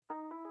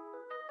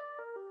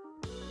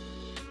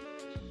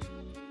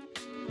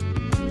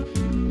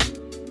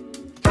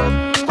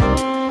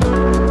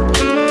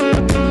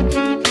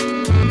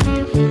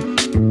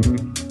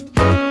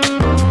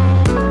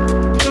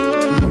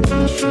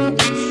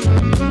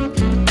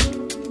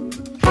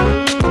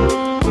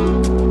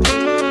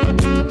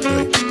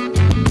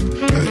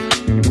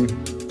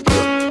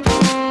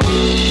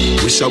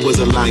was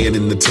a lion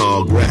in the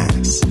tall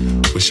grass.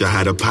 Wish I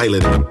had a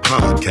pilot and a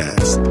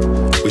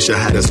podcast. Wish I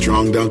had a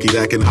strong donkey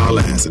that can haul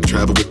ass and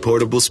travel with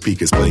portable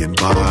speakers playing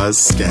bars,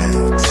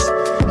 scats.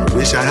 I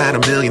wish I had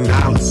 $1 million.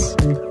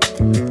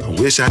 I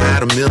wish I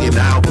had 1 million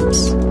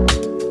albums.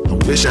 I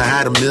wish I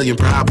had 1 million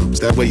problems.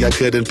 That way I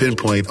couldn't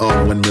pinpoint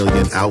all 1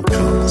 million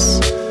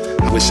outcomes.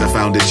 I wish I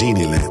found a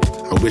genie lamp.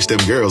 I wish them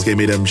girls gave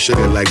me them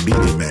sugar like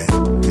Beanie Man.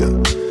 Yeah.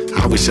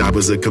 I wish I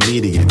was a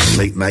comedian.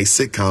 Late night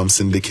sitcom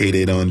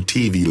syndicated on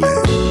TV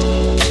Land.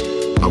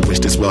 I wish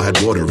this well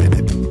had water in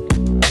it.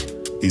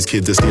 These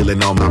kids are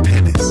stealing all my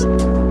pennies.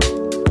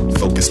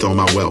 Focused on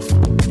my wealth.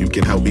 You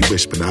can help me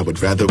wish, but I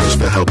would rather wish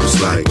for help. It's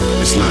like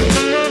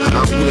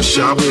I wish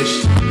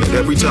that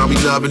every time we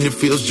love and it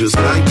feels just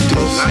like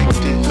this.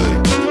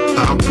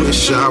 I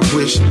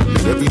wish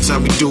that every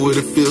time we do it,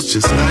 it feels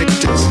just like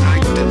this.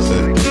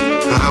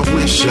 I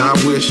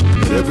wish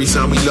that every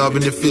time we love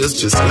and it feels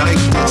just like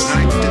this.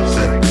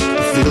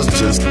 It feels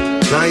just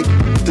like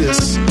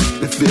this.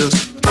 It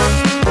feels.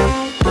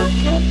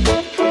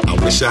 I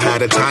wish I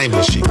had a time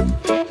machine.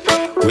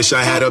 Wish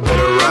I had a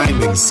better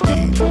rhyming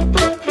scheme.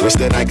 Wish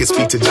that I could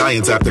speak to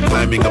giants after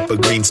climbing up a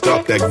green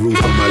stalk that grew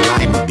from a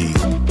lima bean.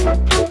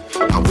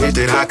 I wish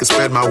that I could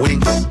spread my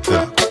wings.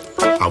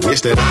 I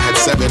wish that I had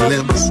 7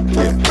 limbs.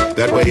 Yeah.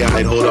 That way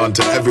I'd hold on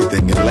to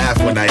everything and laugh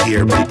when I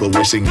hear people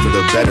wishing for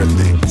the better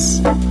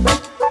things.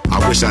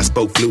 I wish I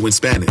spoke fluent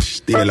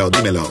Spanish. Dímelo,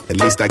 dímelo. At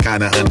least I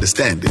kinda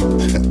understand it.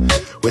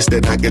 Wish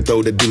that I could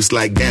throw the deuce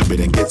like Gambit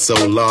and get so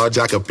large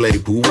I could play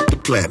pool with the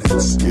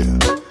planets. Yeah.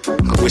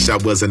 I wish I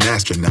was an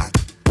astronaut.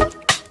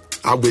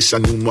 I wish I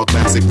knew more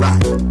classic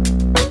rock.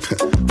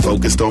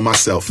 Focused on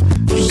myself.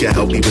 You can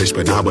help me wish,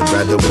 but I would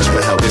rather wish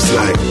for help. It's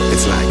like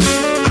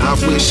I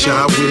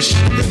wish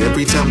that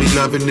every time we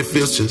love and it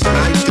feels just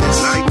like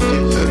this. I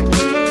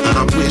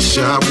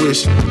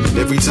wish that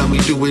every time we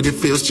do it, it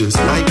feels just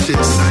like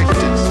this. I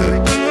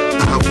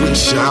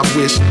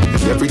wish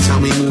that every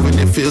time we move and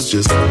it feels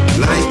just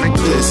like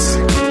this.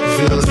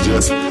 Feels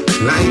just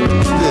like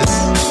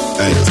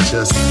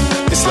this.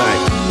 It's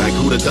like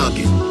who the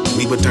donkey?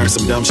 We would turn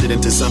some dumb shit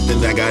into something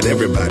that got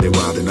everybody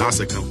wild in our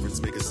circumference.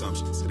 Make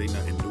assumptions. It ain't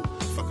nothing new.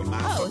 Fuck 'em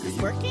out. Oh, is this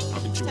working?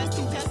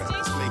 Testing.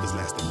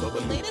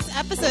 Latest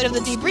episode of The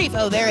Debrief.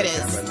 Oh, there it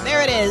is.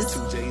 There it is.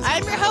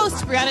 I'm your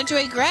host, Brianna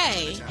Joy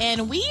Gray,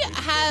 and we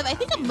have, I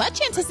think, a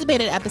much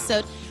anticipated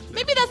episode.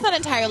 Maybe that's not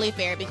entirely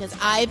fair because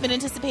I've been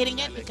anticipating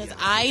it because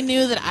I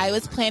knew that I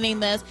was planning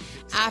this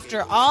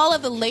after all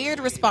of the layered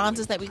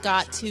responses that we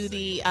got to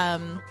the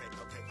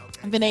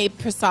Vinay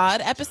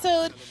Prasad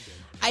episode.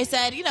 I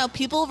said,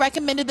 people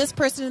recommended this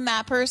person and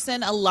that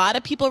person. A lot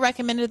of people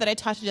recommended that I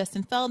talk to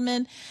Justin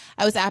Feldman.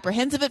 I was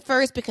apprehensive at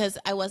first because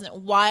I wasn't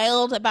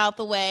wild about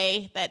the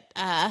way that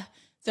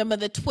some of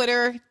the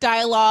Twitter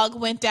dialogue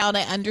went down.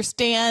 I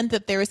understand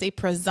that there is a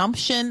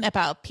presumption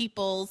about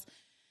people's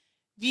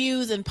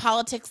views and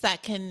politics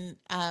that can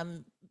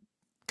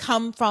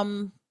come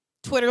from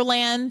Twitter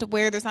land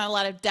where there's not a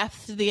lot of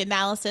depth to the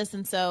analysis.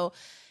 And so,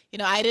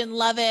 I didn't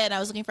love it and I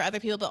was looking for other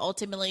people, but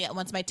ultimately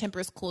once my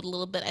tempers cooled a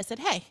little bit, I said,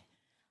 hey,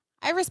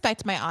 I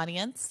respect my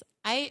audience.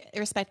 I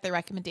respect their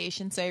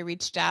recommendation. So I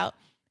reached out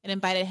and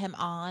invited him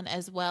on,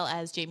 as well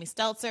as Jamie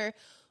Stelzer,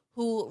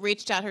 who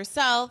reached out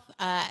herself.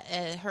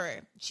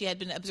 She had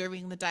been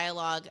observing the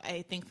dialogue,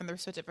 I think, from the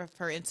perspective of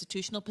her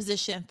institutional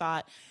position, and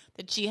thought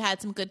that she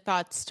had some good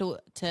thoughts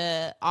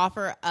to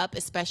offer up,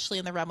 especially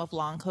in the realm of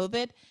long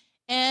COVID.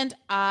 And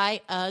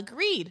I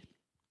agreed.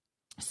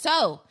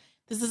 So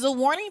this is a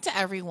warning to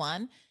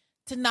everyone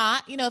to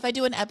not, if I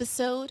do an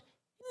episode,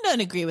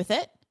 don't agree with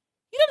it.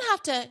 You don't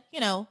have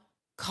to,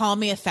 call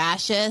me a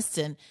fascist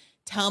and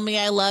tell me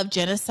I love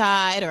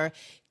genocide or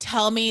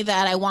tell me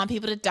that I want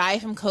people to die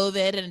from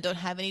COVID and don't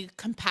have any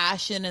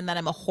compassion and that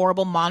I'm a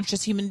horrible,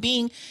 monstrous human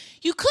being.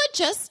 You could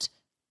just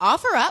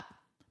offer up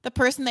the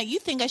person that you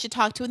think I should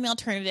talk to in the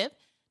alternative,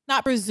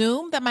 not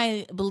presume that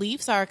my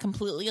beliefs are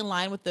completely in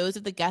line with those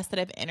of the guests that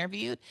I've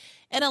interviewed,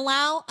 and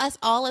allow us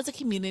all as a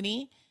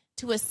community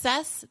to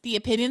assess the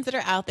opinions that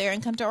are out there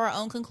and come to our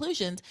own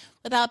conclusions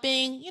without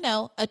being,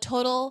 a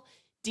total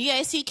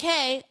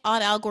DICK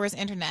on Al Gore's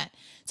internet.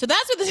 So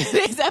that's what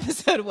today's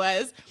episode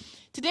was.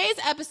 Today's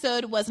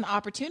episode was an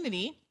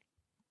opportunity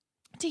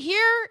to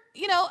hear,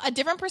 a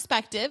different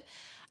perspective.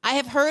 I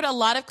have heard a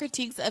lot of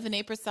critiques of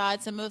Vinay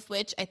Prasad, some of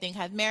which I think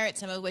have merit,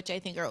 some of which I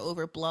think are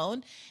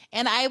overblown.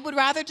 And I would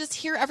rather just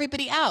hear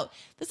everybody out.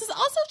 This is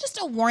also just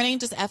a warning,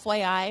 just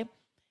FYI.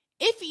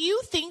 If you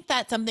think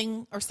that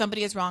something or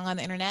somebody is wrong on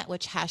the internet,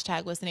 which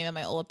hashtag was the name of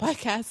my old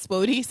podcast,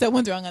 Spody,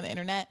 someone's wrong on the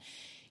internet,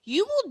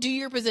 you will do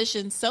your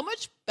position so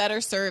much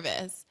better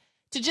service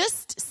to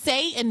just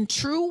say in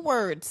true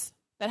words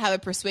that have a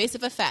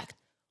persuasive effect,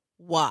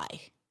 why?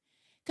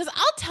 Because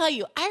I'll tell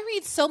you, I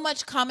read so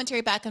much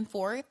commentary back and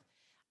forth,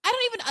 I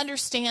don't even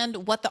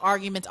understand what the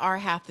arguments are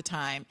half the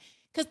time.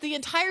 Because the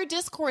entire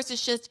discourse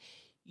is just,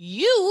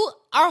 you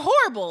are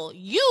horrible,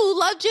 you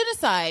love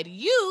genocide,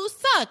 you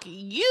suck,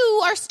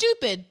 you are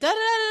stupid, da da da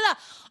da da.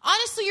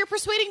 Honestly, you're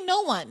persuading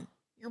no one.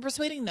 You're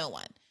persuading no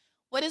one.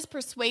 what is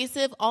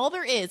persuasive, all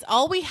there is,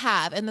 all we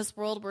have in this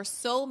world where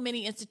so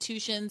many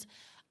institutions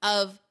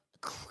of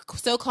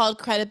so-called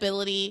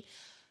credibility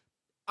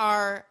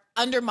are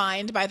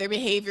undermined by their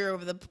behavior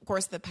over the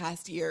course of the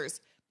past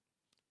years.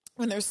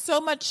 When there's so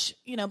much,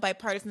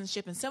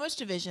 bipartisanship and so much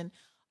division,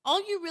 all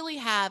you really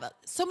have,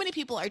 so many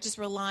people are just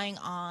relying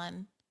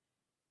on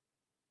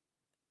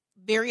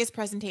various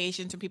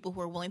presentations from people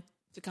who are willing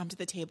to come to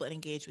the table and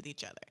engage with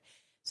each other.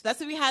 So that's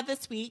what we had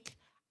this week.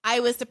 I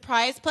was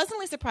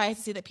pleasantly surprised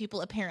to see that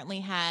people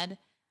apparently had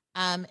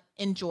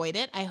enjoyed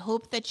it. I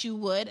hope that you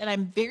would, and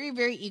I'm very,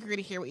 very eager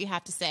to hear what you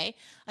have to say.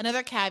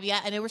 Another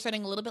caveat, I know we're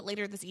starting a little bit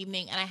later this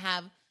evening, and I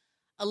have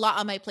a lot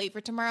on my plate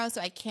for tomorrow,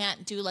 so I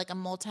can't do like a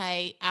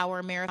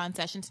multi-hour marathon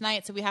session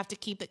tonight, so we have to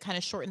keep it kind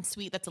of short and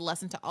sweet. That's a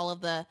lesson to all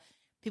of the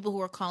people who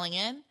are calling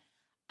in.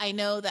 I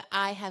know that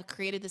I have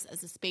created this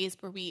as a space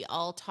where we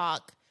all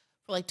talk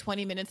for like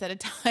 20 minutes at a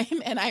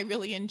time, and I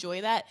really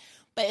enjoy that.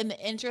 But in the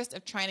interest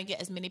of trying to get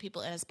as many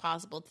people in as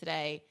possible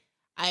today,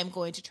 I am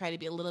going to try to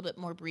be a little bit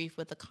more brief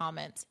with the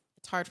comments.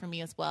 It's hard for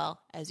me as well,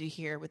 as you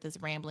hear with this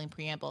rambling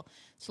preamble.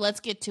 So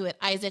let's get to it.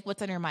 Isaac,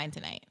 what's on your mind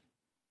tonight?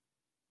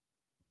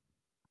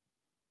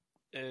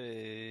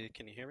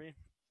 Can you hear me?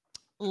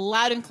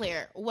 Loud and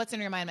clear. What's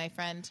on your mind, my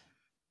friend?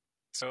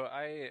 So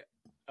I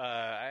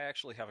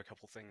actually have a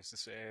couple things to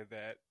say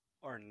that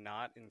are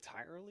not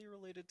entirely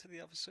related to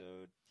the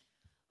episode.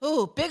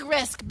 Ooh, big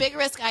risk,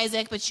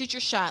 Isaac, but shoot your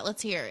shot.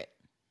 Let's hear it.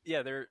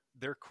 Yeah,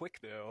 they're quick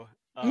though.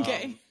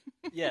 Okay.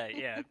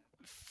 Yeah.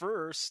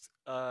 First,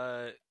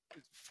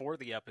 for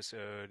the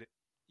episode,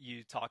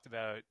 you talked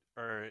about,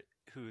 or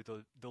who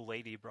the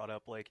lady brought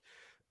up, like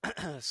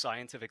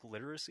scientific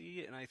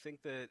literacy, and I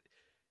think that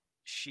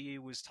she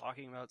was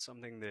talking about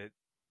something that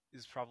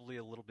is probably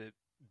a little bit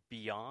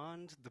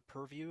beyond the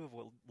purview of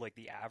what like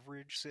the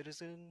average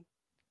citizen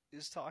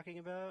is talking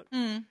about.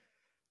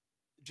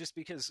 Just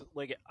because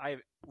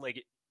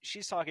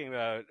she's talking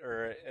about,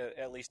 or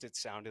at least it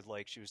sounded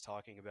like she was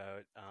talking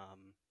about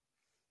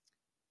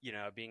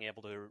being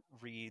able to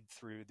read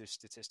through the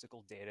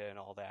statistical data and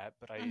all that,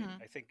 but I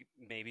think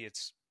maybe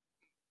it's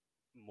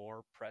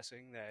more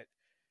pressing that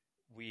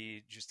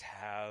we just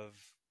have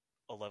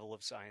a level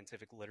of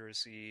scientific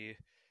literacy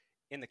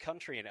in the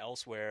country and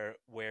elsewhere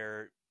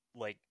where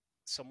like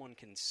someone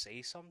can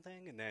say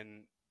something and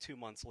then 2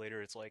 months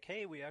later it's like,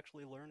 hey, we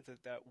actually learned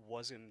that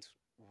wasn't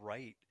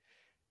right,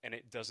 and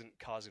it doesn't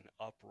cause an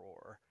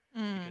uproar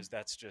because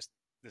that's just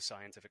the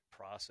scientific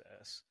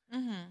process.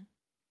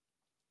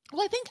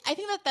 Well, I think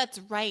that that's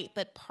right,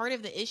 but part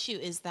of the issue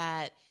is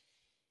that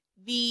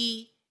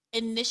the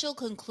initial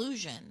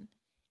conclusion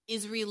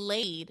is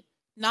relayed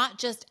not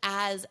just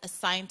as a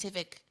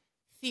scientific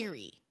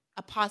theory,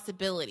 a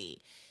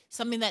possibility,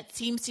 something that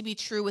seems to be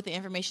true with the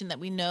information that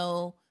we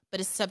know, but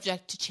is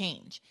subject to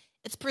change.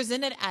 It's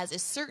presented as a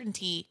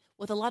certainty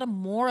with a lot of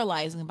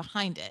moralizing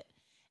behind it.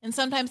 And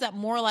sometimes that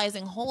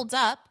moralizing holds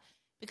up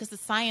because the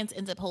science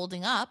ends up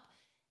holding up,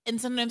 and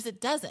sometimes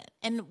it doesn't.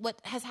 And what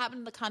has happened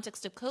in the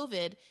context of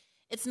COVID,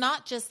 it's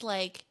not just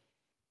like,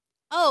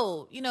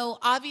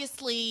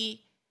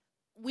 obviously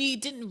we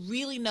didn't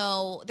really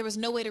know, there was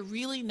no way to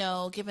really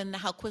know, given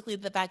how quickly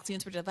the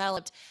vaccines were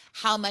developed,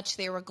 how much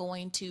they were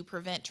going to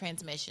prevent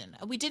transmission.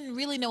 We didn't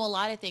really know a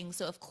lot of things.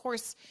 So, of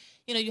course,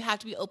 you have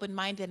to be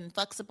open-minded and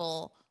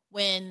flexible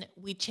when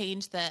we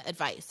change the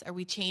advice or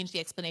we change the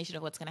explanation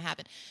of what's going to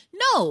happen.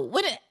 No,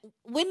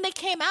 when they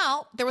came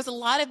out, there was a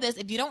lot of this.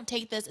 If you don't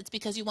take this, it's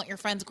because you want your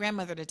friend's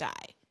grandmother to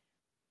die.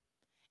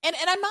 And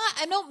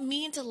I don't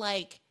mean to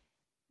like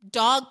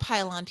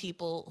dogpile on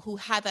people who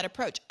had that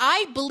approach.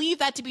 I believe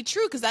that to be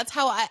true because that's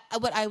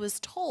what I was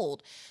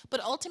told.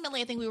 But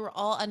ultimately, I think we were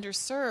all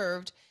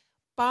underserved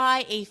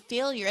by a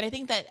failure. And I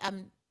think that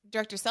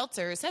Director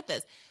Seltzer said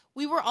this.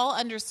 We were all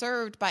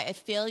underserved by a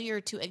failure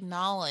to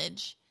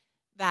acknowledge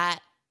that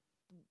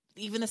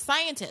even the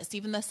scientists,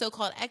 even the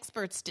so-called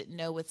experts didn't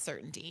know with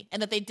certainty,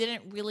 and that they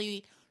didn't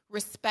really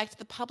respect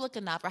the public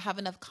enough or have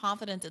enough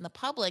confidence in the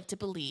public to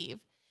believe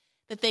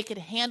that they could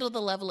handle the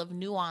level of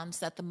nuance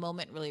that the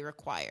moment really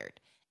required.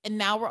 And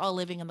now we're all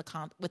living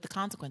with the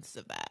consequences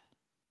of that.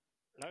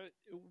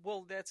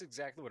 Well, that's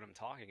exactly what I'm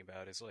talking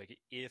about. Is like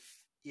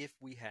if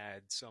we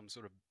had some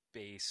sort of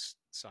base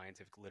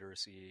scientific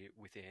literacy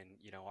within,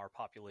 our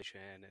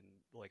population, and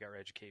like our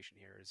education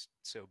here is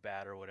so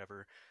bad or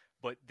whatever,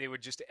 but they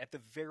would just at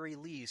the very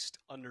least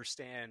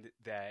understand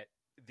that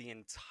the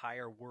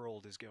entire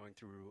world is going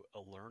through a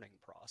learning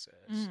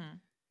process.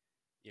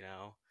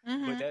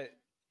 But that,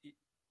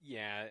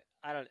 yeah,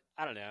 I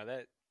don't know,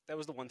 that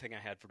was the one thing I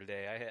had for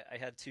today. I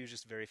had two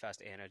just very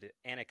fast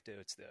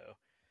anecdotes though.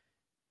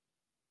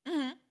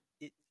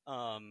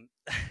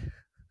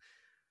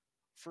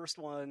 First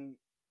one,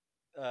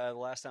 the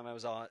last time I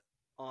was on,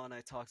 I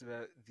talked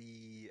about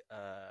the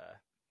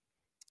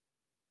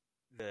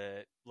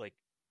like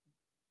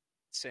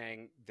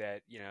saying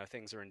that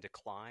things are in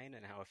decline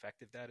and how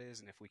effective that is,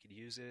 and if we could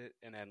use it.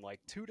 And then like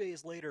 2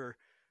 days later,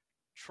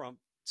 Trump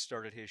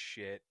started his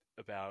shit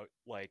about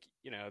like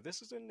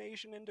this is a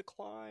nation in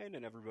decline,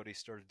 and everybody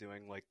started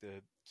doing like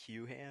the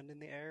Q hand in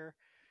the air.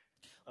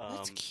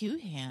 What's Q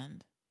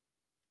hand?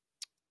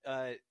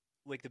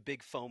 Like the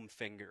big foam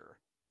finger.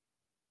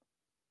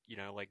 You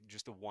know, like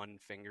just the one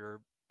finger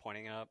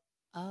pointing up.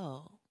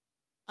 Oh,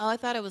 I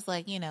thought it was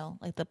like,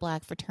 like the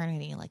black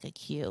fraternity, like a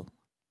Q,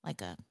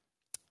 like a.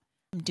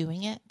 I'm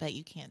doing it, but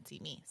you can't see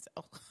me.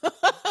 So,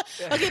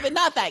 okay, but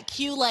not that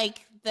Q,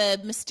 like the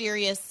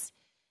mysterious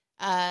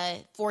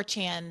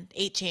 4chan,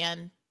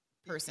 8chan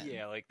person.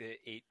 Yeah, like the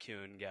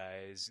 8kun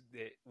guys.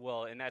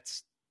 And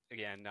that's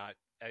again not.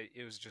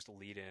 It was just a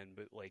lead-in,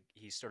 but like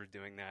he started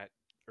doing that,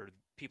 or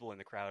people in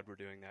the crowd were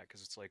doing that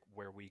because it's like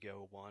where we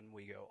go one,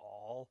 we go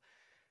all,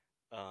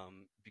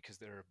 because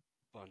they're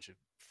a bunch of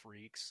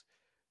freaks.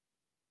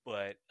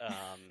 But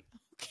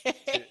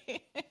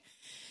okay,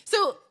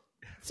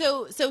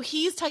 so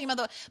he's talking about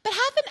but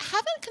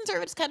haven't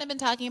conservatives kind of been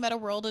talking about a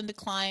world in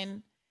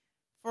decline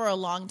for a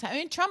long time? I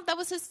mean, Trump, that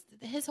was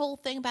his whole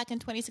thing back in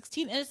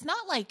 2016, and it's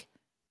not like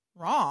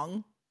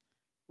wrong.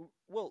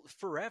 Well,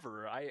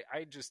 forever.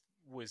 I just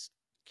was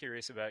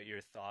curious about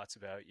your thoughts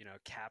about,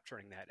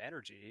 capturing that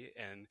energy.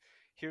 And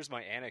here's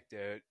my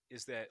anecdote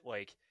is that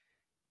like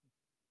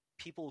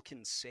people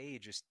can say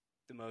just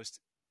the most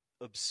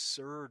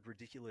absurd,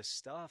 ridiculous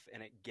stuff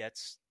and it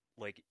gets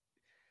like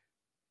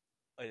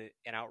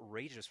an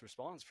outrageous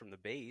response from the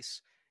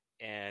base.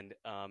 And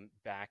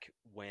back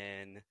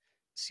when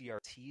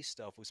CRT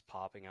stuff was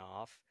popping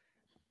off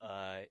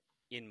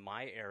in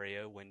my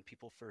area, when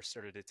people first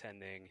started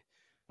attending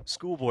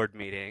school board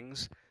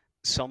meetings,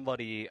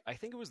 I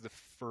think it was the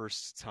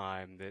first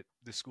time that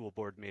the school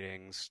board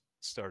meetings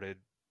started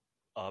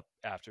up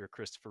after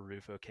Christopher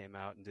Rufo came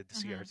out and did the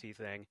CRT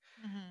thing.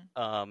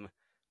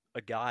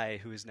 A guy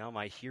who is now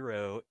my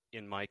hero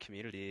in my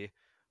community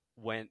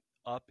went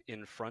up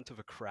in front of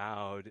a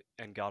crowd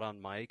and got on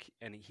mic,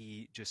 and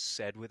he just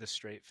said with a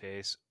straight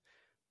face,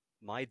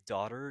 "My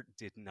daughter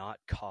did not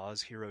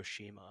cause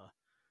Hiroshima."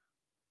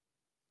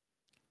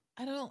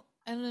 I don't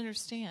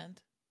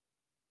understand.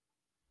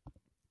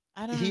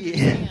 I don't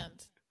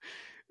understand.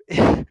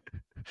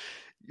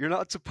 You're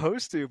not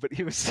supposed to, but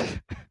he was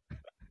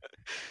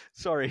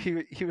sorry,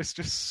 he was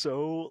just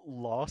so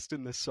lost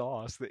in the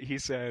sauce that he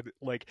said,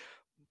 like,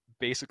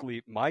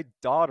 basically, my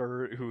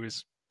daughter, who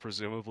is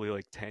presumably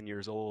like 10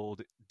 years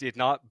old, did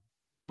not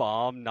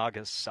bomb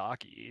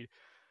Nagasaki.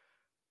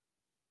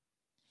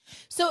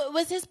 So it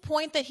was his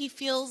point that he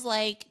feels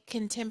like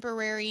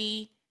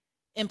contemporary,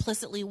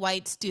 implicitly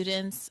white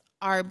students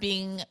are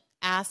being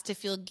asked to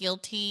feel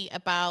guilty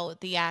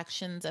about the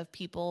actions of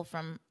people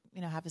from,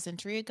 half a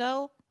century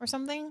ago or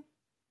something?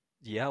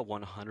 Yeah,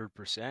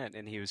 100%.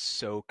 And he was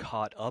so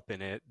caught up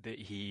in it that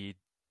he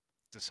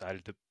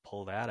decided to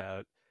pull that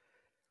out.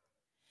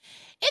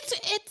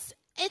 It's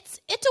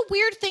a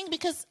weird thing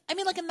because, I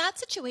mean, like in that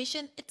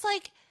situation, it's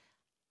like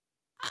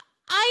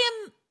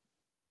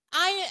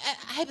I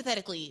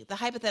hypothetically, the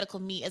hypothetical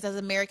me is as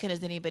American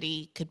as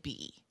anybody could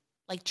be,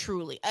 like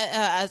truly,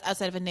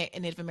 outside of a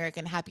Native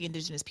American Happy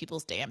Indigenous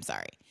Peoples Day. I'm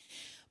sorry.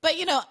 But,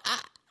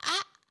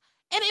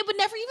 and it would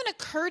never even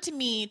occur to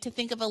me to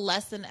think of a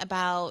lesson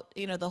about,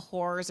 the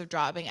horrors of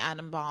dropping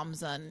atom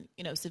bombs on,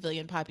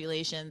 civilian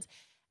populations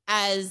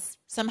as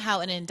somehow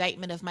an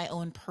indictment of my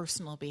own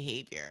personal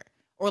behavior,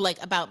 or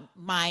like about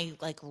my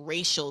like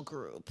racial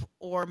group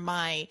or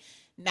my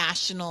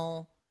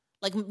national,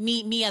 like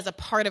me as a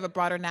part of a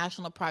broader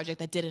national project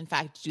that did in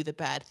fact do the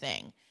bad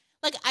thing.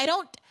 Like, I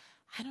don't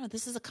know.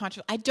 This is a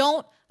controversy.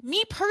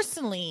 Me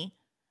personally,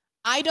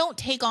 I don't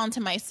take on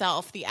to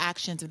myself the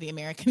actions of the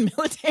American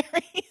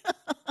military.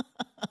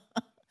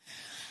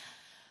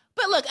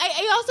 But look,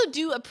 I also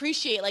do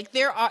appreciate, like,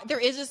 there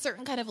is a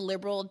certain kind of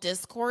liberal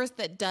discourse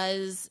that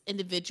does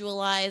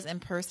individualize and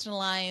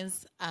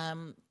personalize,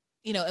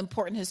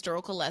 important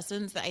historical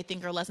lessons that I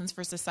think are lessons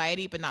for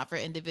society, but not for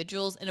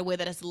individuals, in a way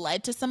that has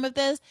led to some of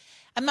this.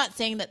 I'm not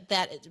saying that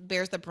it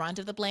bears the brunt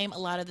of the blame. A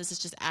lot of this is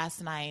just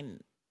asinine.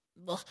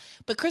 Ugh.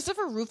 But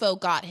Christopher Rufo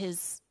got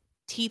his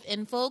teeth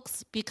in,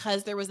 folks,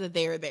 because there was a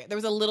there. There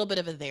was a little bit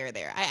of a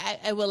there.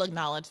 I will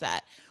acknowledge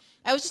that.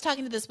 I was just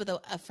talking to this with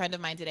a friend of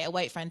mine today, a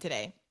white friend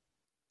today.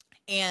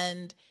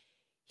 And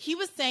he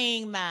was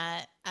saying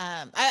that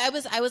I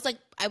was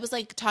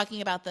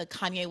talking about the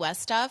Kanye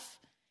West stuff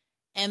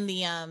and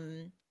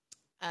the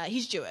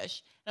he's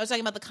Jewish. And I was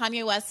talking about the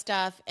Kanye West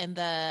stuff, and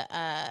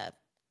the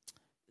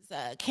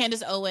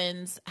Candace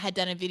Owens had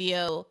done a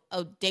video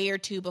a day or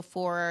two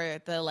before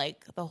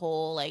the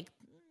whole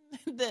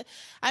the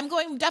I'm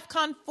going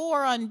DEFCON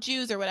 4 on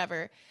Jews or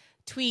whatever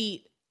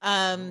tweet.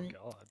 Oh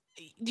God.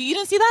 You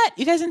didn't see that?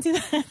 You guys didn't see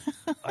that?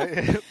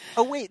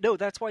 Oh wait, no,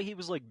 that's why he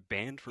was like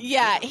banned from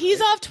Yeah, Twitter, he's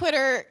right? off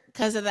Twitter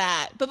because of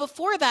that. But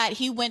before that,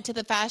 he went to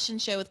the fashion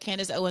show with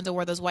Candace Owens and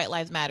wore those White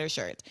Lives Matter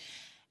shirts.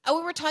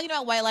 We were talking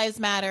about White Lives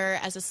Matter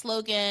as a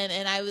slogan,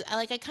 and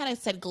I kind of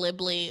said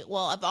glibly,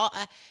 well, of all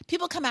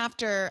people come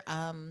after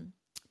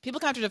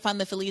defund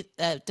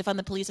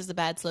the police is a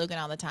bad slogan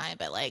all the time,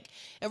 but like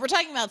if we're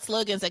talking about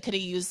slogans that could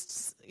have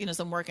used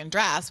some work and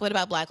drafts, what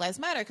about Black Lives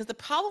Matter? Because the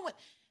problem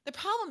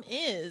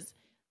is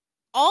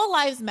all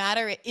lives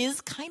matter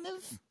is kind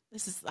of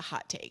this is a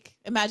hot take.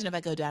 Imagine if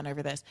I go down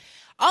over this.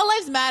 All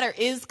lives matter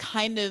is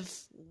kind of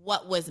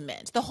what was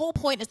meant. The whole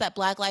point is that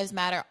Black Lives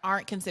Matter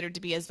aren't considered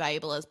to be as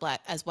valuable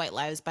as white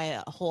lives by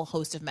a whole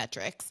host of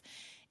metrics.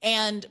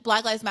 And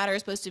Black Lives Matter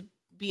is supposed to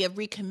be a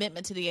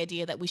recommitment to the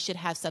idea that we should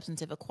have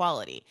substantive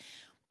equality.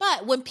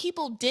 But when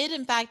people did,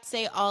 in fact,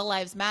 say all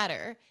lives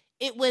matter,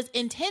 it was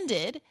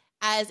intended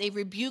as a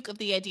rebuke of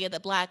the idea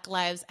that Black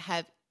lives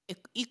have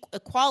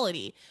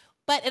equality.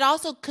 But it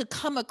also could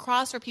come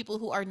across for people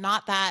who are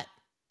not that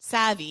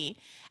savvy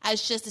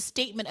as just a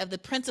statement of the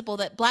principle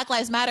that Black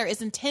Lives Matter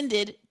is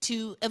intended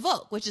to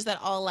evoke, which is that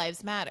all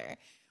lives matter.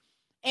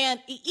 And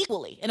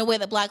equally, in a way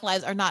that Black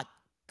lives are not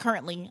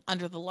currently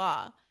under the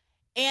law.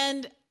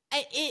 And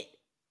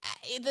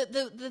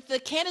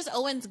the Candace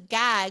Owens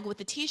gag with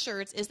the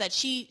T-shirts is that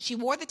she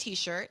wore the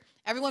T-shirt,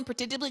 everyone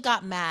predictably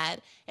got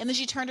mad, and then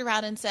she turned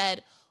around and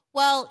said,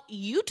 well,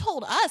 you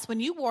told us when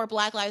you wore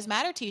Black Lives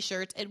Matter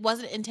T-shirts, it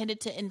wasn't intended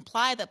to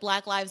imply that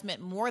Black lives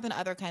meant more than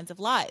other kinds of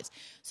lives.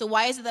 So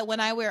why is it that when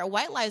I wear a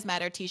White Lives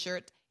Matter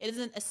T-shirt, it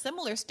isn't a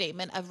similar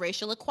statement of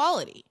racial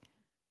equality?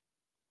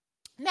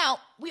 Now,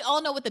 we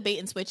all know what the bait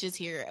and switch is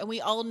here, and we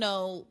all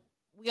know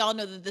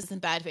that this is in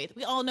bad faith.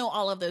 We all know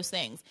all of those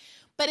things.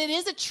 But it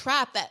is a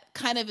trap that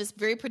kind of is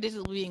very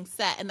predictably being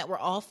set and that we're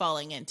all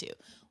falling into.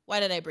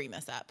 Why did I bring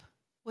this up?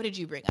 What did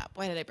you bring up?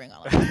 Why did I bring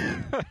all of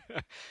this?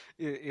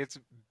 It's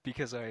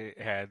because I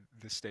had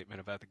this statement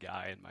about the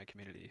guy in my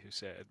community who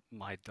said,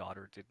 my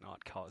daughter did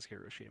not cause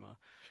Hiroshima.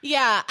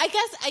 Yeah, I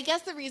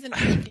guess the reason...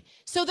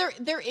 So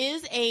there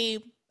is a...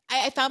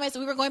 I found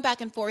myself... We were going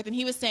back and forth, and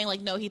he was saying,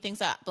 like, no, he thinks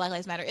that Black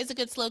Lives Matter is a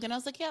good slogan. I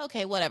was like, yeah,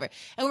 okay, whatever.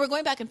 And we were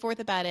going back and forth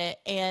about it,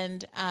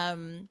 and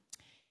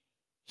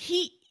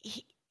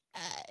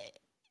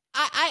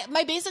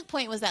my basic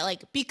point was that,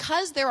 like,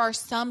 because there are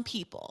some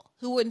people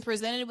who, when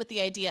presented with the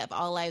idea of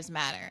all lives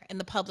matter in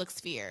the public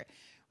sphere,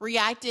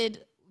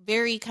 reacted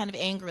very kind of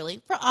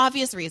angrily for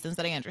obvious reasons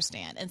that I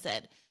understand and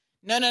said,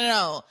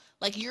 no,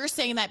 like, you're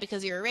saying that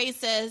because you're a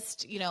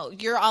racist, you know,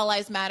 your all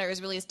lives matter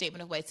is really a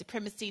statement of white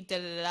supremacy,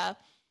 da-da-da-da.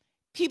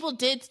 People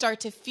did start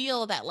to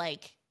feel that,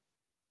 like,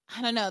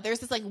 I don't know, there's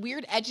this, like,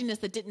 weird edginess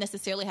that didn't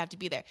necessarily have to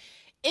be there.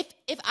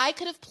 If I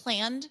could have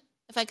planned,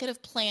 if I could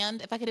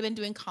have been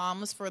doing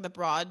comms for the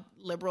broad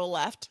liberal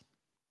left,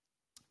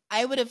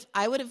 I would have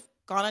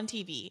gone on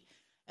TV,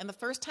 and the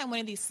first time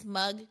one of these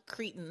smug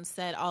cretins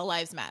said all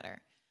lives matter,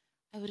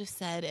 I would have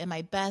said in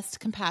my best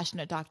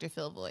compassionate Dr.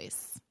 Phil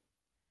voice,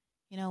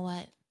 you know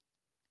what?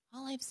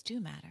 All lives do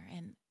matter,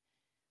 and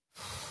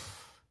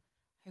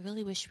I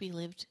really wish we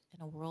lived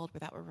in a world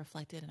where that were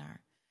reflected in our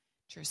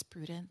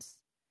jurisprudence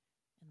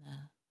and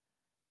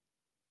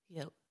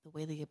the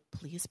way the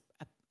police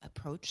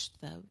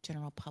approached the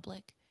general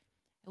public.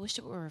 I wish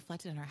it were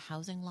reflected in our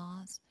housing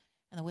laws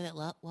and the way that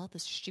wealth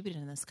is distributed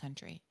in this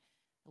country.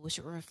 I wish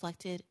it were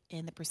reflected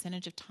in the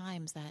percentage of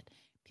times that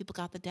people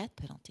got the death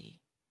penalty,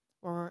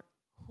 or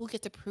who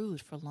gets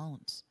approved for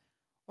loans,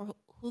 or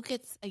who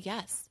gets a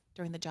yes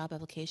during the job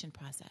application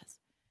process.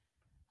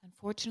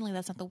 Unfortunately,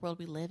 that's not the world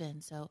we live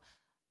in. So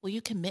will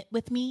you commit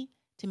with me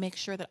to make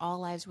sure that all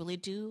lives really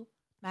do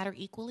matter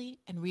equally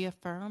and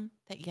reaffirm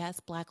that, yes,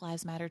 Black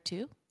lives matter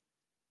too?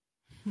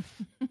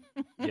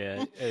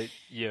 Yeah,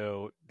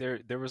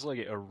 there was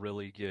like a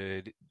really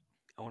good,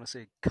 I want to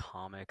say,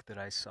 comic that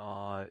I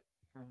saw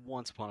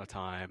once upon a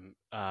time,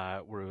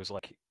 where it was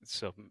like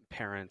some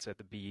parents at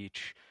the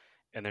beach,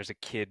 and there's a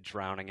kid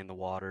drowning in the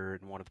water,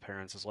 and one of the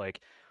parents is like,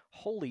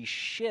 holy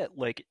shit,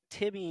 like,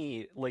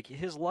 Timmy, like,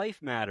 his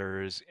life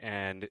matters,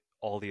 and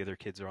all the other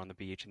kids are on the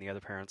beach, and the other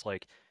parent's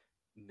like,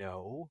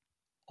 no,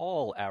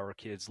 all our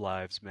kids'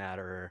 lives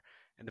matter.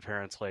 And the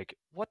parent's like,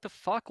 what the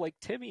fuck? Like,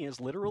 Timmy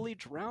is literally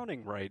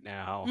drowning right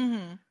now.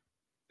 Mm-hmm.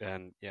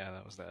 And yeah,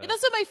 that was that. And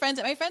that's what my friends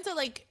are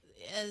like,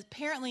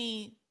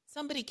 apparently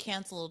somebody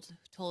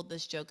told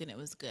this joke and it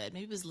was good.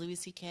 Maybe it was Louis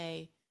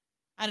C.K.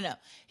 I don't know.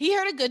 He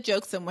heard a good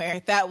joke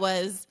somewhere that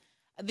was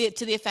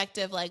to the effect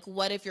of, like,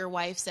 what if your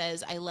wife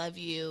says, I love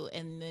you,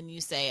 and then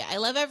you say, I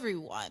love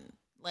everyone?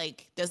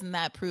 Like, doesn't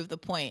that prove the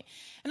point?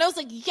 And I was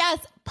like, yes,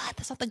 but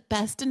that's not the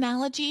best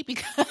analogy,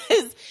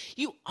 because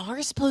you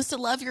are supposed to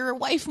love your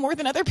wife more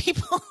than other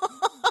people.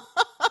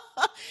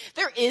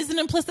 There is an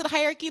implicit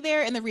hierarchy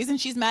there, and the reason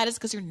she's mad is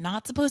because you're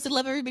not supposed to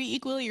love everybody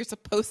equally. You're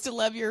supposed to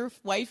love your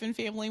wife and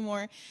family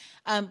more.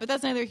 But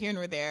that's neither here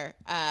nor there.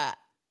 I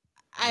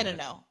don't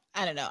know.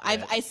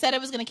 Yeah. I said I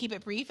was going to keep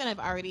it brief, and I've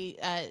already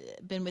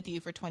been with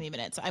you for 20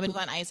 minutes. So I'm going to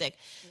move on, Isaac.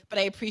 But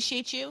I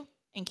appreciate you,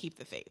 and keep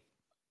the faith.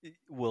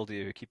 Will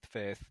do. Keep the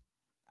faith.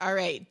 All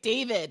right.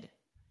 David,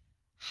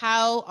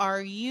 how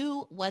are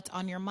you? What's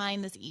on your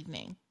mind this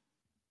evening?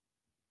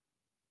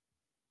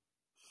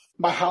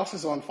 My house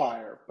is on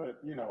fire, but,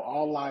 you know,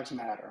 all lives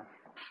matter.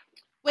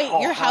 Wait,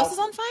 your house is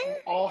on fire?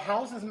 All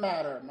houses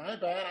matter. My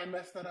bad. I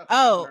messed that up.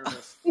 Oh.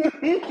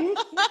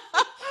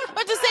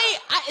 But to say,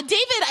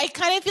 David, I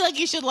kind of feel like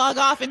you should log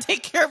off and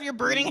take care of your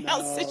burning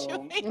house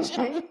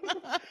situation.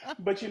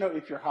 But, you know,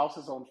 if your house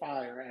is on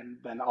fire, and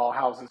then all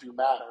houses do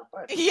matter,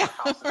 but yeah, your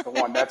house is the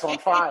one that's on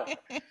fire.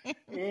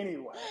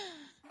 Anyway,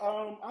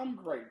 I'm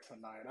great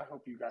tonight. I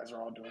hope you guys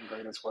are all doing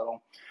great as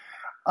well.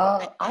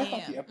 I I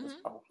thought the am. episode.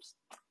 Oh,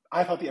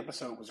 I thought the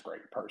episode was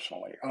great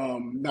personally.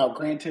 Now,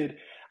 granted,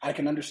 I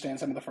can understand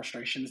some of the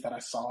frustrations that I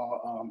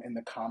saw in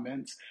the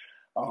comments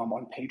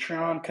on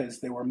Patreon because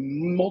there were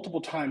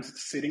multiple times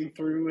sitting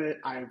through it.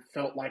 I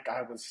felt like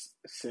I was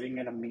sitting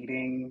in a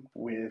meeting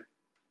with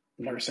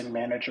nursing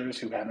managers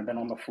who haven't been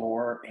on the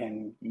floor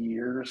in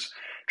years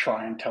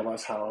try and tell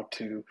us how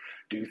to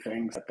do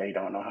things that they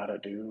don't know how to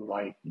do,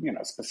 like,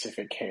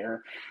 specific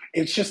care.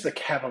 It's just the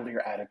cavalier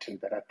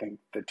attitude that I think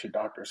the two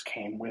doctors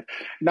came with.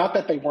 Not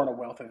that they weren't a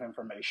wealth of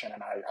information,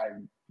 and I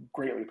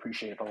greatly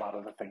appreciated a lot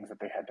of the things that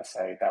they had to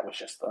say. That was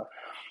just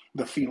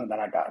the feeling that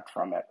I got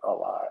from it a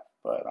lot.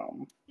 But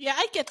Yeah,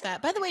 I get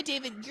that. By the way,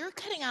 David, you're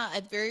cutting out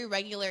at very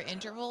regular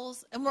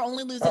intervals, and we're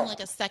only losing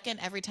like a second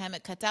every time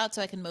it cuts out,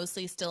 so I can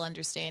mostly still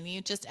understand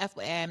you. Just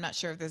FYI, I'm not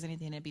sure if there's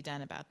anything to be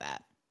done about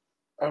that.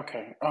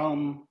 Okay.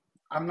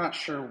 I'm not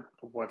sure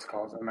what's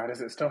causing that.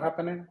 Is it still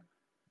happening?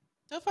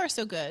 So far,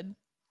 so good.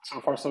 So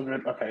far, so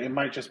good. Okay, it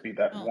might just be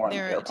that one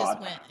there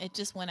AirPod. it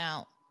just went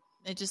out.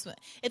 It's just like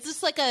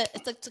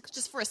it's like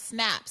just for a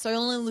snap. So I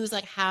only lose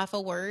like half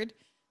a word,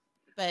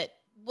 but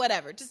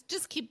whatever.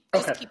 Just keep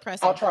pressing.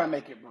 I'll try and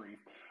make it brief.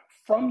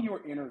 From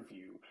your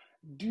interview,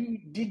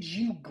 did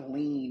you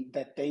glean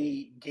that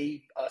they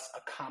gave us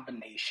a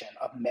combination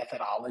of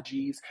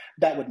methodologies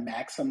that would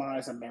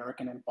maximize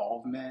American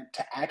involvement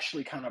to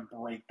actually kind of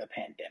break the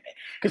pandemic?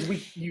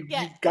 Because you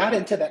got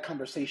into that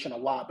conversation a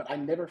lot, but I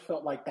never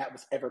felt like that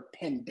was ever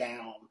pinned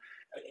down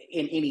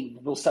in any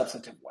real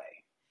substantive way.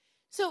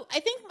 So I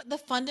think the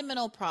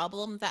fundamental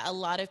problem that a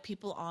lot of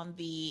people on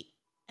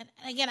and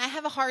again, I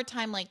have a hard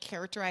time like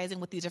characterizing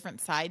what these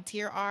different sides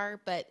here are,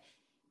 but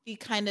the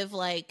kind of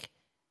like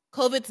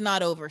COVID's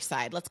not over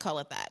side, let's call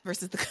it that,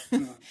 versus the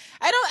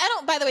I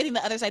don't by the way think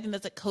the other side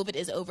think that COVID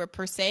is over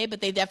per se, but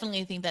they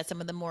definitely think that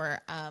some of the more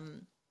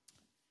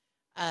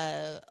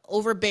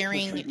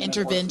overbearing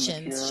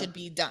interventions should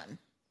be done.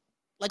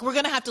 Like we're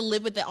going to have to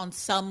live with it on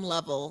some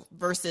level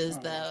versus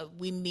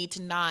we need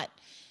to not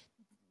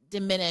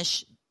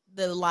diminish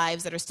the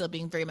lives that are still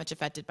being very much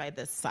affected by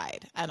this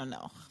side. I don't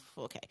know.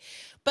 Okay.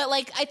 But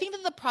like, I think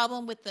that the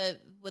problem with the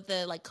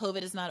like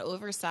COVID is not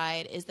over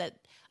side is that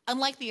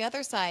unlike the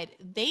other side,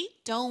 they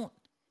don't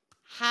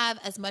have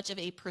as much of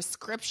a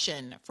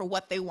prescription for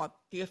what they want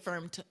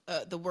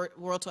the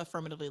world to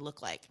affirmatively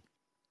look like.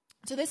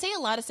 So they say a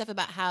lot of stuff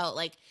about how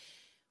like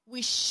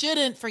we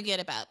shouldn't forget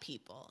about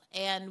people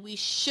and we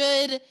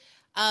should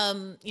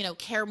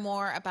care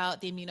more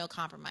about the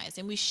immunocompromised,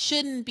 and we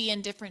shouldn't be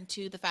indifferent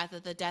to the fact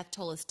that the death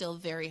toll is still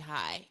very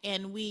high,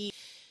 and we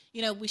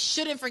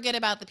shouldn't forget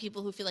about the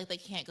people who feel like they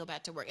can't go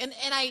back to work. And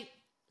I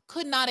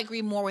could not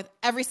agree more with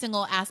every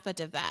single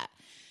aspect of that.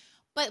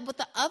 But what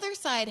the other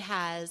side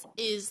has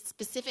is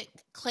specific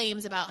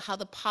claims about how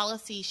the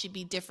policy should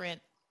be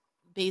different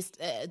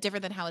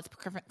than how it's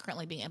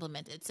currently being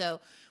implemented.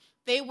 So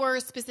they were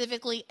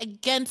specifically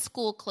against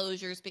school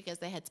closures because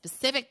they had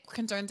specific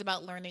concerns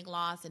about learning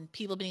loss and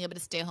people being able to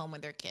stay home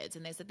with their kids.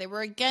 And they said they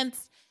were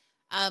against,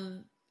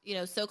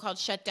 so-called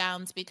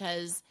shutdowns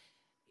because,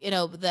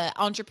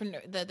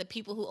 the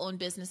people who own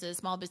businesses,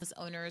 small business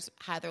owners,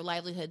 had their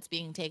livelihoods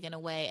being taken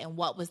away. And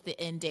what was the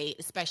end date,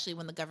 especially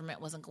when the government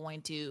wasn't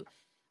going to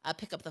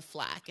pick up the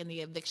slack and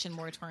the eviction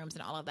moratoriums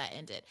and all of that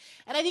ended.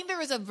 And I think there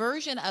was a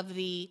version of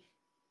the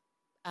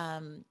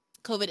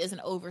COVID is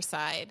an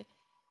overside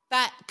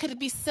that could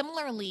be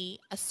similarly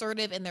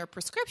assertive in their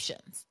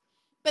prescriptions.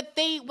 But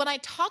when I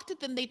talk to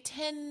them, they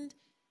tend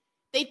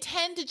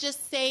to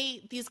just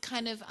say these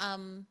kind of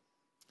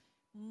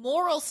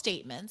moral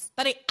statements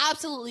that I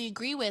absolutely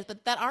agree with,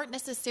 but that aren't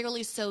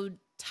necessarily so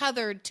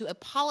tethered to a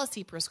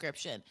policy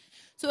prescription.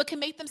 So it can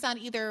make them sound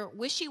either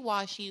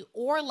wishy-washy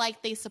or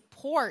like they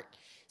support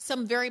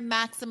some very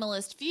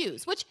maximalist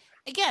views, which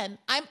again,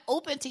 I'm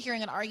open to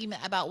hearing an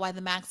argument about why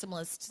the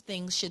maximalist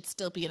things should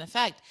still be in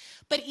effect.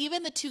 But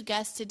even the two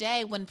guests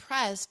today, when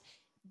pressed,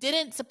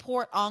 didn't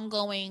support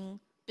ongoing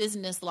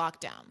business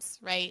lockdowns,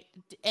 right?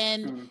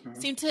 And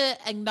seemed to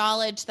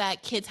acknowledge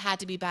that kids had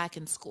to be back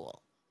in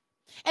school.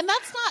 And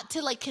that's not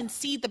to like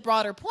concede the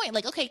broader point.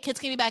 Like, okay, kids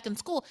can be back in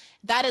school.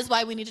 That is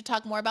why we need to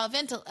talk more about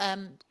HVAC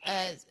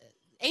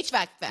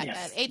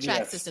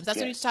systems. That's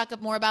why we need to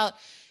talk more about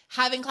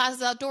having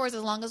classes outdoors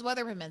as long as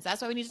weather permits.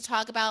 That's why we need to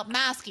talk about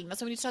masking.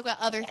 That's why we need to talk about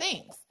other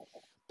things.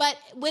 But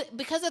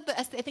because of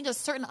I think a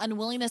certain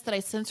unwillingness that I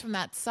sense from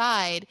that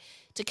side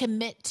to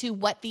commit to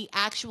what the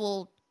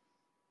actual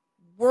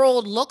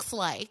world looks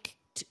like,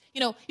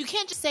 you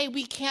can't just say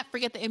we can't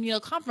forget the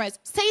immunocompromised.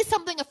 Say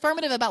something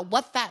affirmative about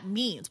what that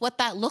means, what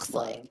that looks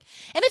like.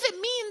 And if it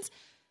means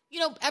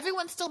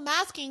everyone's still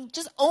masking,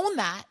 just own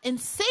that and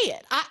say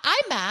it.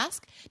 I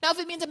mask. Now, if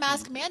it means a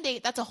mask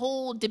mandate, that's a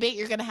whole debate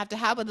you're going to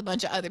have with a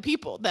bunch of other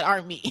people that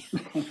aren't me.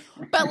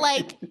 But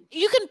like,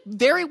 you can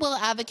very well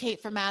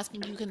advocate for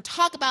masking. You can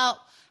talk about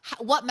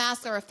what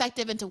masks are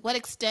effective and to what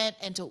extent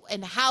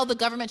and how the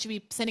government should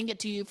be sending it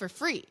to you for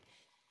free.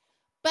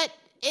 But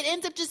it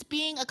ends up just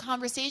being a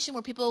conversation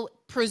where people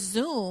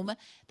presume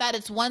that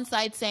it's one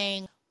side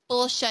saying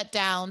full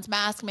shutdowns,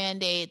 mask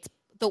mandates,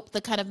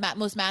 the kind of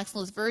most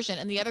maximalist version.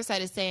 And the other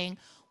side is saying,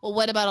 well,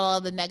 what about all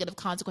of the negative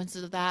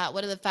consequences of that?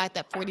 What are the fact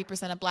that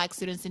 40% of Black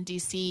students in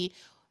D.C.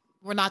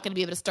 were not going to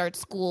be able to start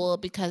school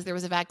because there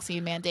was a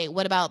vaccine mandate?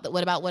 What about?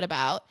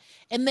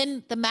 And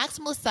then the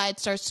maximalist side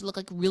starts to look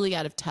like really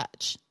out of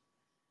touch.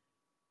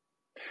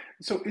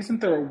 So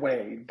isn't there a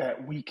way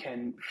that we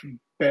can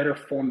better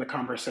form the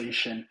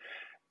conversation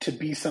to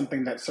be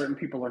something that certain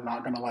people are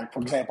not going to like?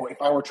 For example,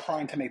 if I were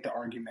trying to make the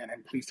argument,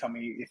 and please tell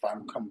me if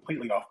I'm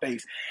completely off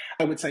base,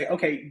 I would say,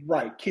 okay,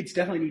 right, kids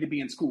definitely need to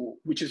be in school,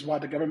 which is why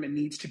the government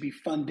needs to be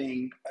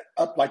funding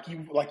up, like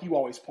you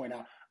always point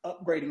out,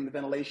 upgrading the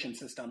ventilation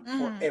system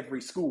for every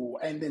school,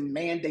 and then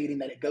mandating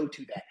that it go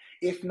to that.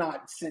 If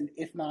not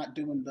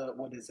doing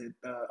the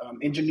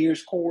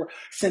engineers corps,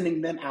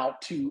 sending them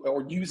out to,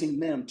 or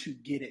using them to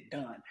get it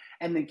done,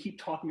 and then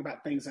keep talking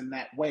about things in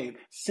that way,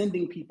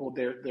 sending people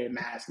their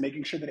masks,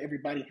 making sure that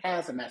everybody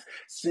has a mask,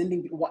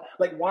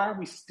 why are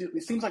we still,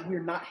 it seems like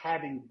we're not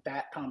having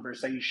that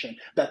conversation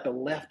that the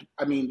left,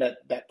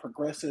 that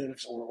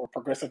progressives or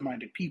progressive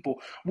minded people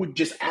would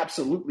just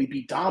absolutely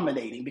be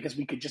dominating, because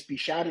we could just be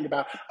shouting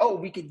about, oh,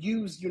 we could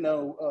use,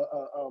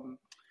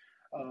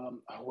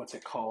 what's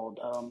it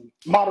called?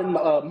 Modern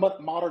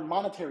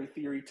monetary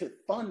theory to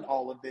fund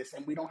all of this,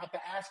 and we don't have to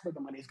ask where the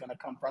money is going to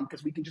come from,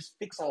 because we can just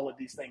fix all of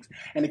these things.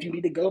 And if you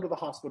need to go to the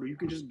hospital, you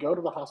can just go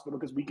to the hospital,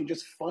 because we can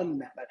just fund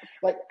that.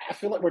 Like, I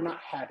feel like we're not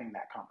having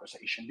that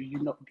conversation. Do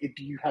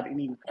you have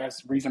any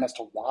reason as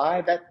to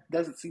why that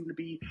doesn't seem to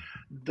be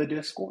the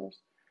discourse?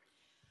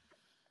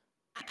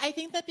 I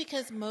think that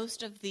because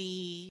most of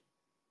the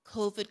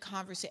COVID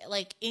conversation,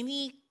 like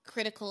any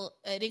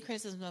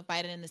criticism of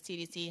Biden and the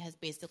CDC has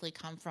basically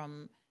come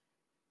from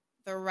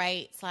the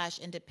right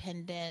 /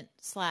 independent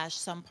 /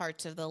 some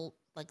parts of the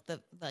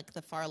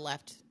far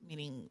left,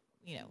 meaning,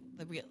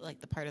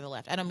 the part of the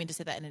left. I don't mean to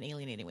say that in an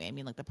alienating way. I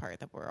mean, like, the part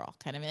that we're all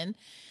kind of in.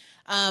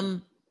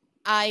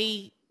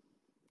 I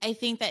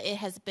think that it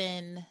has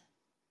been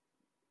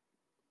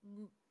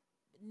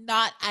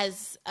not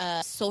as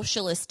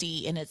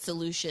socialist-y in its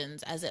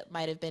solutions as it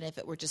might have been if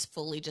it were just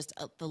fully just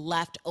the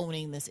left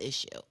owning this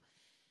issue.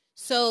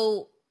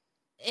 So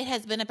it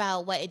has been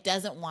about what it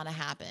doesn't want to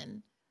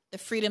happen, the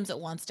freedoms it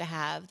wants to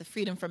have, the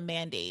freedom from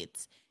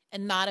mandates,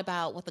 and not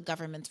about what the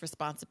government's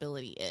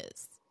responsibility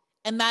is.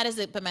 And that has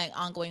been my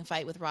ongoing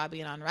fight with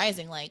Robbie and On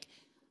Rising. Like,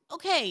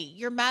 okay,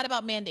 you're mad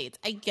about mandates.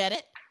 I get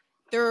it.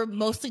 They're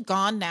mostly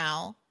gone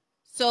now.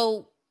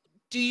 So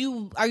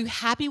are you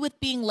happy with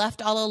being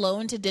left all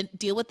alone to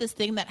deal with this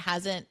thing that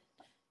hasn't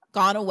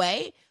gone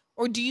away?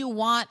 Or do you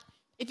want,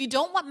 if you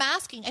don't want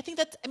masking, let's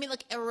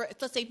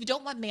say if you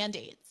don't want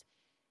mandates,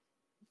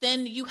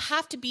 then you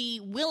have to be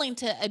willing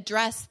to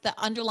address the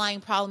underlying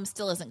problem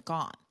still isn't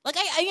gone. Like,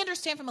 I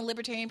understand from a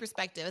libertarian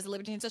perspective, as a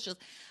libertarian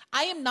socialist,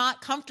 I am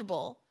not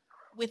comfortable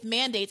with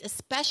mandates,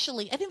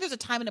 especially, I think there's a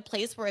time and a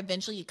place where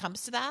eventually it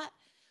comes to that.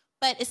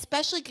 But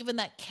especially given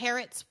that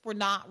carrots were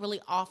not really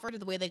offered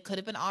the way they could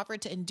have been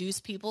offered to induce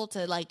people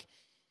to, like,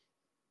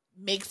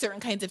 make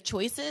certain kinds of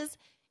choices,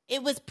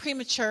 it was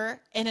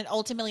premature, and it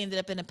ultimately ended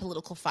up in a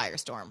political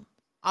firestorm,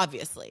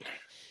 obviously.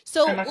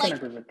 So, and I can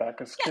agree with that,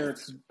 because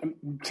carrots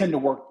tend to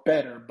work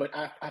better. But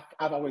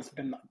I've always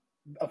been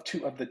of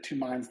the two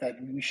minds that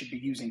we should be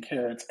using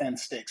carrots and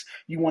sticks.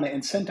 You want to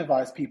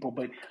incentivize people,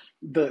 but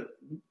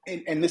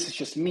and this is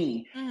just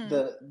me,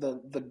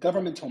 the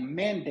governmental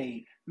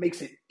mandate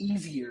makes it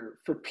easier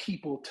for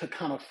people to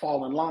kind of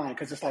fall in line,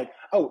 because it's like,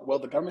 oh, well,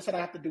 the government said I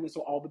have to do it,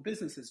 so all the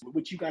businesses,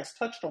 which you guys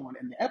touched on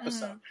in the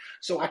episode.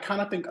 So I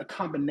kind of think a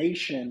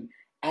combination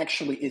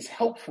actually is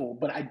helpful,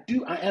 but I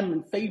am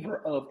in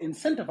favor of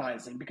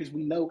incentivizing, because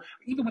we know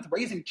even with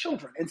raising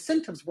children,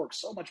 incentives work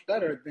so much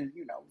better than,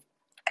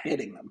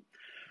 hitting them.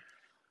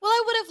 Well,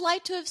 I would have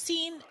liked to have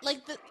seen,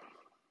 like,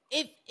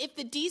 if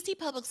the DC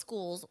public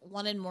schools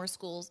wanted more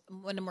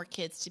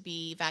kids to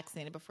be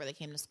vaccinated before they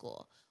came to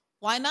school,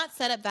 why not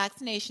set up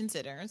vaccination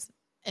centers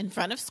in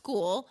front of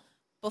school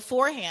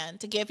beforehand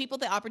to give people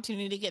the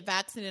opportunity to get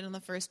vaccinated on the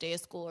first day of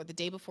school or the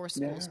day before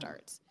school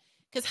starts?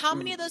 Because how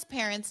many of those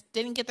parents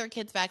didn't get their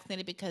kids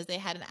vaccinated because they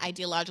had an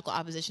ideological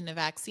opposition to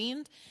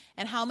vaccines?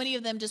 And how many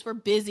of them just were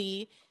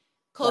busy?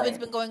 COVID's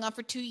been going on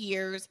for 2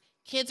 years.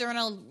 Kids are in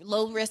a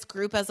low-risk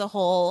group as a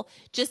whole,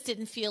 just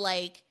didn't feel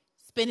like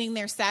spending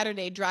their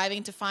Saturday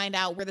driving to find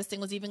out where this thing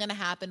was even going to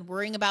happen,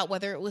 worrying about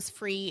whether it was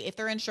free, if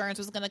their insurance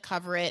was going to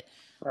cover it.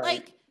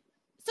 Like,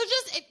 so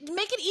just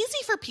make it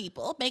easy for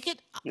people, make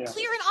it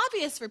clear and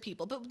obvious for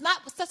people, but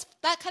not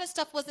that kind of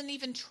stuff wasn't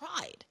even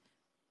tried.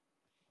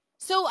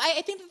 So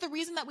I think that the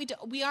reason that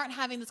we aren't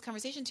having this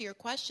conversation, to your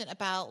question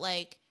about,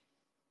 like,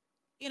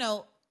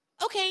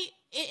 okay,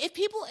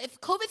 if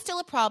COVID's still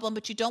a problem,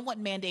 but you don't want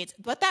mandates,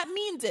 what that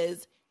means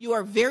is you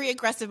are very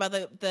aggressive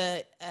about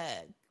the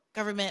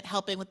government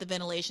helping with the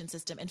ventilation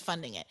system and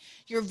funding it.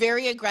 You're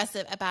very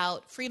aggressive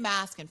about free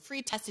masks and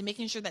free testing,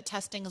 making sure that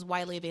testing is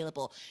widely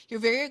available. You're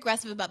very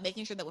aggressive about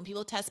making sure that when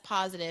people test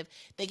positive,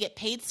 they get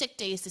paid sick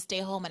days to stay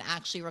home and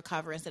actually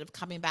recover instead of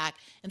coming back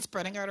and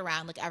spreading it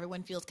around like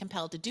everyone feels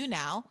compelled to do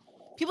now.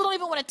 People don't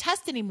even want to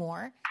test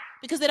anymore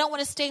because they don't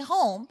want to stay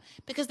home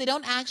because they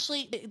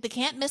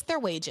can't miss their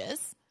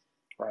wages.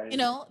 Right. You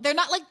know, they're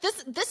not like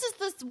this. This is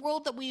this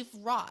world that we've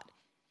wrought.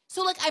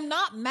 So like, I'm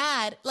not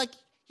mad. Like,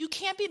 you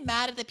can't be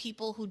mad at the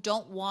people who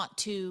don't want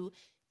to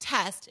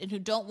test and who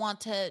don't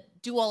want to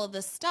do all of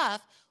this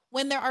stuff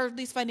when there are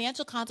these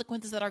financial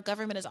consequences that our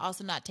government is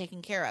also not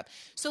taking care of.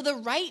 So the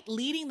right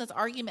leading this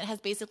argument has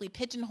basically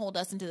pigeonholed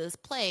us into this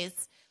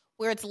place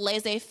where it's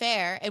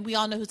laissez-faire, and we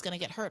all know who's going to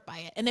get hurt by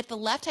it. And if the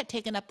left had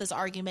taken up this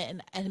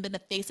argument and been the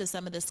face of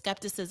some of the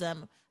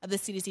skepticism of the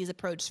CDC's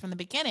approach from the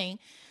beginning,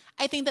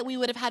 I think that we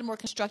would have had more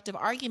constructive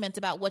arguments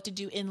about what to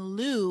do in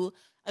lieu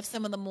of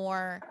some of the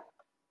more,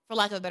 for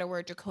lack of a better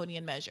word,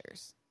 draconian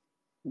measures.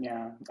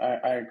 Yeah,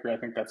 I agree. I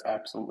think that's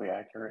absolutely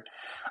accurate.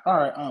 All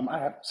right, I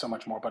have so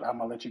much more, but I'm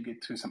gonna let you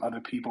get to some other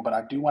people. But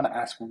I do want to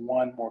ask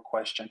one more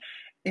question.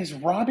 Is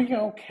Robbie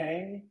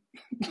okay?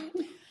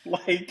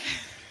 Like,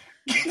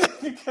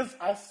 because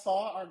I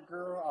saw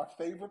our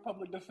favorite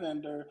public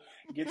defender,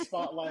 get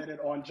spotlighted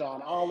on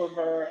John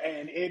Oliver,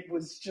 and it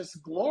was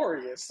just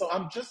glorious. So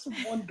I'm just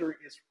wondering,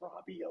 is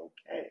Robbie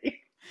okay?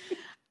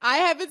 I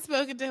haven't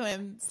spoken to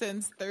him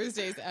since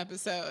Thursday's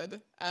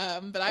episode,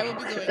 but I will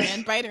be going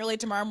in bright and early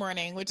tomorrow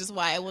morning, which is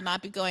why I will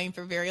not be going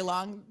for very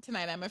long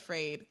tonight, I'm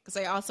afraid. Because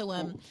I also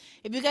am,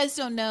 if you guys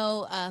don't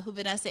know who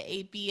Vanessa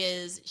A.B.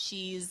 is,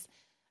 she's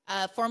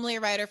formerly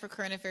a writer for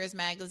Current Affairs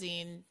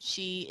magazine.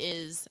 She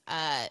is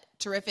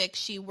terrific.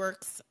 She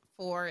works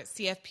for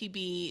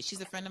CFPB.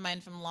 She's a friend of mine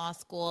from law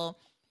school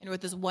and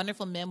wrote this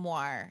wonderful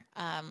memoir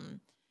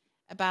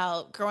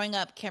about growing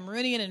up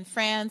Cameroonian in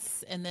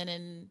France and then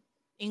in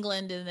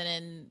England and then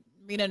in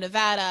Reno,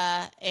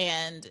 Nevada,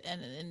 and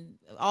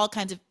all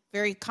kinds of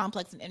very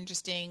complex and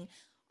interesting,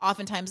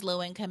 oftentimes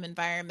low-income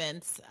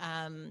environments.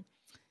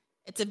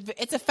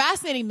 It's a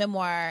fascinating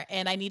memoir,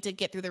 and I need to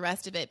get through the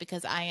rest of it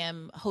because I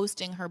am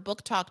hosting her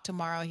book talk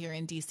tomorrow here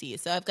in DC.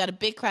 So I've got a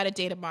big crowded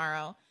day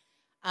tomorrow.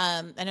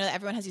 I know that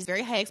everyone has these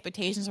very high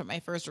expectations for my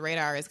first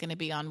radar is going to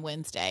be on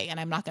Wednesday, and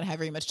I'm not going to have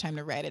very much time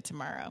to write it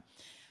tomorrow.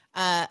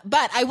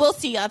 But I will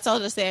see, that's all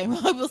to say,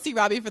 I will see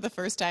Robbie for the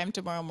first time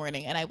tomorrow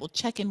morning, and I will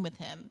check in with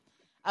him.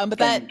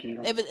 But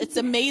it's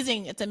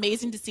amazing. It's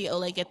amazing to see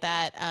Ole get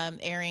that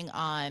airing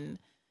on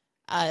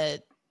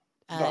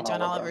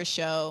John Oliver's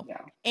show. Yeah.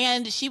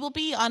 And she will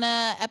be on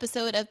a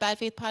episode of Bad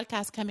Faith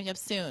Podcast coming up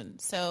soon.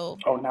 So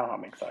now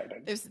I'm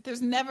excited.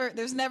 There's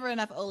never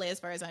enough Ole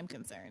as far as I'm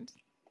concerned.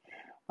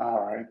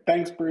 All right.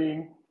 Thanks,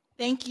 Bree.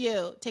 Thank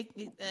you.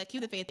 Cue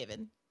the faith,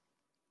 David.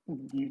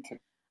 You too.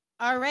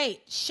 All right,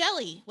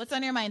 Shelly, what's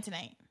on your mind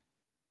tonight?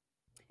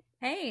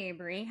 Hey,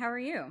 Bree, how are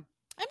you?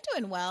 I'm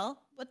doing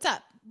well. What's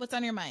up? What's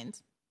on your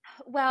mind?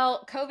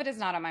 Well, COVID is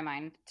not on my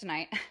mind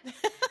tonight,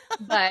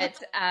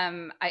 but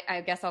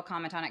I guess I'll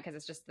comment on it because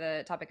it's just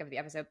the topic of the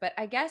episode. But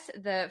I guess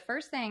the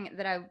first thing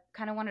that I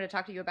kind of wanted to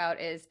talk to you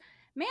about is,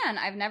 man,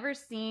 I've never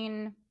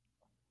seen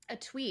a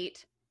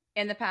tweet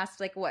in the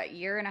past,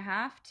 year and a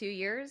half, 2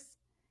 years,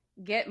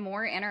 get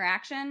more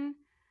interaction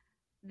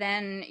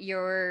than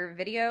your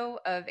video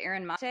of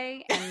Aaron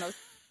Mate, and those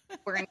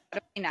were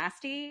incredibly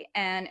nasty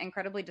and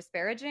incredibly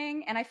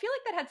disparaging. And I feel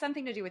like that had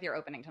something to do with your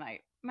opening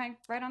tonight. Am I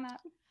right on that?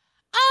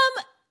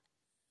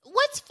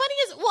 What's funny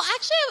is, well,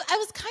 actually, I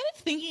was kind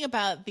of thinking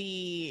about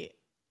there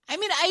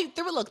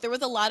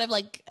was a lot of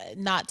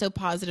not so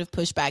positive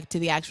pushback to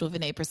the actual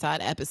Vinay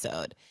Prasad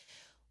episode.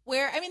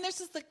 Where, there's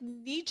this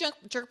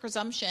knee-jerk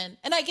presumption.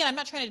 And again, I'm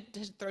not trying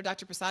to throw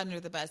Dr. Prasad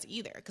under the bus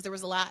either, because there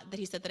was a lot that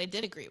he said that I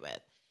did agree with.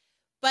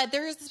 But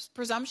there is this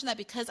presumption that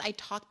because I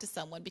talk to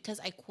someone, because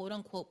I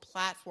quote-unquote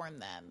platform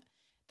them,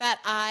 that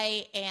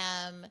I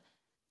am,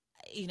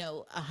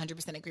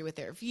 100% agree with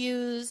their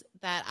views,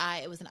 that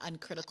it was an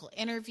uncritical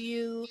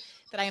interview,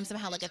 that I am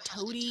somehow like a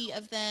toady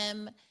of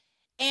them.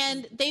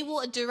 And they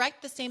will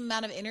direct the same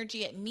amount of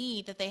energy at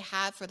me that they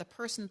have for the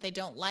person that they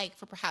don't like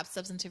for perhaps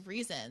substantive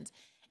reasons.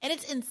 And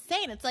it's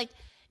insane. It's like,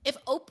 if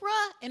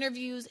Oprah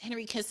interviews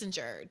Henry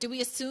Kissinger, do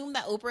we assume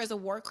that Oprah is a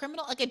war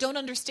criminal? I don't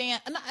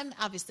understand. I'm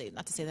obviously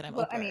not to say that I'm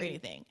Oprah or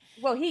anything.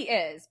 Well, he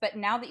is. But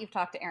now that you've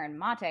talked to Aaron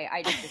Mate,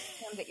 I just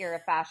assume that you're a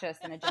fascist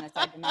and a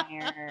genocide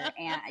denier,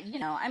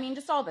 and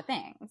just all the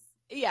things.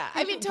 Yeah,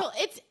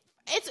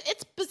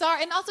 it's bizarre,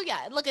 and also,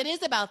 it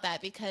is about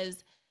that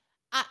because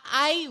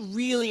I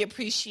really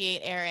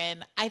appreciate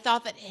Aaron. I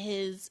thought that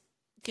his,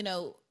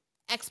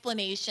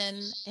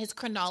 explanation, his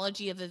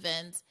chronology of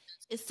events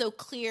is so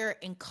clear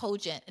and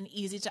cogent and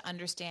easy to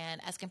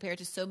understand as compared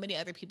to so many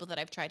other people that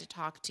I've tried to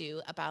talk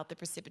to about the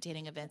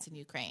precipitating events in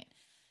Ukraine.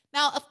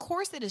 Now, of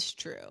course, it is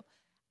true,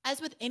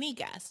 as with any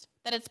guest,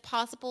 that it's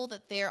possible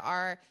that there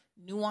are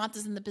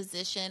nuances in the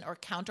position or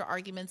counter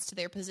arguments to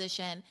their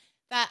position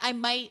that I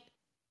might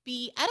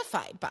be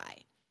edified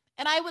by.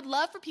 And I would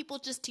love for people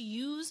just to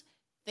use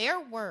their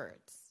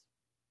words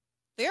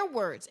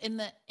in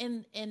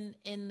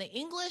the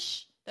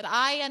English that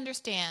I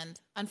understand,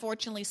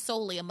 unfortunately,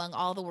 solely among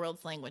all the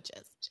world's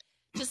languages.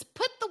 Just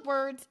put the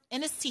words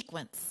in a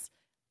sequence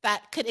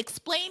that could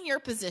explain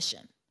your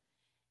position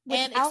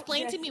and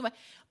explain to me why.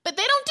 But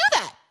they don't do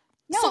that.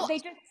 No, So- they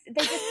just said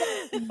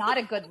it's not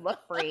a good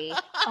look, Brie.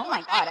 Oh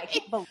my God, I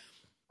can't believe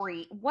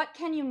Brie. What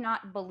can you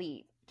not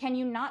believe? Can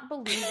you not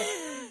believe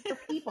that there are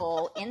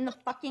people in the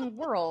fucking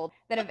world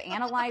that have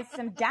analyzed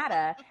some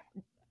data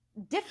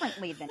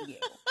differently than you?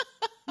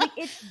 Like,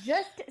 it's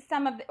just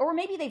or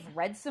maybe they've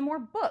read some more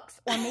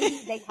books, or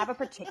maybe they have a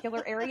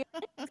particular area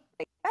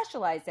they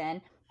specialize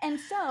in, and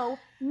so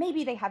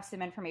maybe they have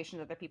some information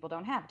that other people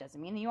don't have. Doesn't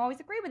mean that you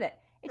always agree with it.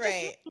 It just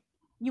means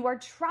you are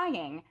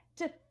trying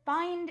to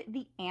find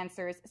the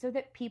answers so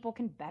that people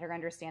can better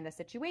understand the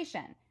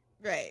situation.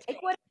 Right.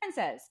 Take what Aaron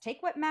says.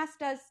 Take what Matt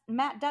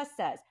Duss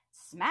says.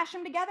 Smash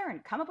them together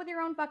and come up with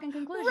your own fucking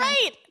conclusion.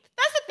 Right.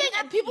 That's the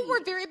thing. People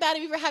were very bad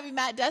at me for having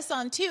Matt Duss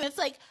on too. It's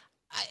like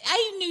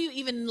I knew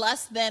even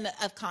less than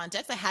of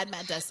context. I had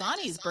Matt Duss on.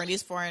 He's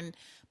Bernie's foreign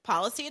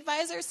policy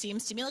advisor.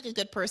 Seems to me like a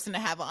good person to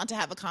have on to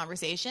have a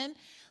conversation.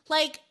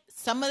 Like,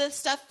 some of the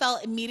stuff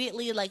felt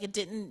immediately like it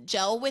didn't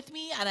gel with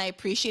me, and I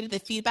appreciated the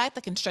feedback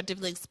that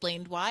constructively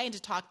explained why, and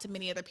to talk to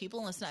many other people,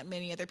 and it's not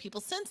many other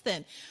people since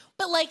then.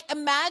 But like,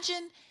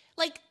 imagine,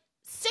 like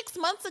 6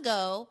 months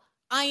ago,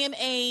 I am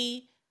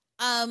a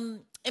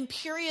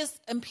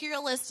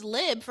imperialist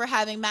lib for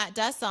having Matt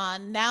Duss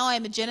on. Now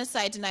I'm a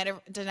genocide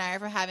denier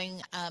for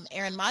having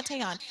Aaron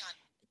Mate on.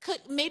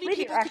 Maybe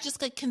people could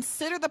just like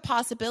consider the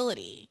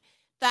possibility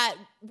that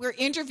we're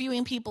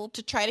interviewing people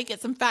to try to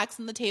get some facts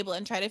on the table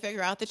and try to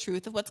figure out the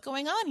truth of what's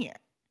going on here.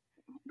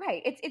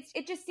 Right.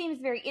 It just seems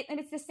very, and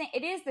it's the same.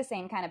 It is the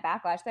same kind of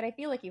backlash that I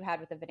feel like you had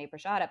with the Vinay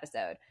Prashad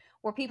episode,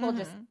 where people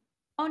just,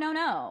 oh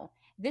no,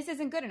 this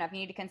isn't good enough. You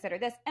need to consider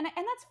this, and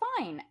that's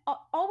fine.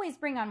 I'll always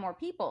bring on more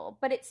people,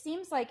 but it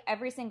seems like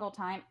every single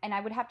time, and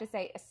I would have to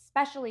say,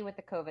 especially with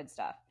the COVID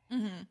stuff,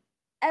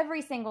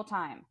 every single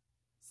time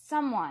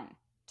someone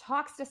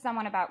talks to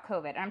someone about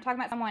COVID, and I'm talking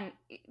about someone,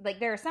 like,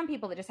 there are some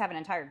people that just have an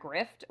entire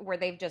grift where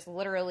they've just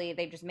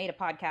made a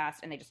podcast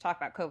and they just talk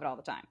about COVID all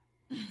the time.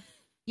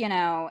 You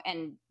know,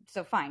 and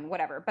so fine,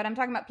 whatever. But I'm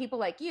talking about people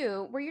like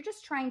you, where you're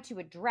just trying to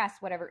address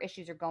whatever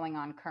issues are going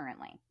on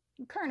currently.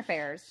 Current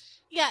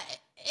affairs. Yeah,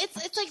 it's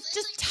like,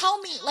 just tell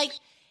me, like,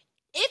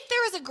 if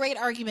there is a great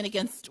argument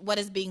against what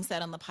is being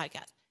said on the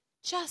podcast,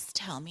 just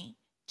tell me.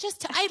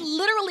 I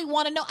literally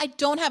want to know. I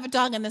don't have a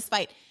dog in this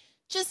fight.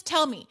 Just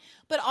tell me.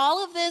 But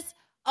all of this,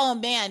 oh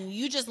man,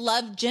 you just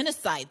love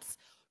genocides.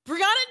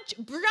 Brianna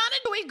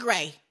Joy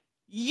Gray,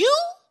 you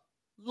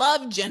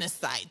love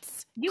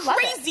genocides. You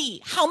crazy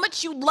love how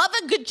much you love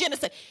a good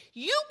genocide.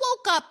 You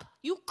woke up,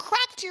 you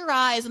cracked your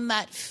eyes in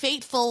that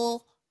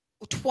fateful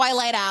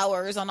twilight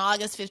hours on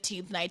August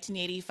 15th,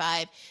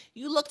 1985.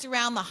 You looked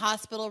around the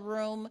hospital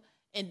room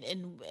in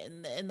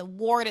the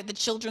ward at the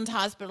Children's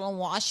Hospital in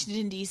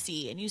Washington,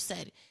 D.C., and you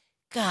said,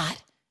 God,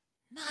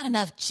 not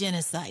enough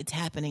genocides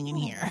happening in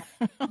here.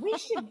 We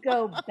should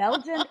go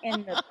Belgium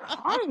and the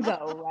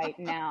Congo right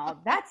now.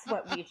 That's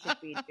what we should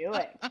be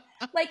doing.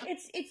 Like,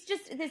 it's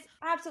just this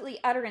absolutely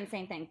utter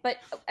insane thing. But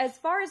as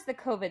far as the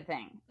COVID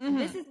thing,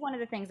 this is one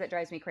of the things that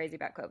drives me crazy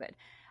about COVID.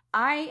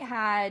 I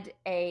had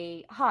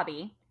a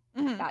hobby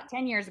about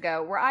 10 years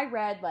ago where I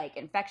read like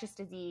infectious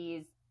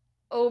disease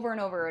over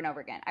and over and over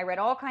again. I read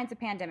all kinds of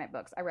pandemic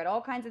books. I read all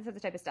kinds of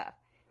this type of stuff.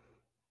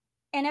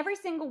 And every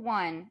single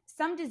one,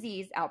 some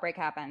disease outbreak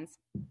happens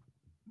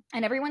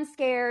and everyone's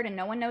scared and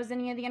no one knows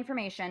any of the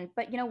information.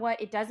 But you know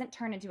what? It doesn't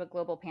turn into a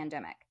global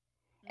pandemic.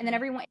 And then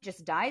everyone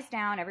just dies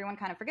down. Everyone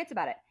kind of forgets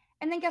about it.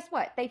 And then guess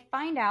what? They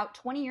find out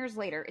 20 years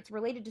later, it's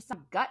related to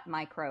some gut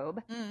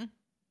microbe.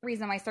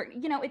 Reason why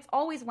it's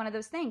always one of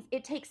those things.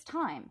 It takes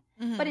time.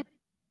 But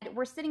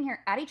we're sitting here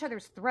at each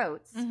other's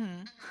throats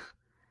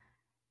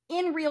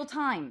in real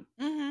time.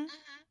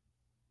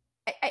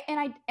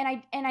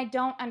 I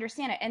don't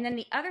understand it. And then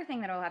the other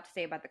thing that I'll have to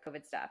say about the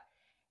COVID stuff,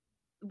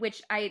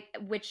 which I,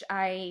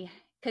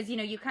 because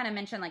you kind of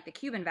mentioned like the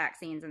Cuban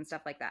vaccines and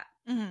stuff like that.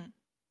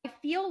 I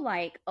feel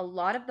like a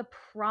lot of the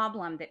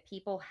problem that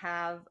people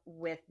have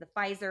with the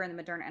Pfizer and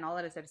the Moderna and all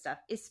that type of stuff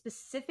is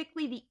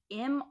specifically the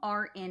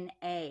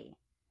mRNA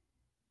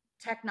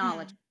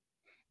technology,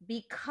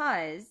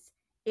 because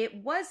it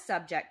was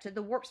subject to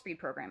the Warp Speed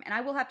program. And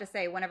I will have to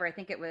say, whenever I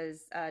think it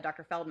was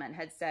Dr. Feldman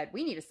had said,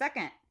 we need a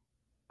second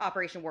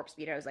Operation Warp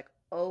Speed, I was like,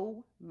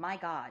 oh my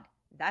God,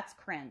 that's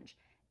cringe.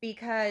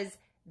 Because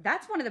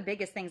that's one of the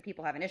biggest things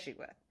people have an issue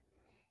with.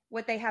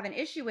 What they have an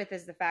issue with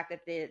is the fact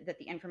that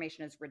the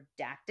information is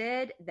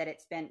redacted, that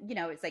it's been,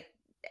 it's like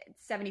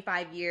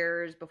 75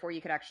 years before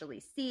you could actually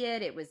see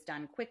it. It was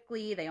done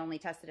quickly. They only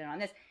tested it on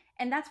this.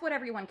 And that's what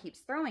everyone keeps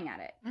throwing at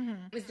it.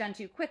 It was done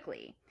too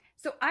quickly.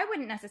 So I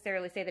wouldn't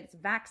necessarily say that it's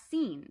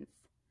vaccines.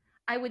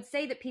 I would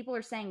say that people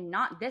are saying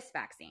not this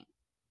vaccine.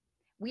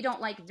 We don't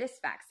like this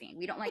vaccine.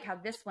 We don't like how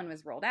this one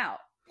was rolled out.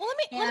 Well, let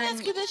me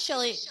ask you this,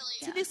 Shelley.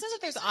 To the extent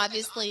that there's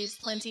obviously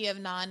plenty of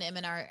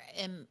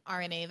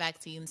non-mRNA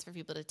vaccines for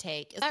people to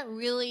take, is that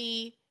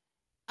really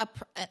a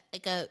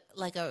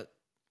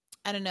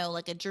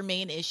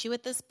germane issue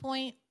at this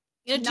point?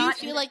 Do you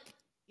feel like?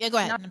 Yeah, go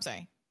ahead. I'm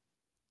sorry.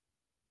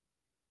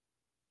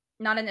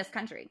 Not in this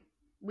country.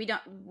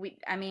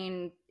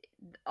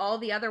 All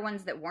the other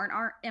ones that weren't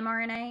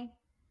mRNA,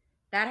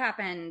 that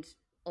happened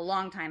a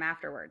long time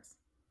afterwards.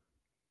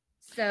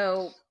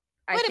 So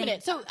wait a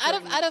minute. So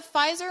out of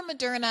Pfizer,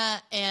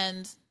 Moderna,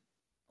 and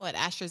what,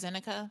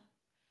 AstraZeneca?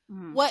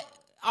 Mm-hmm. What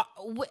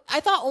I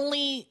thought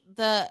only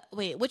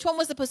which one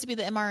was supposed to be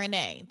the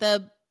mRNA?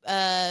 The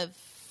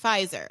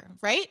Pfizer,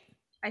 right?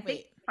 I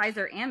think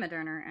Pfizer and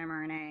Moderna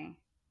mRNA.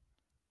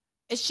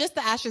 It's just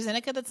the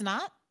AstraZeneca that's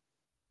not?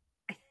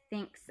 I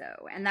think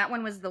so. And that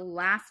one was the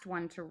last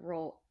one to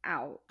roll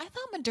out. I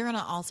thought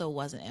Moderna also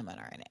wasn't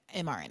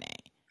mRNA.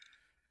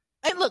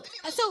 And look,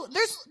 so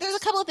there's a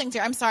couple of things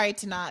here. I'm sorry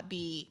to not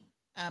be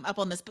up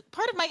on this, but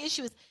part of my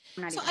issue is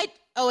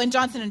and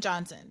Johnson and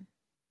Johnson.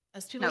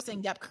 As people are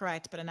saying, yep,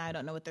 correct, but now I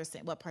don't know what they're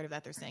saying. What part of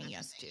that they're saying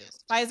yes to?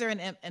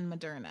 Pfizer and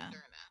Moderna.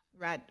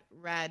 Rad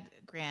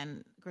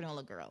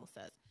Granola Girl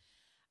says.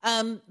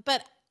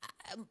 But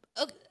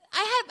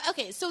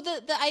so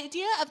the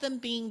idea of them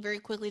being very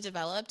quickly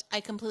developed, I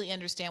completely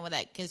understand why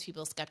that gives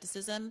people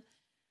skepticism.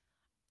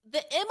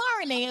 The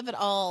mRNA of it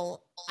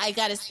all, I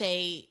gotta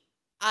say,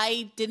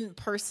 I didn't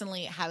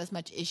personally have as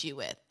much issue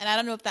with. And I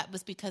don't know if that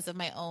was because of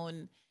my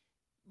own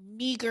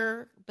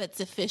meager but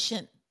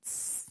sufficient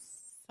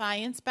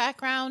science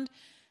background.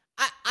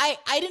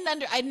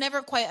 I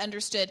never quite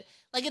understood.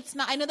 Like, it's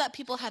not, I know that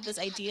people have this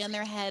idea in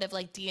their head of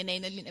like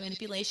DNA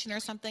manipulation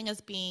or something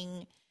as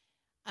being,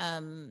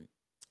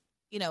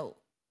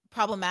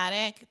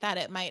 problematic, that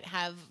it might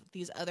have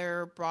these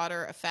other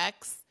broader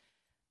effects.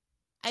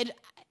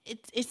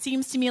 It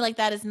seems to me like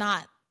that is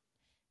not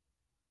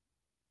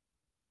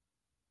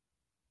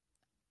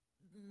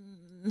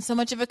so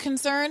much of a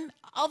concern,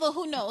 although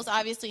who knows,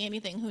 obviously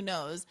anything, who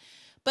knows.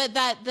 But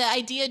that the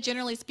idea,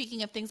 generally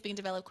speaking, of things being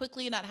developed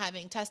quickly, not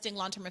having testing,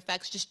 long-term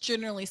effects, just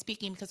generally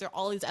speaking, because there are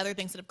all these other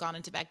things that have gone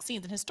into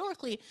vaccines. And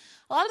historically,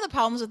 a lot of the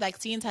problems with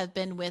vaccines have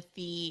been with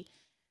the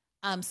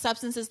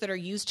substances that are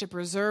used to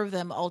preserve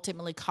them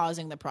ultimately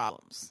causing the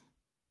problems.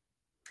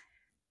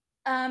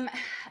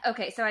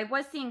 Okay, so I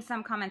was seeing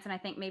some comments, and I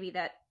think maybe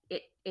that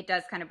it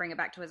does kind of bring it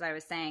back to what I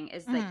was saying,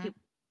 is that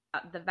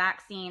the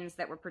vaccines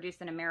that were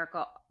produced in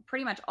America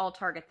pretty much all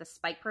target the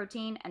spike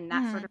protein, and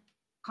that's sort of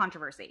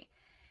controversy.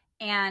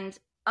 And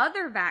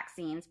other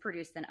vaccines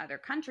produced in other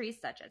countries,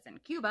 such as in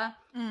Cuba,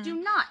 do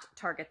not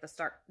target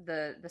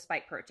the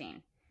spike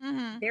protein.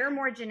 Mm-hmm. They're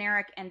more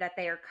generic in that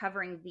they are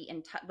covering the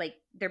entire, like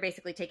they're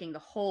basically taking the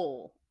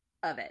whole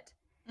of it.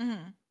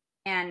 Mm-hmm.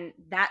 And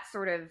that's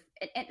sort of,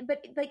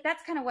 but like,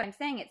 that's kind of what I'm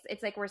saying.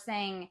 It's like, we're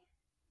saying,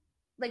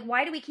 like,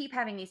 why do we keep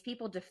having these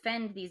people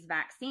defend these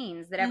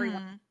vaccines that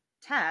everyone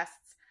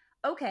tests?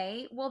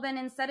 Okay, well then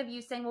instead of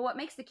you saying, well, what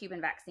makes the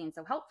Cuban vaccine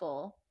so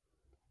helpful?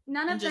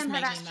 None of them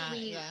have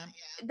actually,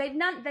 they've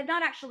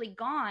not actually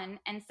gone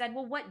and said,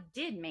 well, what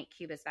did make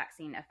Cuba's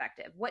vaccine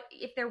effective? What,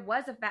 if there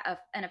was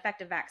an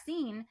effective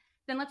vaccine,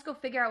 then let's go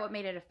figure out what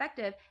made it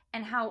effective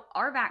and how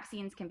our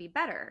vaccines can be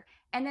better.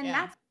 And then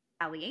that's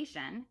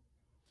retaliation.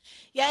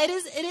 Yeah, it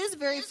is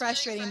very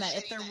frustrating that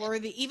if there were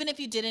even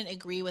if you didn't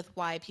agree with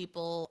why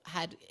people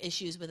had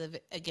issues with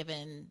a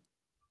given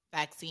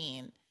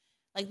vaccine,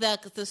 like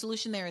the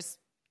solution there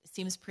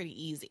seems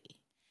pretty easy.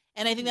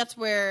 And I think that's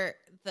where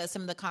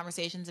some of the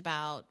conversations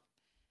about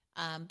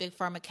big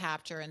pharma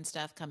capture and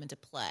stuff come into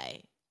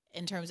play,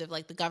 in terms of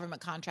like the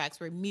government contracts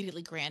were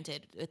immediately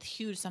granted with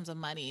huge sums of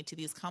money to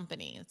these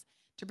companies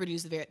to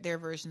produce their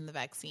version of the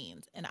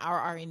vaccines. And our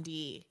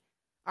R&D,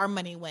 our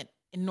money went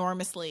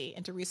enormously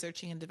into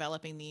researching and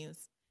developing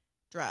these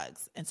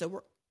drugs. And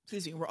so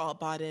we're all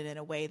bought in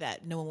a way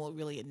that no one will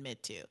really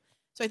admit to.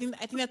 So I think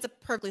that's a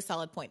perfectly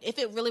solid point. If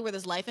it really were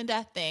this life and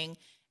death thing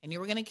and you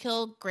were going to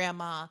kill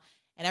grandma,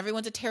 and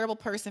everyone's a terrible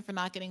person for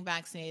not getting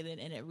vaccinated,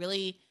 and it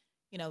really,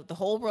 the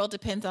whole world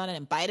depends on it,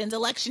 and Biden's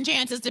election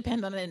chances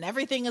depend on it, and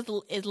everything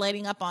is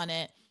lighting up on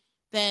it,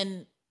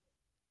 then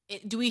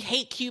do we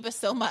hate Cuba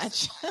so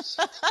much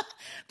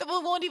that we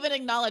won't even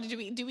acknowledge?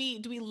 Do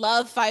we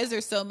love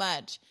Pfizer so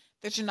much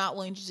that you're not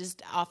willing to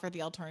just offer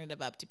the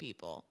alternative up to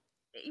people?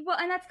 Well,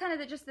 and that's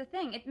kind of just the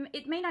thing.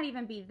 It may not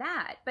even be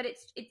that, but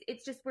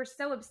it's just, we're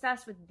so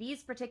obsessed with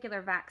these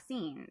particular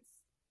vaccines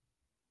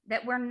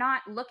that we're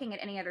not looking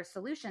at any other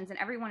solutions, and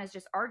everyone is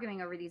just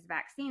arguing over these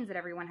vaccines that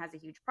everyone has a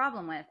huge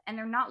problem with, and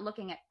they're not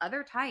looking at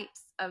other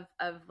types of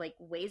like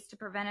ways to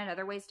prevent it,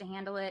 other ways to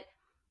handle it,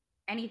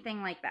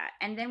 anything like that.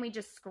 And then we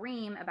just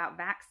scream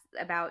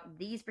about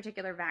these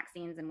particular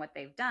vaccines and what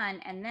they've done,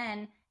 and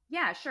then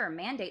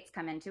mandates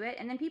come into it,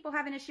 and then people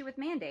have an issue with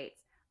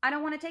mandates. I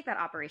don't want to take that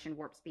Operation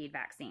Warp Speed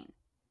vaccine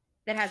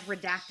that has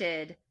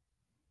redacted,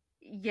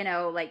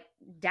 like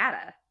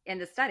data in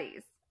the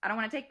studies. I don't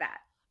want to take that.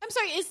 I'm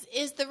sorry.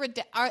 Is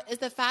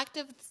the fact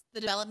of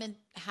the development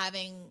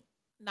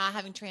not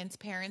having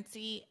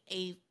transparency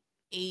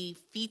a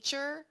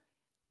feature,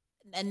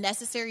 a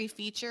necessary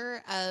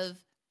feature of?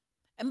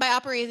 And by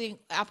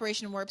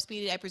Operation Warp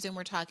Speed, I presume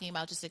we're talking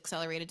about just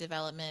accelerated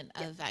development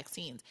of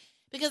vaccines,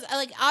 because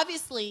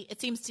obviously it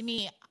seems to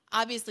me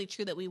obviously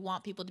true that we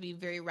want people to be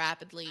very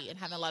rapidly and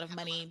have a lot of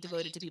money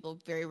devoted to people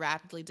very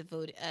rapidly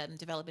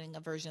developing a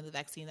version of the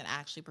vaccine that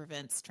actually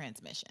prevents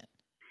transmission.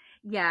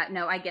 Yeah,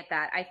 no, I get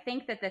that. I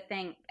think that the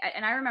thing,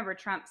 and I remember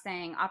Trump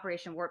saying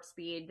Operation Warp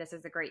Speed, this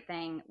is a great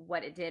thing.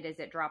 What it did is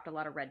it dropped a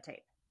lot of red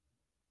tape.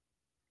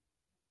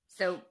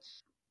 So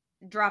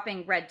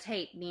dropping red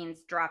tape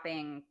means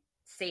dropping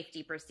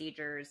safety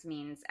procedures,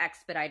 means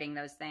expediting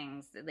those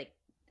things. Like,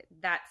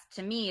 that's,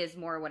 to me, is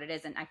more what it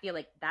is. And I feel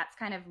like that's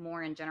kind of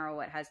more in general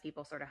what has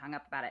people sort of hung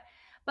up about it.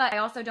 But I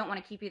also don't want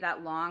to keep you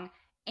that long.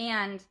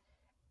 And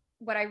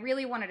what I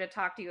really wanted to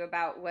talk to you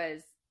about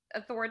was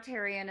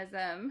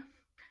authoritarianism.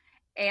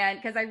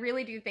 And because I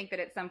really do think that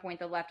at some point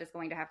the left is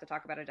going to have to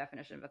talk about a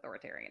definition of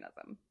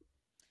authoritarianism.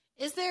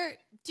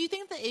 Do you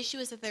think the issue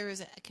is that there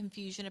is a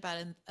confusion about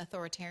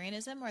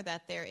authoritarianism, or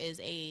that there is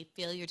a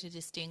failure to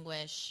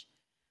distinguish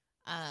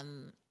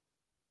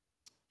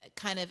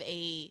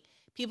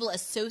people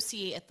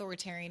associate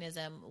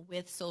authoritarianism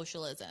with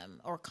socialism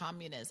or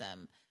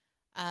communism,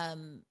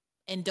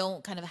 and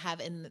don't kind of have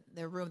in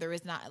their room, there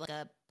is not like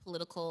a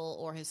political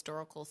or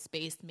historical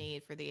space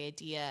made for the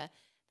idea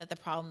that the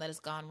problem that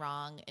has gone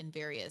wrong in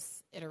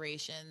various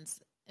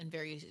iterations and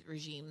various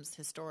regimes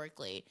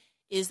historically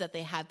is that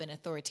they have been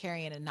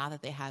authoritarian and not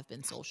that they have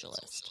been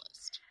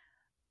socialist.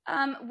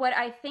 What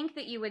I think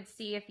that you would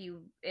see if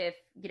you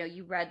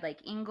read like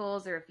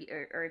Engels, or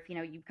if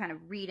you kind of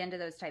read into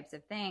those types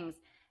of things,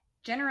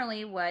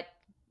 generally what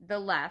the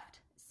left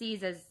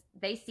sees as,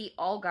 they see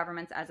all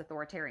governments as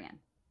authoritarian.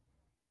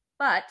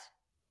 But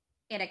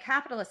in a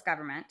capitalist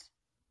government,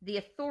 the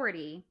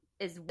authority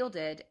is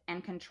wielded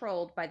and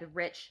controlled by the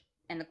rich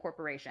and the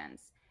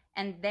corporations.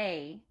 And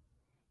they,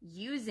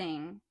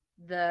 using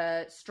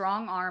the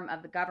strong arm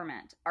of the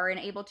government, are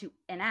enabled to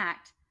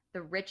enact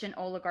the rich and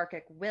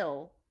oligarchic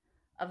will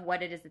of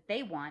what it is that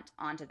they want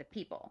onto the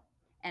people.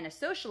 And a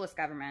socialist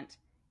government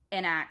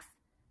enacts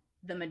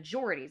the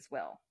majority's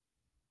will.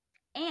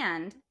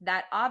 And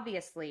that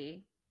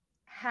obviously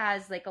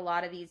has, like, a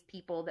lot of these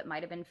people that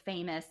might have been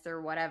famous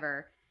or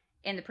whatever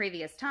in the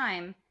previous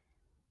time,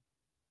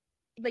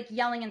 like,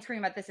 yelling and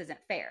screaming about this isn't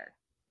fair.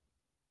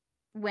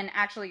 When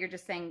actually you're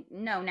just saying,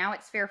 no, now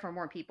it's fair for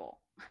more people.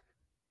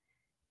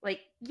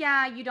 Like,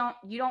 yeah, you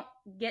don't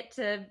get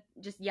to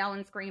just yell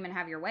and scream and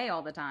have your way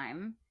all the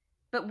time,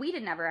 but we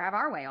didn't ever have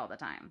our way all the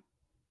time.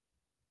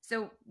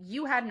 So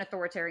you had an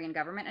authoritarian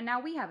government, and now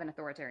we have an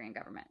authoritarian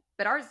government,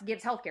 but ours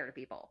gives healthcare to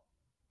people.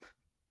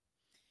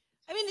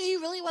 I mean, do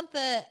you really want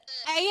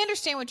I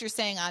understand what you're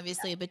saying,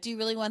 obviously, but do you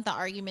really want the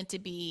argument to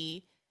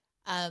be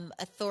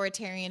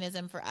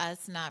authoritarianism for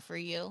us, not for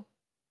you?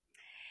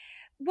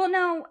 Well,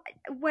 no,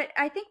 what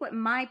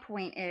my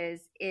point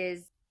is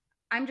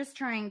I'm just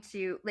trying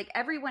to, like,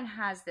 everyone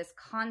has this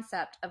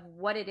concept of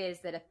what it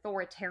is that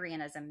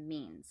authoritarianism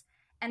means.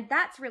 And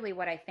that's really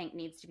what I think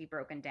needs to be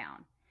broken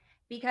down.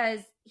 Because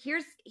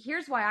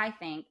here's why I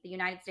think the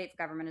United States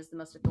government is the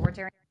most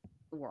authoritarian in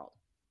the world.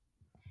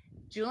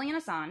 Julian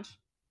Assange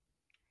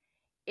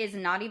is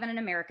not even an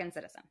American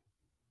citizen.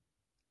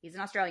 He's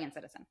an Australian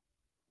citizen.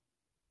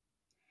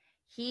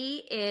 He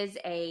is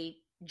a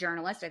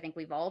journalist. I think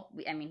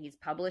he's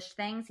published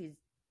things. He's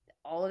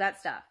all of that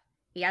stuff.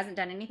 He hasn't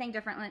done anything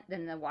different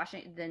than the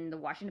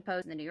Washington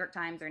Post and the New York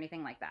Times or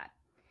anything like that.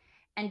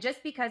 And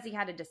just because he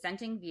had a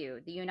dissenting view,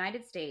 the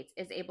United States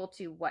is able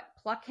to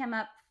pluck him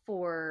up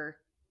for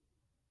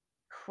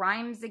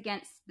crimes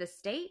against the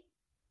state?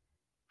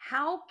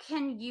 How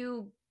can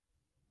you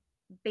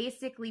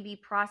basically be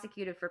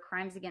prosecuted for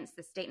crimes against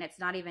the state and it's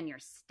not even your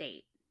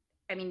state?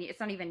 I mean, it's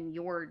not even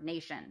your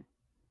nation.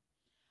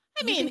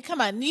 I mean,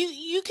 come on.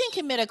 You can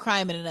commit a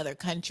crime in another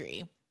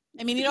country.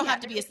 I mean, you don't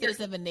have to be a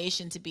citizen of a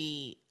nation to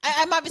be.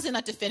 I'm obviously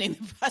not defending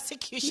the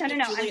prosecution.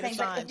 No. I'm saying,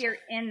 but if you're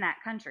in that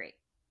country.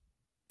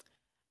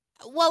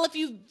 Well, if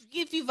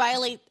you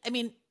violate, I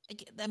mean,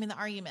 the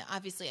argument.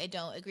 Obviously, I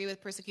don't agree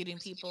with persecuting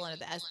people under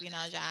the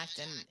Espionage Act,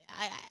 and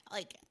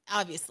I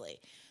obviously.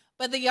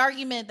 But the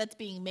argument that's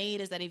being made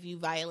is that if you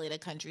violate a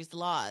country's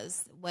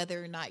laws,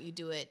 whether or not you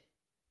do it,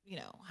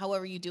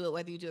 however you do it,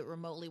 whether you do it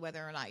remotely,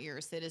 whether or not you're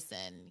a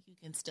citizen, you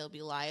can still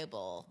be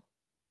liable.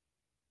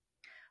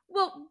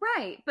 Well,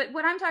 right. But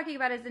what I'm talking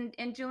about is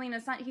in Julian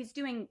Assange, he's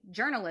doing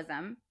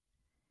journalism.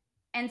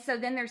 And so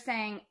then they're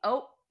saying,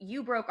 oh,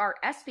 you broke our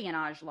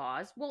espionage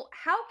laws. Well,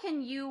 how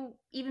can you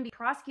even be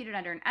prosecuted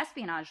under an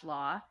espionage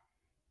law?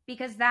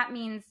 Because that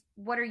means,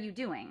 what are you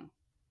doing?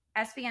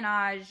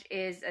 Espionage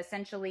is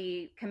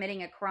essentially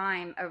committing a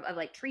crime of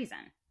like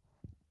treason.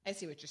 I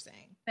see what you're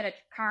saying. But a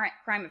current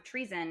crime of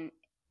treason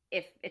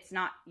if it's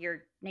not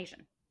your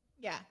nation.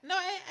 Yeah, no,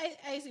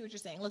 I see what you're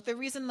saying. Look, the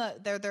reason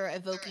that they're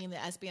evoking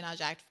the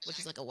Espionage Act, which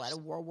is like a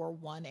World War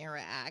I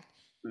era act,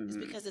 is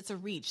because it's a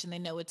reach, and they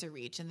know it's a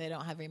reach, and they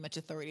don't have very much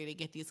authority to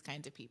get these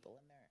kinds of people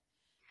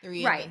in there.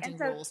 They're reinventing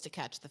rules to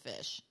catch the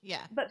fish.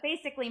 Yeah. But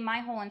basically,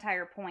 my whole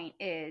entire point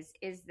is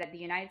that the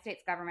United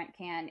States government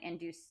can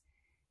induce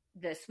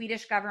the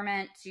Swedish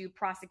government to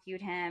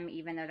prosecute him,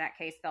 even though that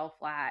case fell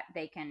flat.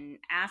 They can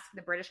ask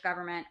the British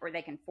government, or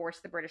they can force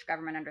the British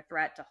government under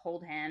threat to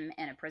hold him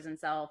in a prison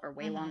cell for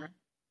way longer.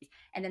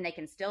 And then they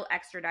can still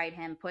extradite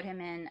him, put him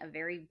in a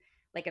very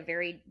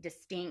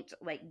distinct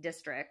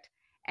district,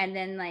 and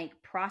then like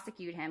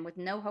prosecute him with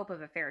no hope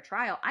of a fair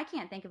trial. I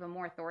can't think of a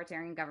more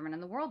authoritarian government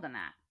in the world than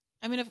that.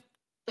 I mean,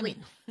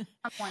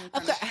 someone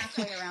from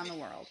halfway around the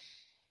world.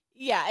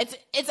 Yeah,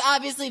 it's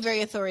obviously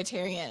very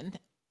authoritarian.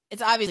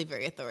 It's obviously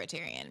very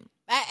authoritarian.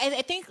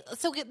 I think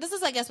so. This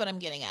is, I guess, what I'm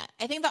getting at.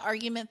 I think the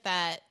argument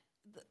that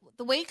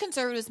the way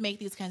conservatives make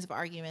these kinds of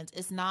arguments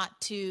is not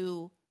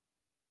to.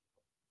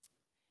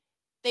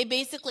 They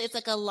basically, it's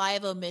like a lie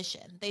of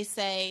omission. They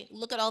say,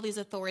 look at all these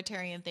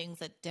authoritarian things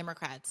that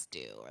Democrats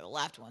do or the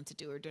left wants to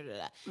do or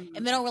da-da-da. Mm-hmm.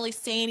 And they don't really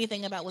say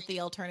anything about what the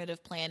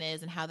alternative plan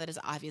is and how that is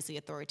obviously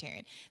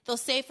authoritarian. They'll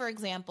say, for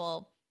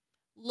example,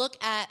 look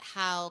at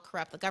how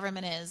corrupt the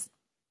government is.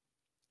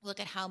 Look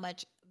at how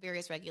much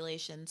various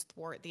regulations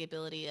thwart the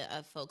ability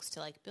of folks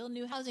to like build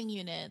new housing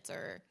units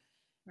or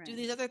do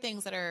these other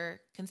things that are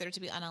considered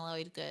to be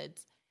unalloyed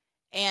goods.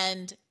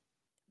 And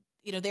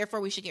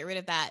therefore we should get rid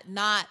of that,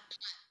 not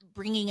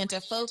bringing into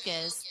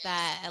focus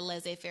that a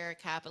laissez-faire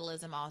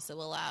capitalism also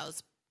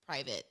allows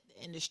private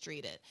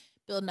industry to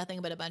build nothing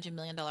but a bunch of $1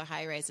 million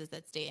high-rises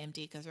that stay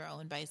empty because they're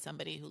owned by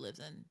somebody who lives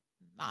in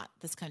not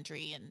this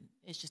country and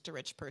is just a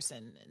rich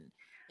person and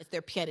it's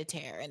their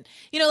pied-à-terre. And,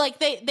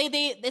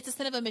 it's a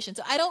sin of omission.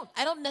 So I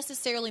don't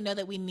necessarily know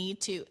that we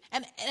need to,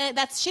 and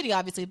that's shitty,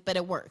 obviously, but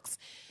it works.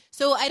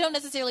 So I don't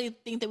necessarily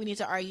think that we need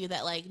to argue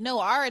that, like, no,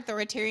 our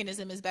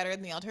authoritarianism is better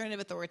than the alternative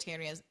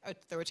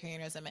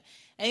authoritarianism.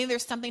 I think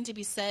there's something to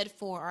be said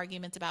for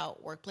arguments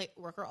about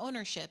worker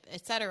ownership,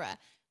 et cetera,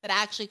 that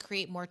actually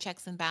create more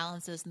checks and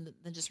balances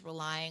than just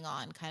relying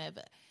on kind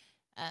of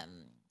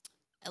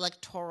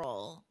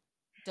electoral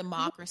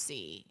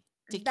democracy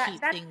to keep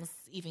things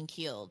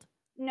even-keeled.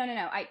 No.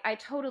 I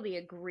totally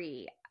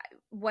agree.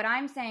 What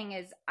I'm saying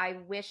is I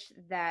wish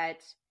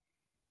that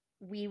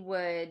we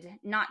would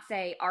not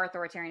say our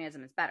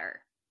authoritarianism is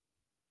better.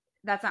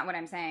 That's not what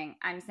I'm saying.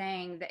 I'm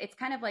saying that it's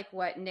kind of like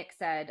what Nick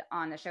said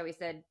on the show. He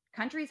said,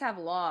 countries have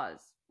laws,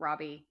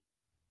 Robbie.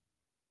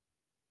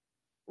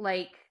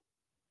 Like,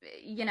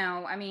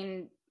 I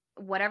mean,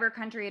 whatever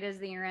country it is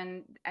that you're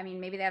in, I mean,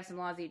 maybe they have some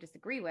laws that you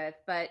disagree with,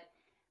 but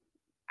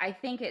I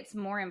think it's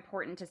more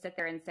important to sit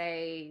there and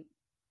say,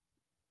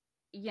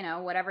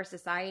 whatever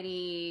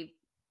societies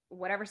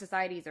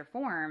are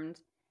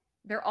formed,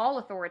 they're all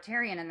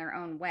authoritarian in their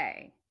own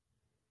way.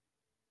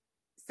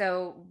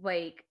 So,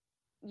 like,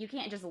 you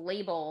can't just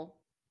label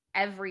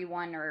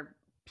everyone or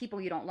people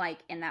you don't like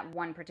in that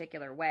one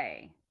particular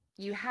way.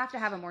 You have to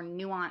have a more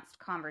nuanced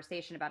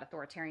conversation about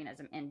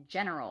authoritarianism in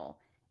general,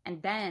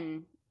 and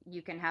then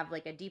you can have,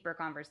 like, a deeper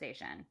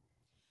conversation.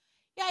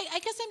 Yeah, I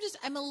guess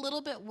I'm a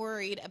little bit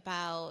worried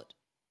about,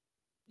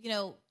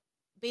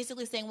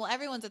 basically saying, well,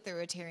 everyone's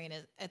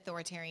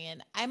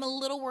authoritarian. I'm a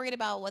little worried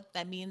about what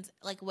that means,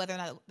 like whether or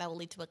not that will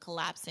lead to a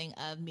collapsing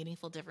of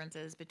meaningful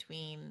differences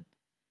between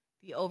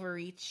the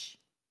overreach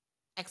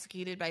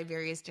executed by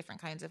various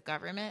different kinds of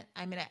government.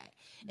 I mean,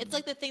 it's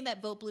like the thing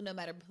that vote blue no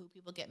matter who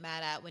people get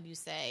mad at when you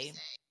say,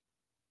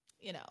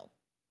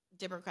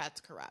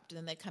 Democrats corrupt. And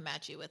then they come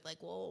at you with like,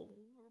 well,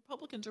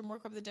 Republicans are more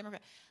corrupt than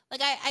Democrats.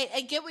 Like,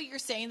 I get what you're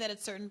saying, that at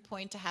a certain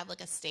point to have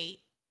like a state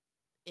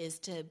is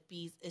to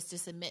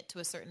submit to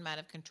a certain amount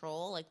of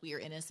control, like we are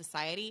in a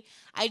society.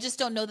 I just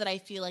don't know that I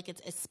feel like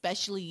it's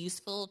especially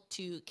useful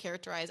to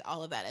characterize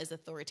all of that as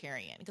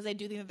authoritarian, because I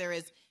do think that there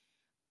is,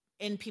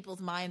 in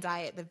people's mind's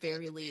eye at the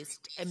very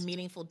least, a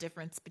meaningful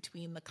difference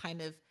between the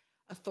kind of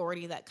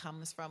authority that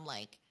comes from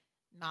like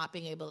not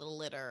being able to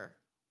litter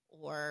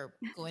or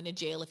going to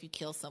jail if you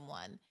kill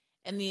someone,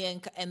 and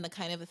the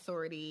kind of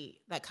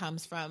authority that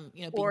comes from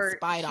being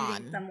spied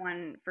on,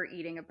 someone for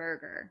eating a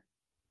burger.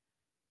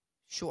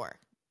 Sure.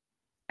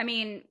 I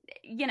mean,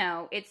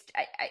 it's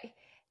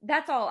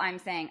that's all I'm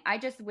saying. I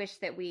just wish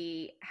that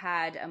we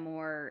had a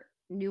more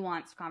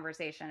nuanced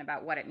conversation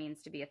about what it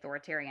means to be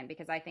authoritarian,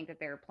 because I think that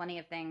there are plenty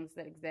of things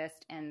that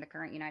exist in the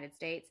current United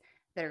States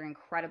that are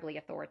incredibly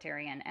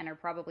authoritarian and are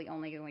probably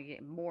only going to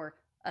get more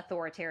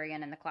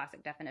authoritarian in the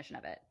classic definition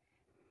of it.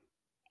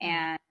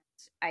 And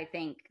I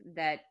think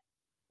that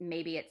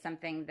maybe it's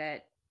something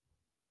that,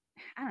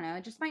 I don't know,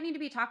 it just might need to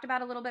be talked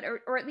about a little bit,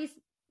 or at least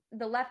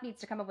the left needs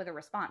to come up with a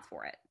response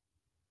for it.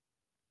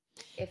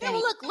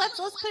 Look, let's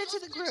put it to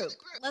the group.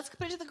 Let's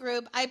put it to the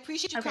group. I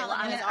appreciate you calling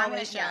in as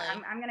always,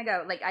 Shelly. I'm going to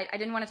go. Like, I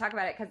didn't want to talk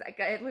about it because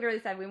it literally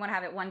said we want to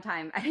have it one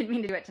time. I didn't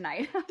mean to do it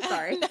tonight.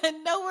 Sorry.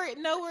 No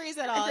worries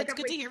at all. It's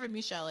good to hear from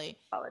you, Shelly.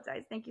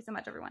 Apologize. Thank you so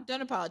much, everyone.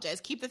 Don't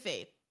apologize. Keep the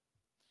faith.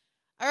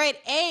 All right,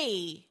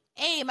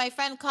 A, my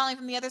friend calling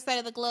from the other side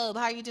of the globe.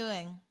 How are you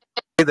doing?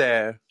 Hey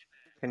there.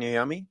 Can you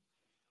hear me?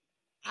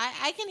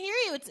 I can hear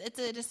you. It's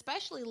an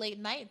especially late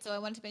night, so I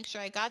wanted to make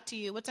sure I got to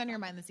you. What's on your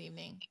mind this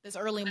evening? This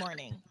early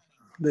morning?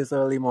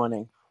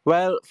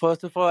 Well,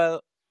 first of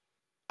all,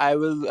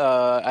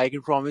 I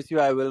can promise you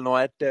I will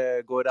not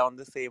go down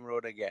the same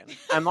road again.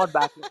 I'm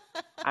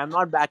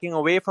not backing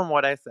away from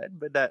what I said,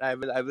 but that I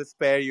will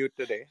spare you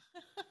today.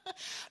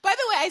 By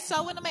the way, I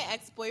saw one of my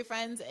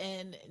ex-boyfriends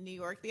in New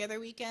York the other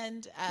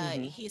weekend.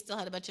 He still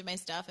had a bunch of my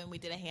stuff, and we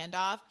did a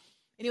handoff.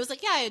 And he was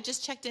like, yeah, I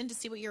just checked in to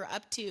see what you're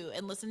up to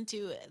and listened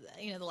to,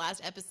 the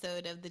last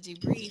episode of The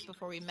Debrief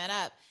before we met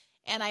up.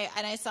 and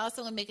I saw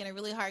someone making a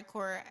really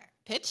hardcore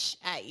pitch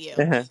at you.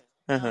 Uh-huh.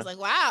 And I Uh-huh. was like,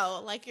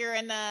 wow, like you're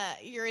in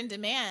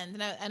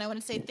demand. And I want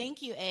to say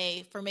thank you,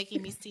 A, for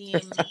making me seem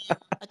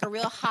like a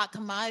real hot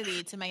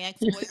commodity to my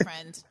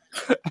ex-boyfriend.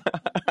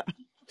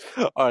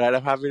 All right,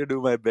 I'm happy to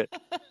do my bit.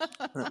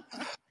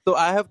 So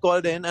I have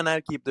called in, and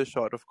I'll keep this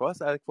short, of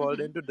course. I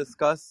called in to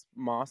discuss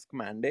mask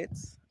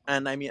mandates.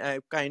 And I mean, I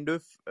kind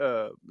of,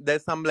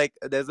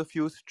 there's a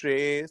few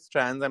stray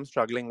strands I'm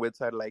struggling with,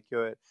 so I'd like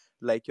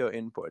your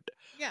input.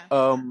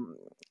 Yeah.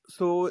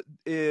 So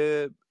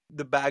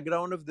the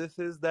background of this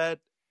is that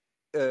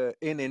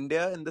in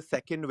India, in the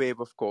second wave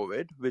of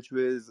COVID, which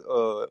was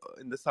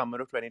in the summer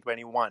of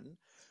 2021,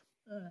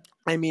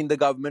 I mean, the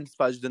government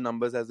fudged the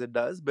numbers as it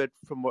does, but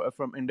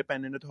from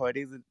independent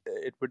authorities,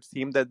 it would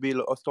seem that we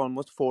lost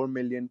almost 4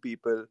 million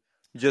people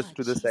just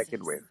to the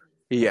second wave.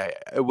 Yeah,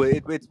 yeah.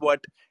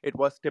 It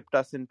was tipped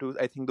us into,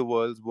 I think, the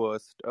world's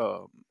worst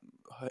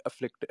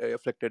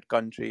afflicted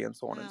country, and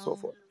so on and so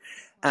forth.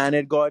 And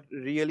it got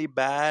really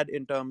bad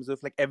in terms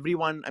of like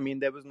everyone. I mean,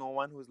 there was no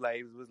one whose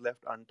lives was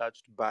left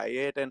untouched by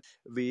it, and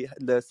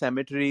the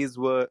cemeteries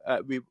were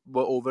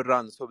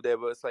overrun. So there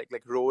was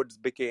like roads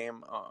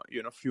became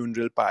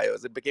funeral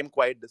pyres. It became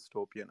quite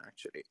dystopian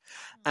actually.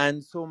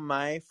 And so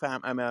my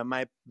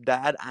my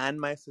dad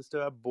and my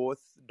sister are both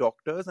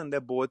doctors, and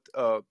they're both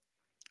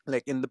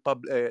like in the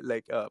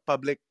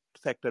public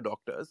sector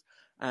doctors,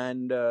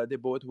 and they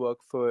both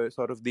work for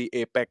sort of the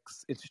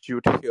Apex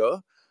Institute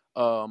here.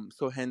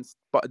 So hence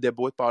they're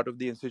both part of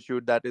the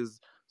institute that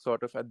is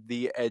sort of at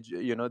the edge,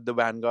 the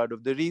vanguard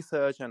of the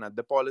research and at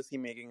the policy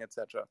making,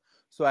 etc.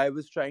 So I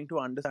was trying to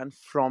understand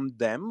from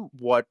them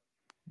what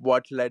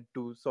led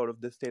to sort of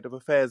this state of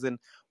affairs. And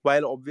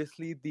while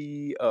obviously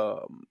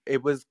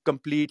it was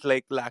complete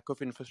like lack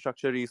of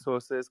infrastructure,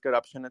 resources,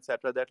 corruption,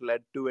 etc., that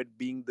led to it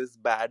being this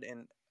bad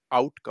in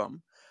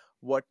outcome,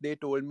 what they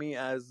told me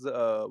as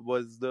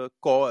was the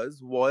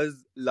cause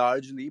was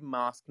largely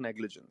mask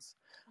negligence.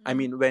 I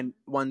mean,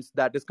 once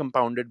that is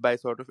compounded by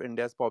sort of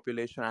India's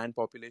population and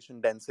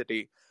population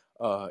density,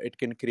 it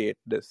can create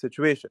this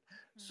situation.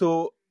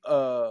 So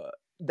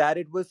that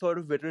it was sort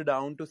of whittled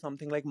down to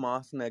something like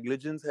mask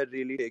negligence had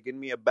really taken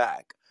me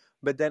aback.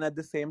 But then at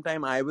the same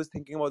time, I was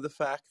thinking about the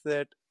fact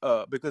that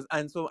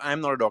so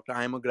I'm not a doctor,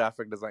 I'm a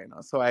graphic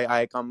designer. So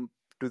I come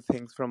to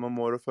things from a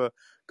more of a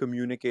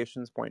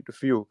communications point of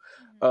view.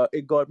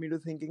 It got me to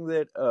thinking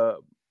that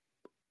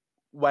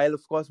while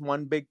of course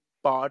one big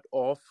part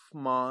of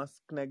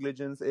mask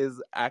negligence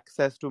is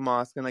access to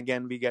masks, and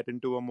again we get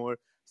into a more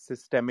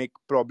systemic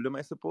problem,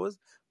 I suppose.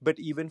 But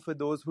even for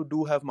those who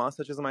do have masks,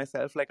 such as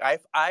myself, like I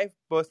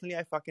personally,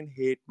 I fucking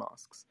hate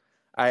masks.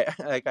 I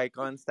like, I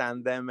can't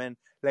stand them, and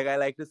like I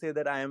like to say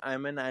that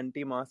I'm an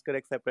anti-masker,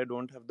 except I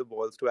don't have the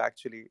balls to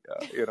actually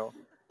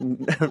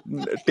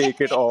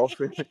take it off.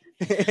 Wait, so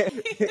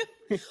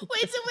what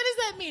does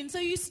that mean? So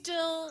you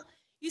still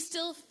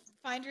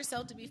find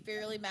yourself to be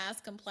fairly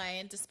mask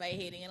compliant despite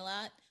hating it a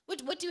lot?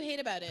 What do you hate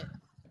about it?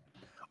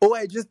 Oh,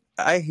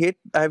 I hate.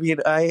 I mean,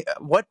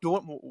 what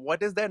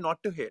is there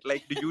not to hate?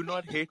 Like, do you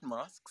not hate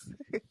masks?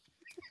 So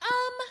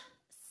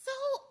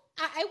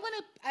I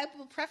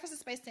will preface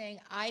this by saying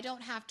I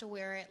don't have to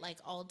wear it like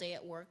all day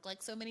at work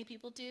like so many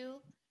people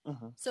do.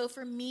 So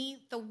for me,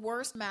 the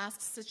worst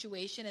mask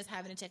situation is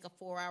having to take a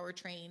 4-hour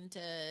train to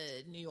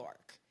New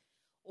York,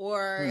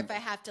 or if I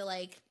have to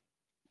like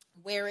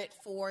wear it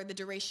for the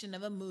duration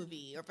of a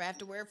movie, or if I have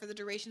to wear it for the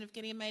duration of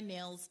getting my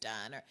nails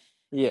done, or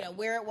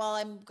wear it while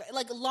I'm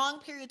like long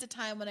periods of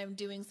time when I'm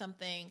doing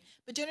something.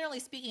 But generally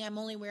speaking, I'm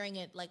only wearing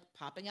it like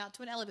popping out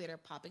to an elevator,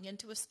 popping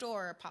into a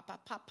store,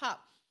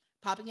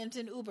 popping into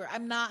an Uber.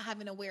 I'm not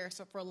having to wear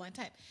it for a long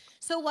time.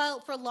 So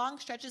while for long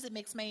stretches it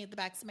makes the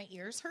backs of my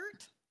ears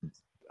hurt.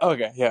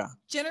 Okay, yeah.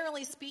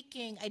 Generally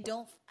speaking, I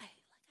don't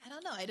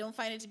know. I don't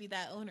find it to be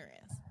that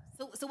onerous.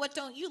 So what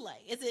don't you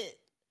like? Is it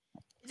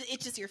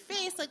just your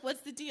face? Like,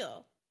 what's the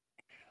deal?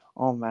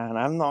 Oh man,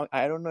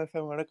 I don't know if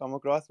I'm going to come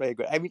across very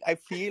good. I mean, I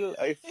feel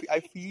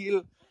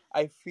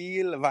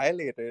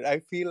violated. I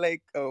feel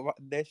like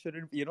there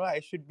shouldn't,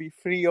 I should be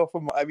free of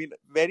I mean,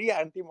 very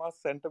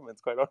anti-mask sentiments,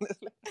 quite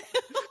honestly.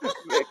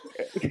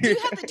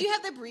 Do you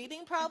have the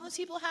breathing problems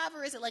people have,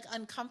 or is it like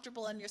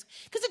uncomfortable on your?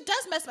 Because it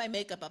does mess my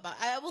makeup up.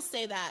 I will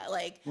say that,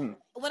 like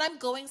when I'm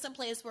going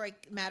someplace where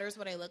it matters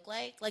what I look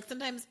like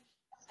sometimes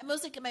I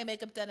mostly get my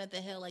makeup done at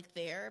the Hill, like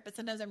there, but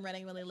sometimes I'm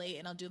running really late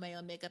and I'll do my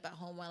own makeup at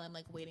home while I'm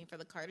like waiting for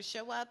the car to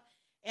show up,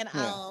 and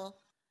I'll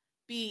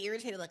be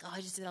irritated, like, oh,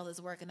 I just did all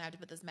this work and I have to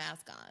put this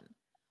mask on.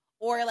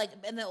 Or like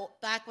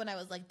back when I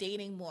was like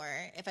dating more,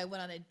 if I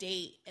went on a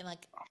date and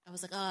like I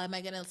was like, oh, am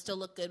I gonna still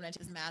look good when I take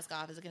this mask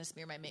off? Is it gonna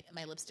smear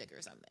my lipstick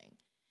or something?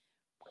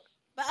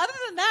 But other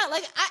than that,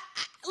 like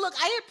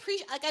I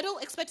appreciate, like I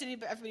don't expect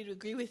everybody to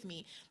agree with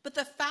me, but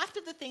the fact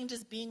of the thing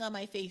just being on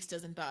my face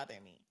doesn't bother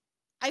me.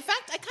 In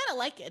fact, I kind of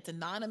like it. It's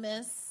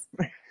anonymous.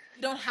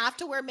 You don't have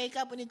to wear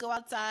makeup when you go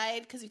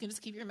outside because you can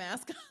just keep your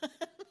mask on.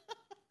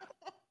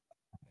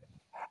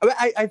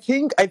 I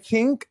think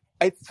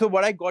so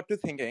what I got to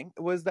thinking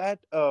was that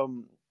I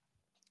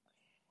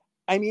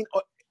mean,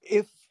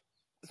 if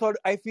sort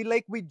of, I feel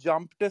like we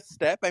jumped a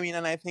step. I mean,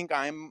 and I think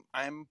I'm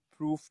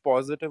proof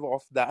positive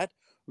of that,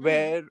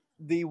 where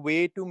the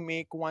way to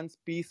make one's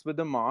peace with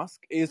the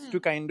mask is to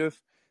kind of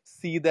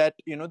see that,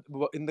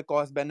 in the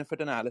cost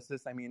benefit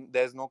analysis, I mean,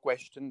 there's no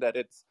question that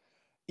it's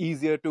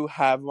easier to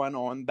have one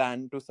on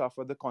than to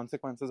suffer the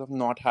consequences of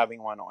not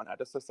having one on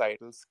at a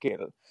societal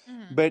scale.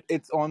 But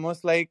it's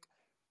almost like,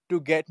 to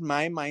get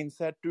my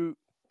mindset to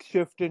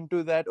shift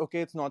into that,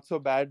 okay, it's not so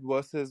bad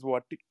versus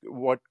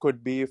what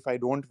could be if I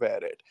don't wear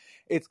it.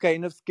 It's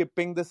kind of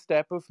skipping the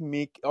step of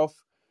me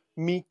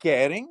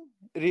caring,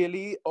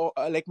 really, or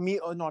like me,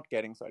 or not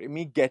caring, sorry,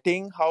 me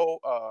getting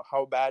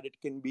how bad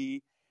it can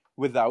be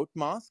without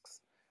masks.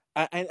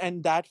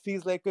 And that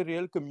feels like a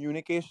real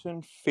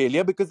communication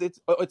failure, because it's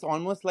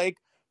almost like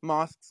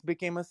masks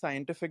became a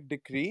scientific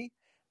decree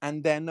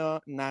and then a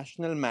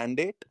national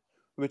mandate,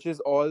 which is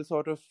all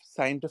sort of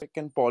scientific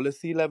and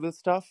policy level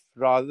stuff,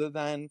 rather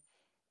than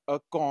a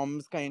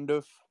comms kind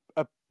of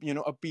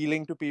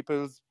appealing to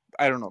people's,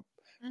 I don't know,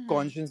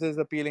 consciences,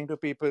 appealing to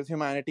people's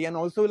humanity. And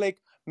also,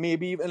 like,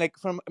 maybe even like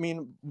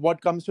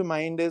what comes to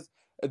mind is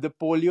the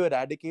polio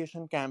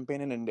eradication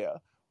campaign in India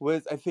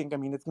was, I think,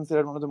 it's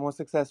considered one of the most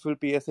successful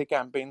PSA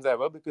campaigns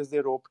ever, because they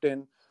roped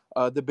in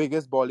the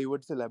biggest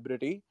Bollywood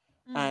celebrity.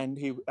 And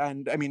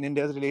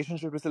India's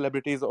relationship with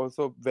celebrity is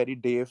also very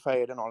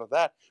deified and all of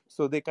that.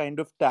 So they kind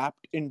of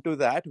tapped into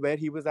that, where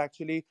he was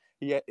actually,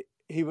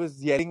 he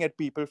was yelling at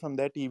people from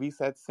their TV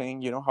sets,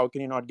 saying, how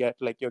can you not get,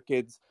 like, your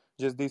kids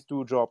just these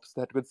 2 drops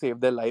that would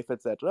save their life,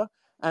 etc.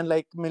 And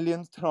like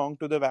millions thronged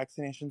to the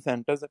vaccination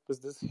centers. It was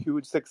this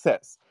huge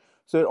success.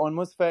 So it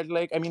almost felt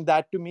like,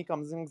 that to me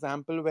comes as an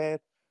example where,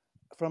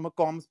 from a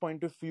comms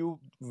point of view,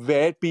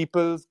 where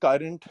people's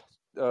current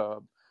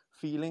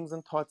feelings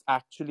and thoughts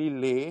actually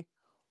lay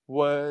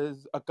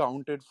was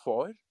accounted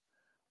for.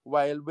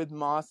 While with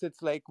masks,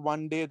 it's like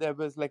one day there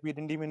was like, we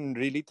didn't even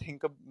really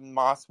think of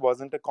mask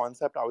wasn't a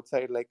concept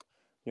outside, like,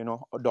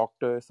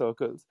 doctor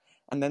circles.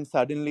 And then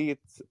suddenly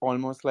it's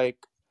almost like,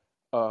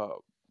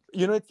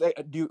 it's like,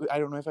 I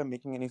don't know if I'm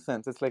making any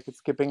sense. It's like it's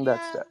skipping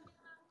that step.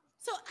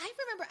 So I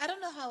remember, I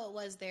don't know how it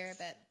was there,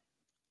 but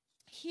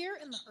here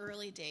in the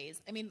early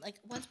days, like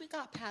once we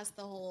got past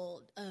the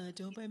whole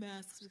don't buy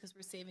masks because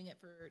we're saving it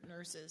for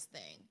nurses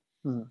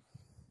thing.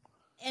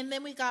 And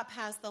then we got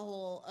past the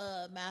whole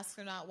masks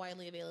are not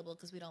widely available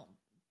because we don't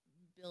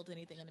build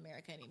anything in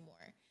America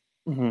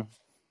anymore.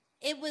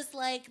 It was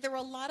like there were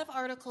a lot of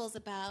articles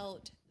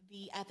about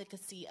the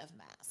efficacy of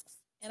masks.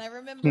 And I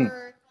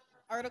remember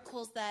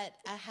articles that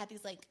had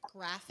these like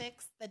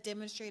graphics that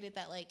demonstrated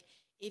that, like,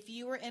 if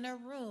you were in a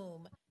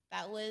room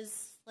that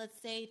was,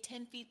 let's say,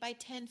 10 feet by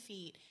 10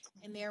 feet,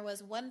 and there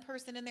was one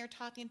person in there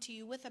talking to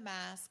you with a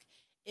mask,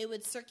 it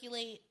would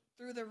circulate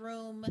through the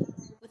room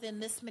within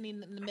this many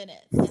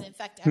minutes and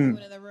infect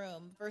everyone in the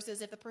room,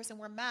 versus if the person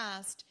were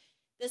masked,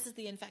 this is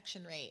the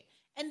infection rate.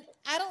 And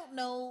I don't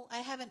know, I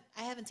haven't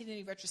seen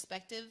any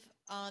retrospective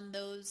on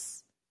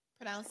those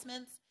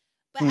pronouncements,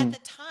 but at the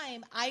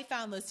time I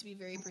found those to be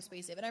very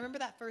persuasive. And I remember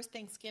that first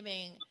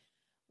Thanksgiving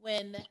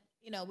when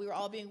we were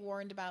all being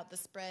warned about the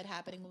spread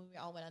happening when we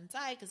all went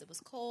inside because it was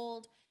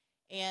cold,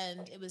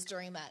 and it was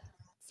during that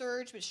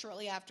surge, but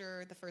shortly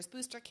after the first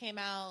booster came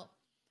out,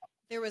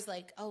 there was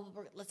like, oh,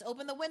 let's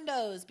open the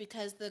windows,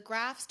 because the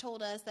graphs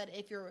told us that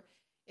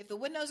if the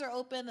windows are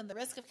open, then the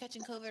risk of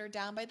catching COVID are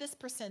down by this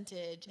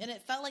percentage. And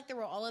it felt like there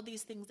were all of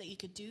these things that you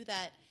could do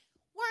that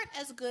weren't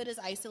as good as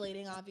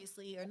isolating,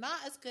 obviously, or not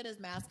as good as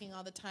masking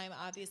all the time,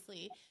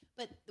 obviously,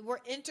 but were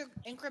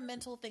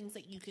incremental things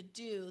that you could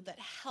do that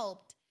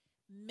helped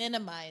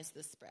minimize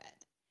the spread.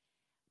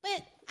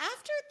 But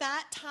after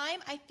that time,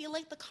 I feel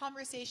like the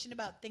conversation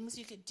about things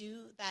you could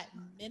do that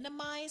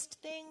minimized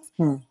things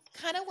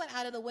kind of went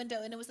out of the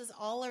window, and it was this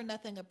all or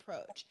nothing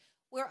approach,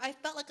 where I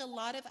felt like a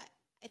lot of,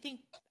 I think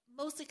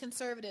mostly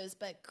conservatives,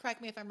 but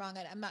correct me if I'm wrong,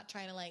 I'm not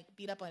trying to like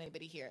beat up on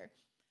anybody here,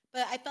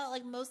 but I felt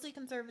like mostly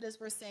conservatives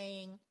were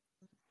saying,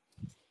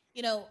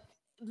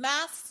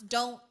 masks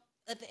don't,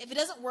 if it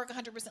doesn't work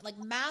 100%,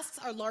 like masks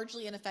are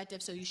largely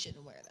ineffective, so you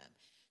shouldn't wear them.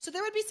 So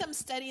there would be some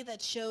study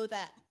that showed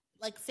that,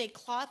 like, say,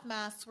 cloth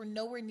masks were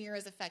nowhere near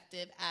as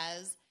effective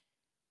as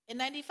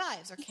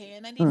N95s or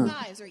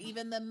KN95s or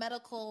even the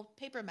medical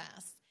paper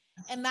masks.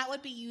 And that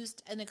would be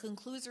used in a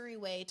conclusory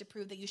way to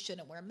prove that you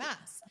shouldn't wear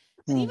masks.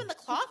 But even the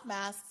cloth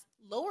masks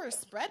lower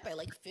spread by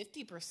like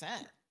 50%.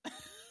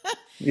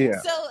 Yeah.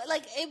 So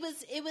like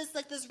it was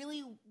like this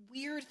really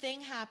weird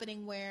thing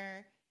happening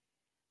where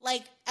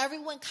like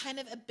everyone kind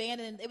of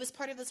abandoned. It was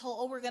part of this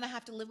whole, we're going to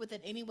have to live with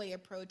it anyway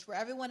approach, where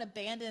everyone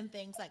abandoned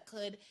things that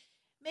could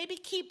maybe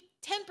keep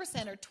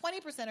 10% or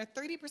 20% or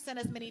 30%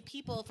 as many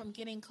people from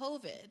getting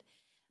COVID.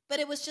 But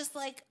it was just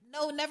like,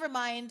 no, never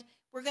mind.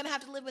 We're going to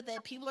have to live with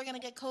it. People are going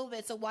to get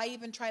COVID, so why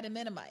even try to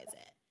minimize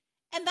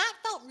it? And that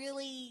felt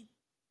really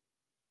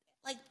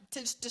like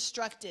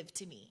destructive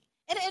to me.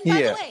 And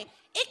by the way,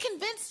 it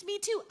convinced me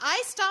too.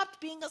 I stopped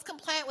being as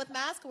compliant with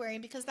mask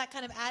wearing because that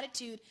kind of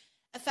attitude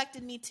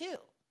affected me too.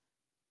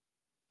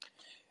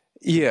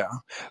 Yeah.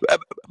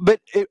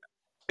 But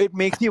it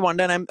makes me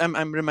wonder, and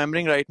I'm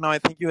remembering right now, I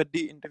think you had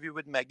the interview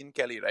with Megyn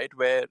Kelly, right?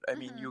 Where, I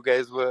mean, you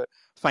guys were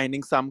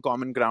finding some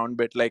common ground,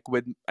 but like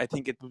with, I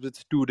think it was with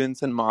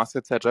students and masks,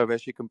 etc., where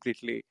she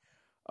completely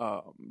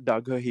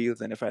dug her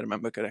heels in, if I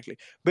remember correctly.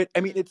 But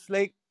I mean, it's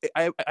like,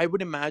 I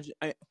would imagine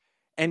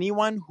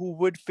anyone who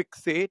would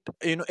fixate,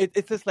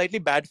 it's a slightly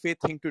bad faith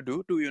thing to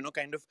do, to,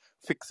 kind of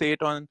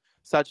fixate on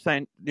such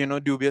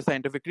dubious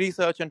scientific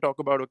research and talk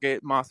about, okay,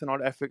 masks are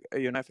not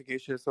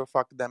efficacious, so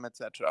fuck them,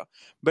 etc.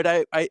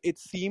 But it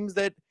seems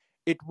that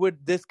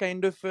this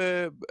kind of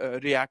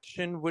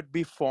reaction would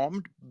be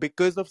formed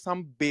because of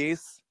some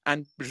base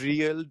and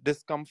real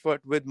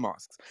discomfort with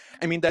masks.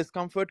 I mean, that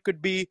discomfort could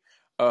be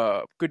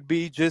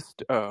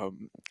just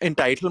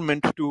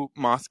entitlement to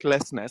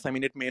masklessness. I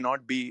mean, it may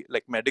not be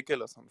like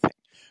medical or something,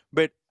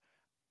 but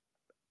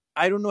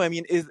I don't know. I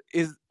mean, is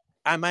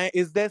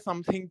there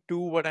something to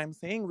what I'm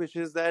saying, which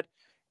is that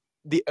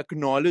the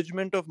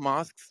acknowledgement of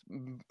masks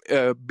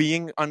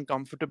being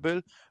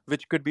uncomfortable,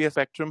 which could be a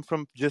spectrum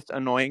from just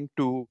annoying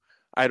to,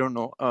 I don't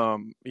know,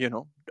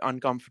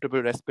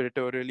 uncomfortable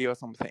respiratorily or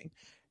something.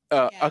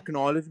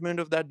 Acknowledgement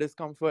of that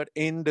discomfort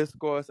in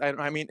discourse.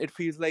 I mean, it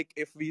feels like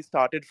if we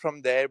started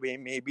from there,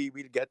 maybe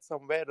we'll get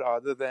somewhere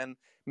rather than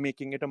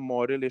making it a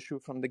moral issue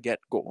from the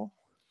get-go.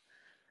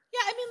 Yeah,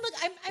 I mean, look,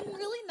 I'm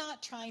really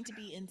not trying to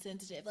be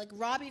insensitive. Like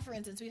Robbie, for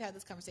instance, we've had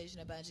this conversation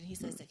a bunch, and he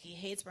says that he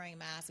hates wearing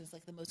masks. It's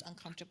like the most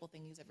uncomfortable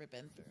thing he's ever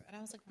been through. And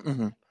I was like,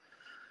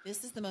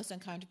 this is the most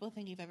uncomfortable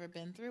thing you've ever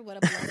been through? What a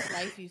blessed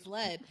life you've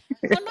led.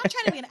 And I'm not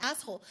trying to be an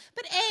asshole,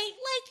 but like,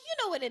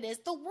 you know what it is.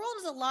 The world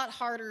is a lot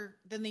harder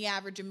than the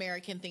average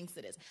American thinks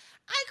it is.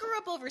 I grew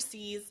up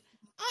overseas.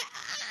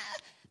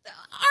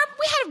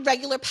 We had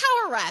regular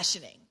power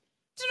rationing.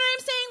 Do you know what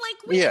I'm saying? Like,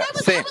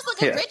 I was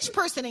like a rich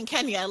person in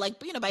Kenya, like,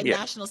 by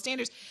national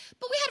standards.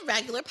 But we had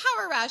regular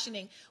power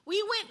rationing.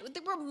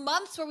 There were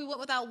months where we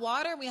went without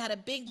water. We had a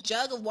big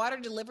jug of water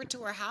delivered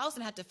to our house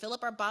and had to fill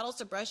up our bottles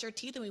to brush our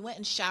teeth. And we went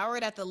and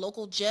showered at the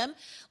local gym.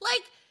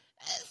 Like,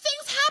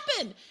 things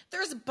happen.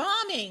 There's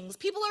bombings.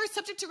 People are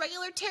subject to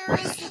regular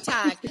terrorist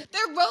attack.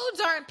 Their roads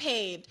aren't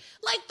paved.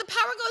 Like, the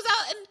power goes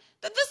out and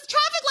the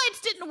traffic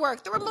lights didn't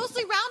work. There were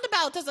mostly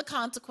roundabouts as a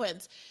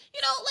consequence.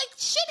 Like,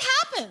 shit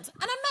happens.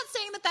 And I'm not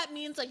saying that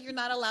means, like, you're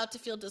not allowed to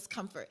feel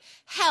discomfort.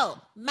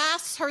 Hell,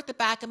 masks hurt the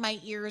back of my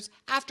ears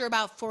after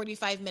about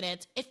 45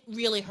 minutes. It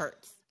really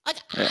hurts. Like,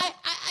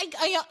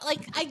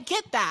 I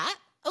get that,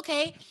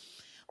 okay?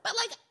 But,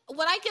 like,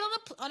 when I get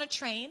on a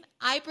train,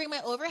 I bring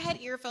my overhead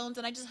earphones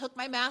and I just hook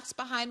my mask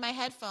behind my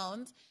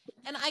headphones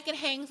and I can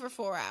hang for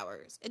 4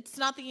 hours. It's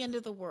not the end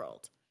of the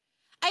world.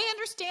 I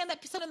understand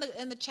that someone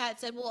in the chat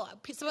said, well,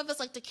 some of us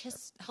like to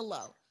kiss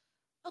hello.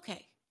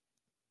 Okay.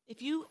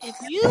 If you want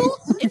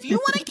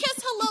to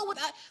kiss hello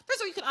without,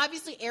 first of all, you can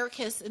obviously air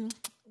kiss and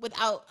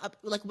without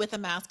with a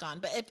mask on.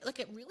 But if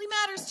it really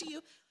matters to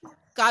you,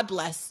 God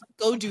bless.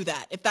 Go do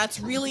that. If that's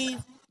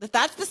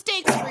the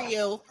stakes for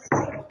you,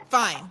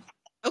 fine.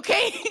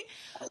 Okay?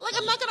 Like,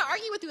 I'm not going to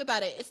argue with you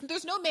about it.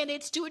 There's no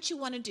mandates. Do what you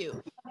want to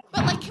do.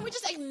 But, like, can we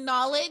just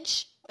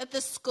acknowledge that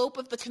the scope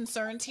of the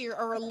concerns here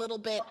are a little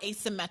bit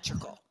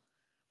asymmetrical?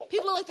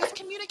 People are like, there's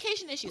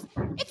communication issues. If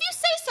you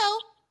say so,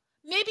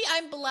 maybe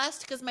I'm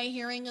blessed because my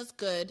hearing is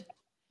good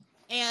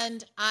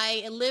and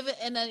I live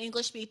in an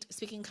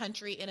English-speaking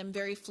country and I'm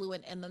very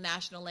fluent in the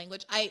national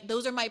language.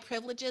 Those are my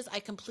privileges. I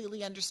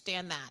completely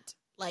understand that.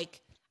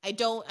 Like,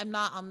 I'm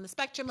not on the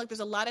spectrum. Like, there's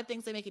a lot of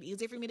things that make it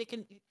easier for me to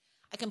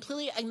I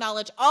completely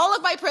acknowledge all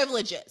of my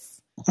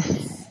privileges.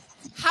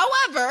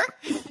 However,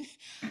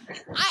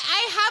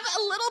 I have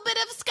a little bit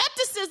of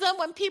skepticism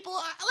when people are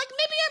like,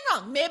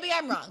 maybe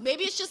I'm wrong.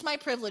 Maybe it's just my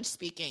privilege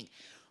speaking.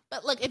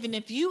 But look,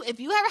 if you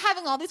are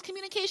having all these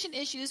communication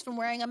issues from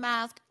wearing a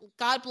mask,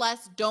 God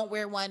bless, don't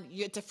wear one.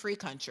 It's a free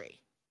country.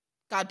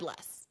 God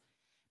bless.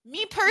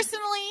 Me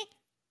personally,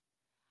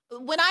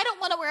 when I don't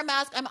want to wear a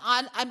mask,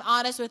 I'm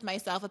honest with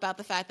myself about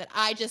the fact that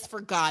I just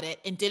forgot it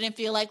and didn't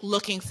feel like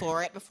looking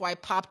for it before I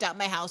popped out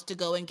my house to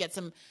go and get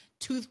some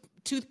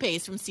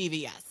toothpaste from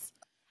CVS.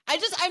 I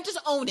just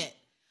own it.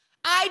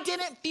 I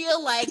didn't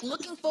feel like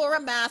looking for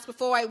a mask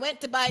before I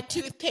went to buy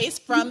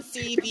toothpaste from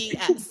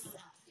CVS.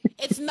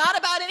 It's not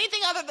about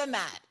anything other than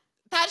that.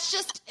 That's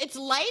just, it's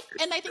life,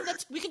 and I think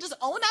we can just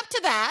own up to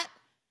that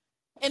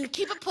and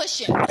keep it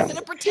pushing instead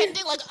of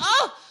pretending like,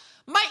 oh,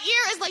 my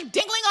ear is like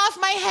dangling off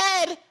my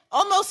head,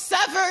 almost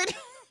severed.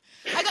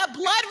 I got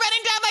blood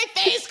running down my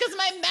face because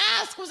my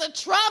mask was a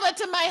trauma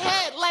to my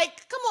head.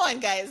 Like, come on,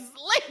 guys.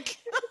 Like,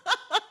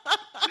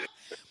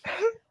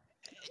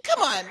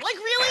 come on. Like,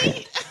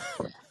 really?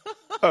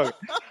 Oh,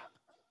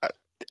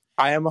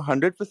 I am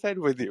 100%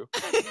 with you.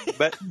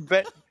 But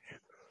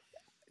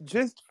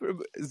just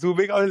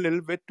zooming out a little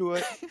bit to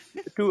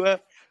a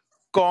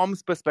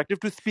comms perspective,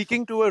 to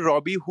speaking to a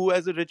Robbie who,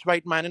 as a rich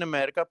white man in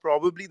America,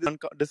 probably the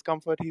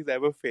discomfort he's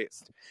ever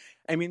faced.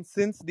 I mean,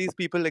 since these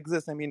people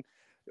exist, I mean,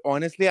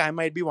 honestly, I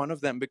might be one of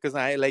them because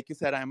like you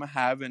said, I'm a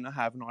have in a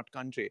have-not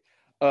country.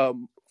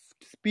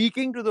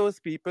 Speaking to those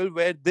people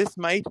where this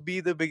might be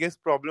the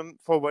biggest problem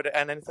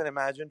and it's an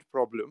imagined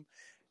problem,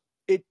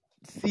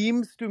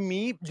 seems to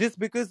me, just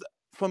because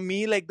for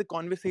me, like the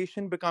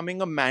conversation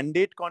becoming a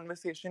mandate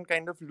conversation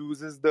kind of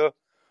loses the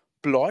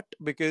plot,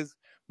 because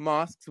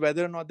masks,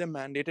 whether or not they're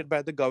mandated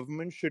by the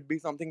government, should be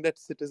something that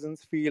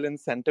citizens feel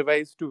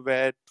incentivized to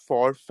wear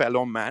for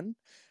fellow man.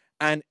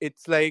 And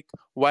it's like,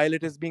 while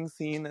it is being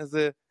seen as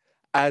a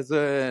as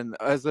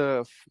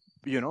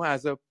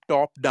a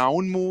top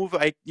down move,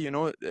 I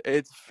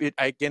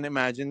can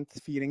imagine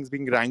feelings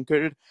being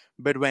rankled.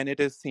 But when it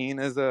is seen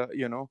as a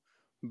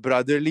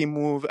brotherly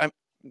move,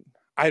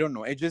 I don't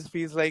know, it just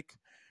feels like,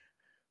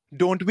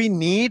 don't we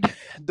need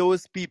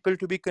those people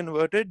to be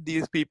converted,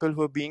 these people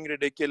who are being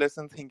ridiculous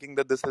and thinking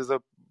that this is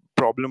a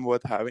problem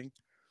worth having?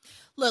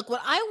 Look,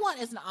 what I want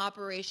is an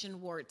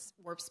Operation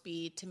Warp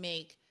Speed to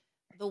make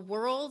the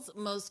world's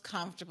most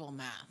comfortable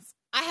mask.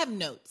 I have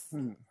notes.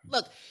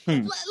 Look, lest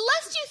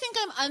you think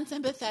I'm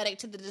unsympathetic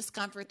to the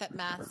discomfort that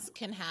masks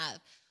can have,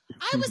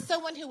 I was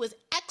someone who was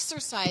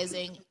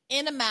exercising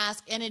in a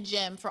mask in a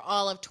gym for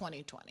all of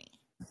 2020.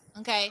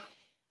 Okay?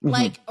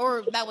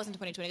 Or that wasn't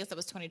 2020, I guess that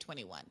was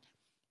 2021.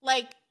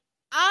 Like,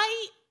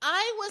 I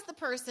was the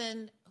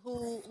person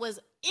who was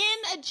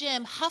in a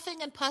gym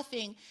huffing and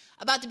puffing,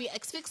 about to be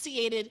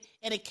asphyxiated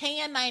in a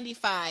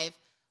KN95,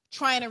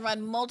 trying to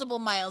run multiple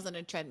miles on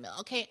a treadmill.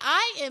 Okay,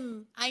 I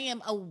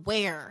am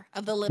aware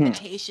of the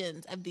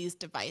limitations of these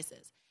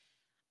devices,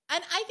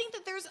 and I think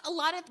that there's a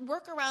lot of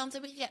workarounds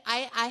that we get.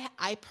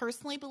 I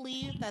personally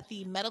believe that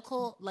the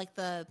medical, like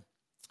the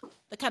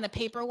kind of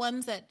paper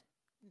ones that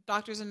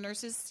doctors and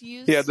nurses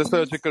use, the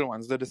surgical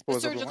ones, the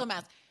disposable surgical ones.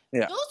 masks.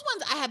 Those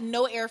ones, I have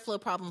no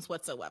airflow problems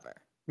whatsoever.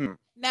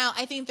 Now,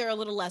 I think they're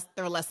less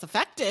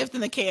effective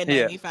than the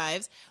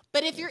KN95s.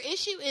 But if your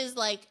issue is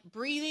like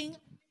breathing,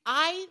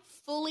 I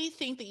fully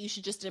think that you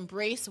should just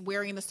embrace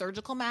wearing the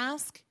surgical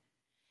mask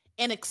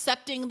and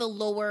accepting the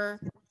lower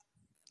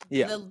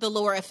the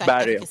lower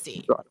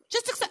efficacy.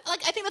 Just accept,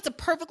 like, I think that's a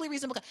perfectly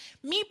reasonable.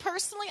 Me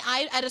personally,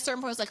 I at a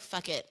certain point was like,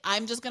 fuck it,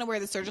 I'm just gonna wear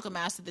the surgical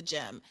mask at the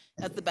gym.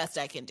 That's the best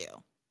I can do.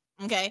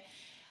 Okay.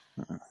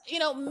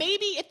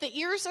 Maybe if the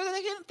ears are the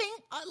thing,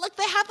 like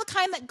they have the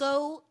kind that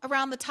go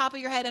around the top of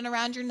your head and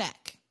around your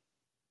neck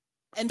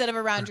instead of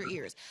around your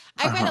ears.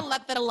 I read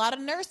that a lot of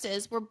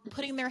nurses were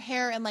putting their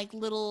hair in like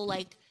little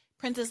like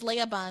Princess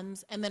Leia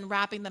buns and then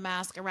wrapping the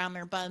mask around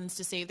their buns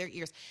to save their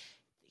ears.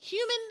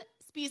 Human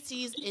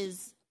species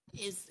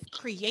is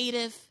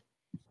creative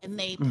and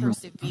they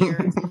persevere.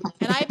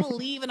 And I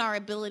believe in our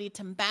ability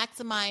to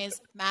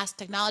maximize mask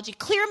technology.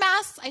 Clear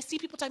masks, I see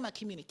people talking about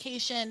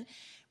communication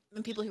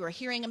and people who are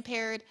hearing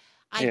impaired.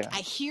 I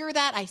hear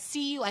that. I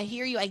see you. I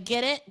hear you. I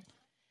get it.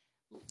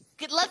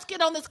 Let's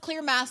get on this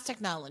clear mask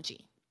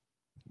technology.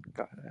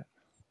 Got it.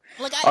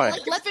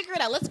 Let's figure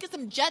it out. Let's get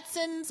some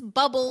Jetsons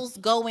bubbles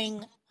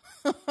going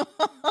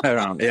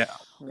around.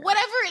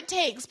 Whatever it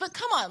takes. But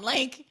come on,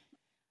 like,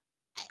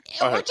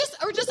 or just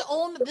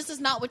own that this is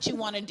not what you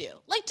want to do.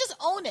 Like, just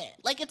own it.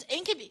 Like, it's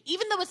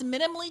even though it's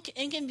minimally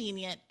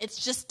inconvenient,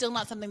 it's just still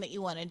not something that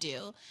you want to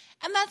do,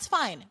 and that's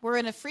fine. We're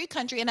in a free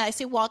country, and I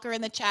see Walker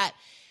in the chat,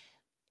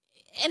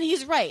 and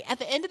he's right. At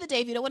the end of the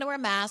day, if you don't want to wear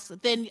masks,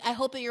 then I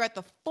hope that you're at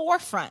the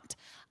forefront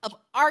of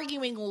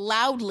arguing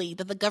loudly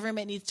that the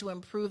government needs to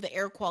improve the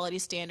air quality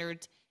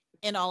standards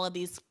in all of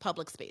these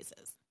public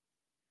spaces.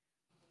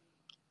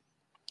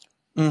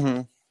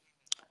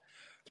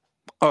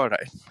 All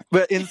right.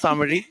 Well, in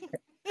summary,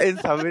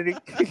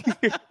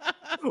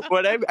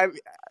 what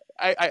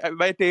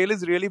my tail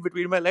is really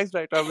between my legs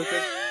right now,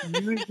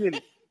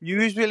 because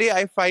usually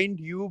I find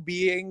you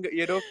being,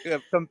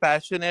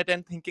 compassionate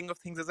and thinking of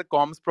things as a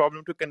comms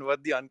problem to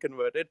convert the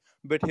unconverted.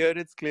 But here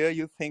it's clear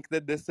you think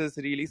that this is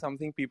really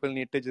something people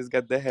need to just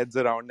get their heads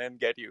around and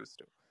get used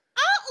to.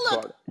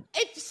 Look,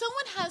 if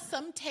someone has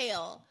some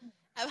tale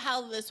of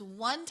how this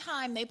one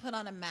time they put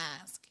on a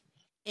mask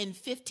and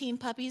 15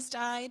 puppies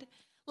died,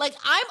 like,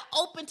 I'm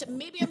open to,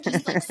 maybe I'm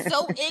just like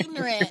so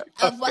ignorant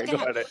of what can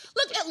happen.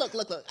 Look. In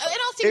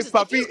all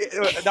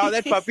seriousness, now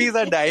that puppies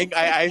are dying,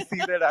 I see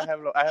that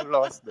I have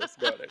lost this.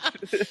 Got it.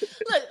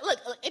 Look,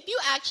 if you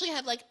actually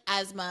have like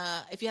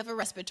asthma, if you have a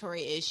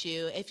respiratory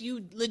issue, if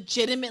you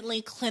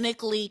legitimately,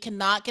 clinically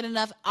cannot get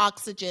enough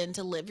oxygen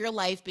to live your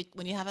life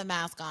when you have a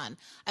mask on,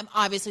 I'm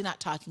obviously not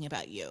talking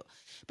about you.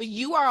 But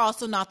you are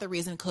also not the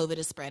reason COVID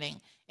is spreading.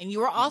 And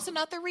you are also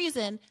not the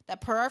reason that,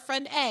 per our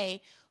friend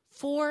A,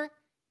 4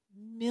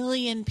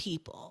 million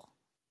people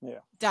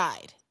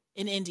died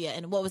in India.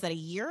 And what was that, a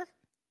year?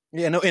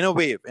 Yeah, no, in a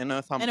wave. In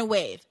a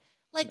wave.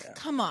 Like,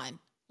 come on.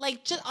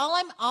 Like, just all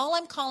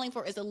I'm calling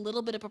for is a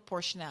little bit of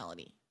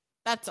proportionality.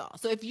 That's all.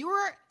 So if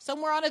you're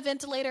somewhere on a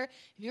ventilator,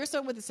 if you're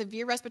someone with a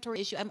severe respiratory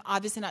issue, I'm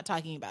obviously not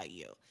talking about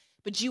you.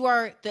 But you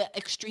are the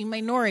extreme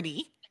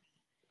minority.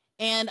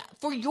 And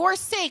for your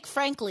sake,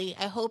 frankly,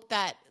 I hope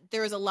that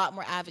there is a lot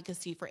more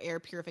advocacy for air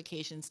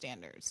purification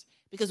standards.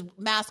 Because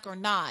mask or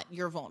not,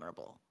 you're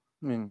vulnerable.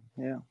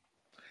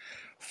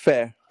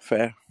 Fair.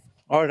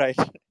 All right.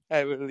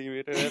 I will leave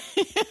it at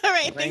that. All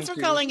right. Thanks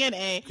for calling in,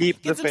 A.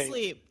 Get some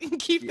sleep.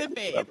 Keep the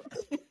faith.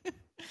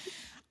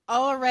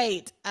 All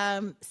right.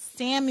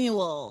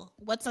 Samuel,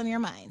 what's on your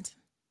mind?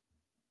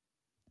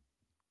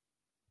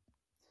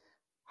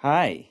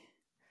 Hi.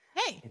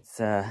 Hey.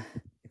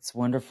 It's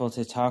wonderful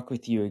to talk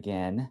with you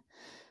again.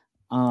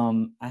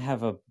 I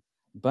have a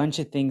bunch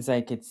of things I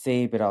could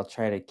say, but I'll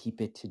try to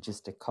keep it to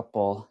just a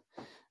couple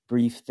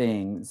brief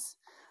things.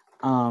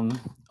 And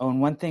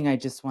one thing I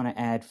just want to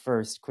add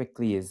first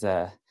quickly is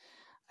I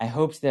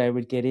hoped that I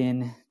would get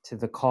in to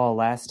the call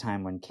last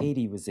time when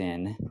Katie was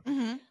in.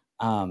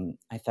 Mm-hmm.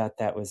 I thought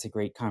that was a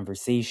great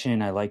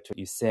conversation. I liked what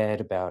you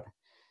said about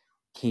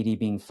Katie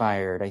being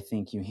fired. I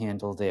think you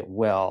handled it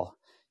well.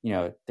 You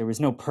know, there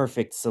was no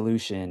perfect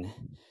solution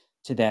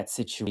to that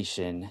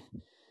situation.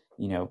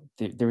 You know,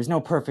 there was no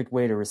perfect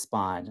way to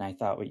respond. And I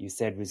thought what you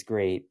said was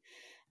great.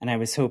 And I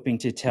was hoping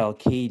to tell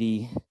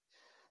Katie,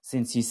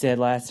 since you said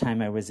last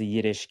time I was a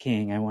Yiddish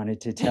king, I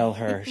wanted to tell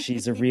her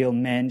she's a real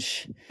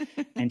mensch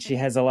and she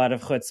has a lot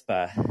of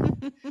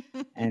chutzpah.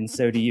 And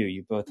so do you.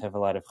 You both have a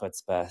lot of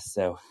chutzpah.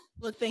 So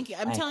look, thank you.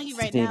 I'm telling you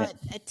right now,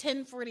 at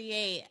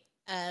 10:48,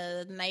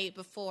 the night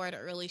before an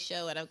early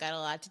show, and I've got a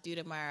lot to do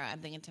tomorrow, I'm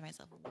thinking to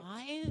myself,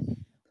 why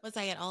was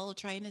I at all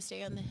trying to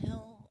stay on the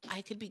hill?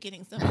 I could be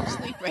getting so much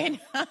sleep right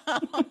now.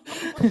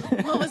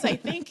 What was I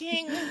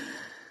thinking?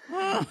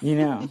 You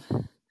know,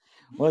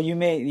 well, you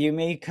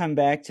may come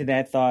back to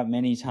that thought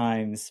many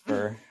times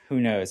for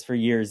who knows, for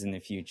years in the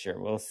future.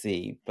 We'll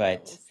see.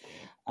 But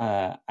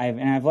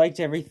I've liked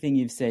everything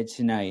you've said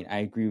tonight. I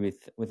agree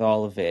with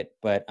all of it.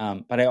 But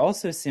I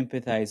also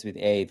sympathize with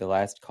the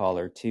last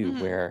caller too,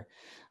 where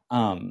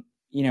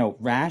you know,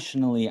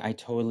 rationally, I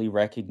totally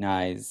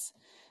recognize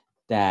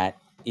that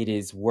it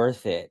is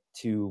worth it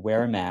to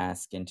wear a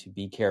mask and to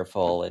be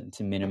careful and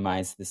to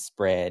minimize the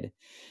spread.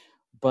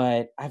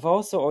 But I've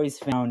also always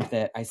found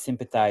that I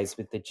sympathize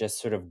with the just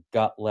sort of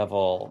gut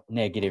level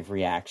negative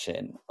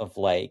reaction of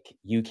like,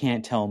 you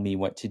can't tell me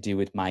what to do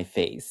with my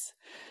face.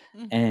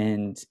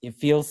 And it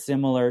feels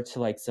similar to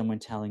like someone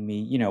telling me,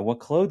 you know, what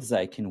clothes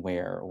I can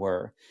wear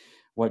or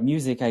what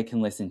music I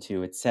can listen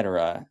to,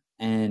 etc.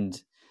 And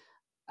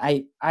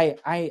I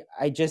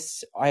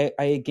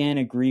again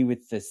agree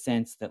with the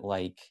sense that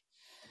like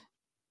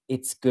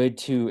it's good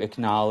to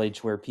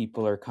acknowledge where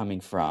people are coming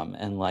from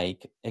and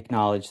like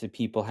acknowledge that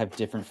people have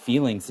different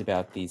feelings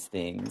about these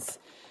things.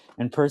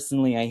 And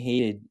personally, I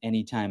hated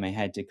any time I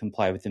had to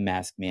comply with the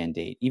mask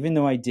mandate, even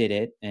though I did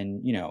it.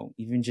 And, you know,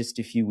 even just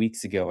a few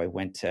weeks ago, I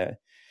went to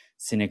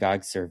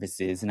synagogue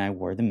services and I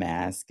wore the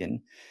mask and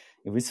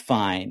it was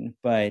fine.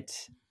 But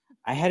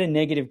I had a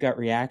negative gut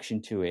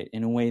reaction to it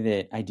in a way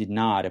that I did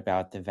not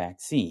about the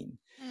vaccine.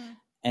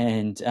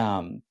 And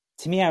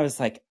to me, I was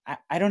like,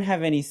 I don't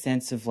have any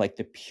sense of like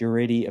the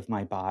purity of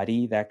my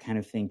body. That kind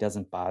of thing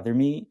doesn't bother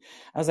me.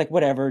 I was like,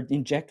 whatever,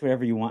 inject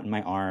whatever you want in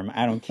my arm.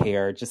 I don't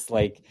care. Just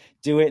like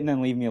do it and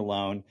then leave me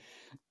alone.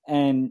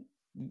 And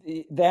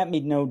that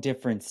made no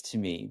difference to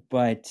me.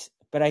 But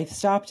I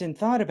stopped and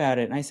thought about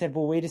it. And I said,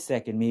 well, wait a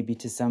second. Maybe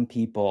to some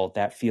people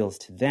that feels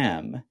to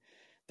them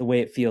the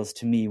way it feels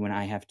to me when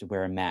I have to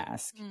wear a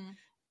mask.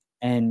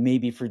 And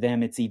maybe for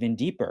them, it's even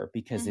deeper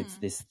because it's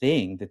this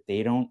thing that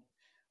they don't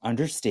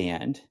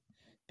understand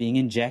being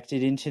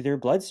injected into their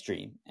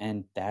bloodstream.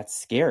 And that's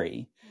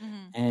scary.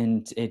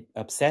 And it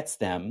upsets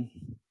them.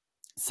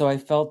 So I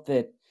felt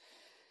that,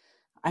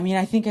 I mean,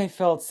 I think I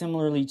felt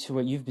similarly to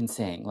what you've been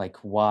saying. Like,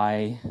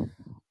 why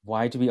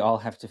do we all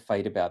have to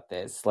fight about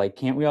this? Like,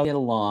 can't we all get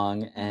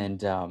along?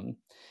 And,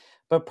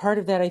 but part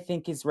of that, I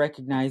think, is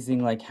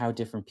recognizing like how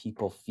different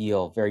people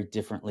feel very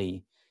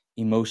differently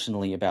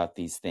emotionally about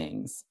these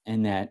things.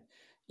 And that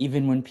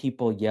even when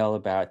people yell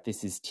about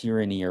this is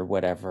tyranny or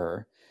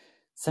whatever,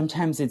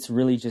 sometimes it's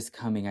really just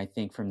coming, I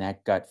think, from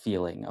that gut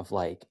feeling of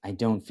like, I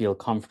don't feel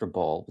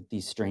comfortable with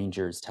these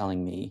strangers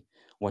telling me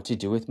what to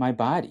do with my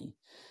body.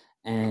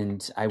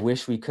 And I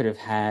wish we could have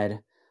had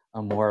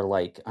a more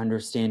like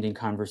understanding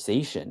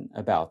conversation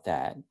about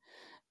that.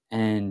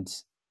 And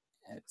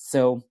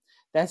so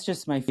that's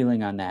just my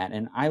feeling on that.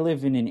 And I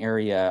live in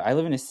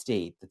a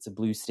state that's a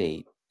blue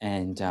state.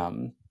 And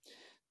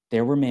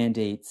there were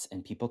mandates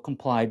and people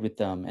complied with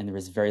them and there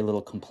was very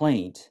little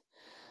complaint.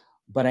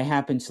 But I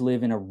happen to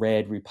live in a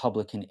red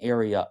Republican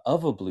area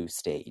of a blue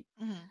state.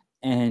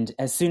 And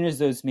as soon as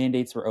those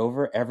mandates were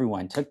over,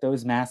 everyone took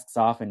those masks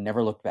off and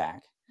never looked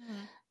back.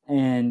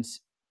 And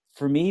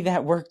for me,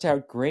 that worked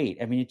out great.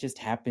 I mean, it just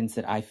happens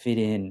that I fit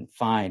in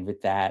fine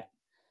with that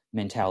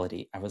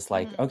mentality. I was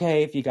like,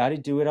 okay, if you got to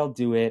do it, I'll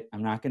do it.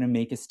 I'm not going to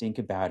make a stink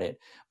about it,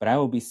 but I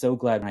will be so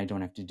glad when I don't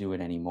have to do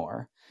it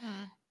anymore.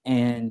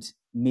 And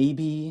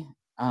maybe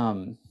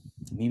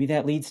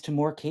that leads to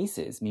more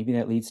cases. Maybe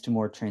that leads to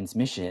more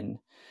transmission,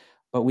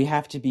 but we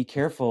have to be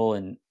careful.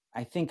 And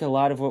I think a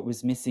lot of what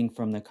was missing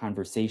from the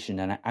conversation,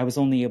 and I was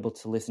only able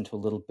to listen to a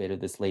little bit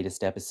of this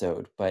latest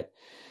episode, but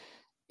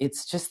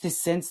it's just this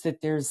sense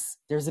that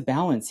there's a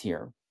balance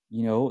here,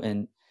 you know,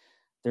 and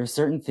there are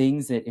certain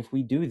things that if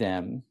we do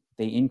them,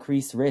 they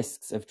increase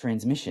risks of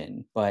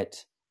transmission,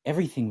 but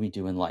everything we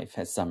do in life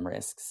has some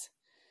risks,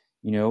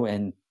 you know,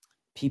 and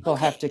people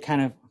have to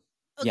kind of,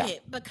 Okay,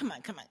 but come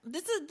on.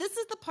 This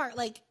is the part,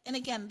 like, and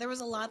again, there was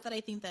a lot that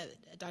I think that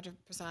Dr.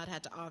 Prasad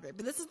had to offer,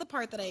 but this is the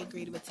part that I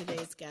agreed with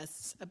today's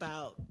guests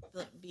about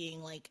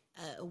being like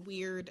a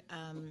weird,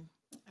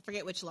 I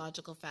forget which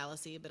logical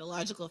fallacy, but a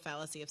logical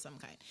fallacy of some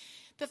kind.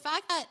 The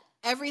fact that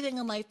everything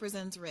in life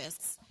presents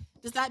risks,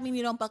 does that mean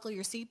you don't buckle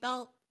your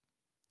seatbelt?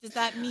 Does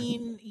that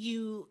mean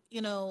you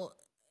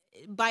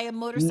buy a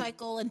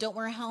motorcycle and don't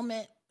wear a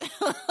helmet?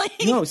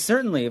 No,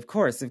 certainly, of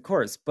course,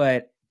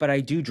 but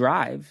I do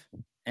drive.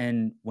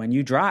 And when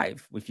you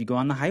drive, if you go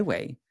on the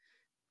highway,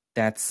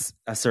 that's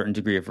a certain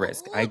degree of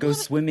risk. I go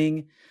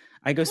swimming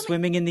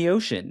in the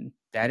ocean.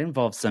 That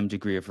involves some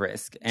degree of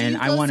risk. And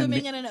I want to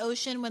swimming in an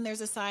ocean when there's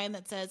a sign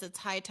that says it's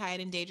high tide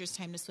and dangerous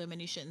time to swim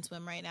and you shouldn't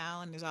swim right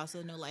now, and there's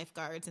also no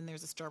lifeguards and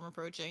there's a storm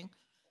approaching?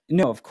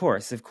 No, of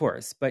course.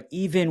 But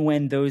even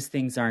when those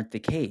things aren't the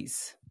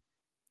case,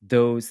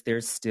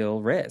 there's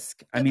still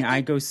risk. But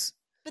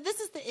this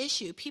is the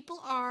issue.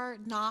 People are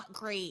not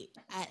great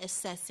at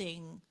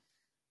assessing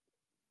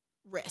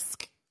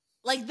risk.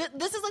 Like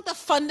this is like the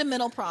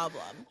fundamental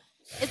problem,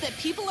 is that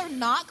people are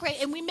not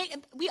great, and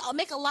we all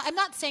make a lot. I'm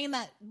not saying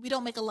that we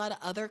don't make a lot of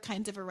other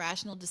kinds of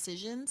irrational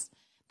decisions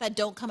that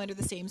don't come under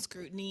the same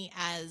scrutiny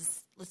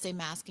as, let's say,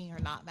 masking or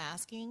not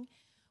masking.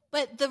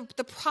 But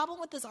the problem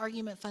with this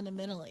argument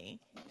fundamentally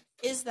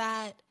is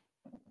that,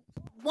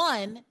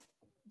 one,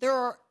 there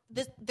are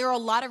a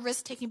lot of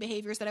risk-taking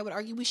behaviors that I would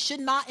argue we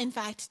should not, in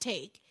fact,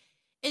 take.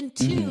 And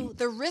two,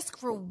 the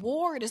risk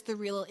reward is the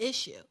real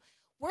issue.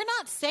 We're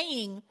not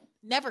saying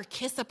never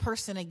kiss a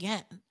person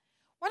again.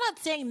 We're not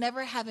saying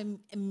never have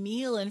a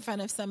meal in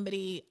front of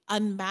somebody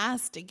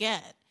unmasked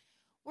again.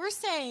 We're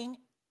saying,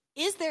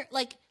 is there,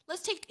 like,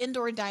 let's take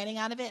indoor dining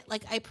out of it.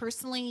 Like, I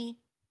personally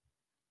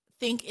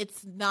think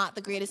it's not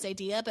the greatest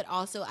idea, but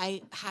also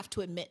I have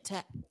to admit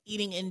to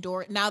eating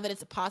indoor now that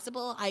it's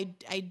possible. I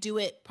do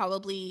it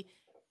probably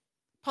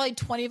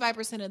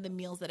 25% of the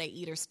meals that I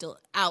eat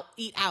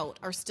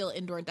are still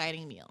indoor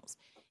dining meals.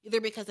 Either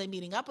because I'm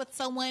meeting up with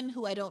someone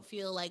who I don't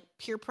feel like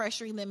peer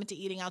pressuring them into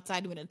eating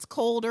outside when it's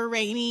cold or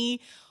rainy,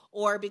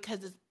 or because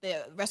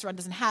the restaurant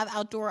doesn't have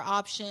outdoor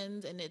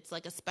options and it's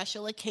like a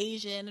special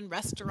occasion and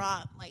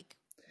restaurant, like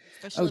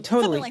totally.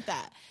 Something like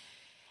that.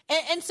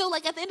 And so,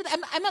 like, at the end of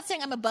I'm not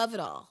saying I'm above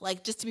it all,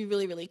 like, just to be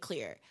really, really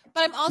clear.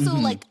 But I'm also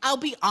like, I'll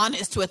be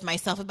honest with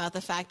myself about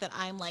the fact that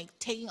I'm like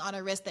taking on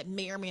a risk that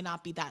may or may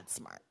not be that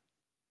smart.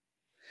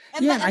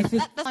 And that's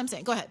what I'm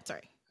saying. Go ahead.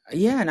 Sorry.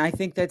 Yeah, and I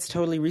think that's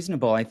totally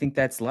reasonable. I think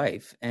that's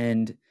life.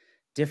 And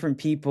different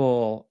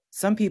people,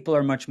 some people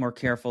are much more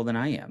careful than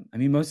I am. I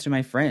mean, most of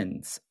my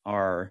friends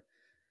are,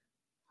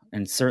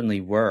 and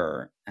certainly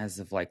were, as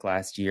of like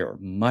last year,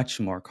 much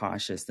more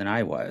cautious than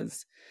I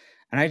was.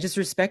 And I just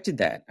respected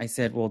that. I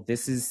said, well,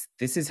 this is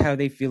how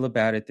they feel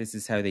about it. This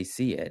is how they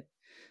see it.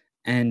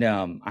 And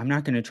I'm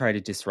not going to try to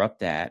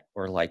disrupt that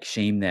or like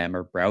shame them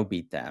or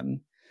browbeat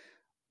them.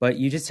 But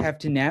you just have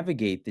to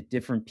navigate that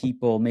different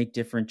people make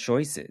different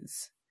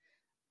choices.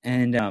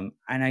 And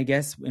I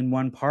guess in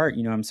one part,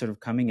 I'm sort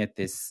of coming at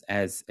this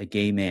as a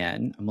gay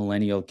man, a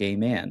millennial gay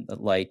man, that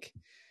like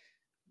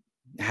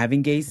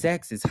having gay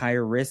sex is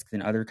higher risk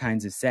than other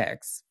kinds of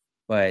sex,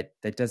 but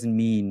that doesn't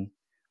mean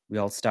we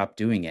all stop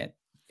doing it.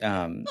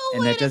 And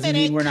that doesn't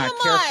mean we're not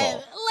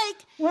careful.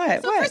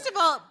 What? First of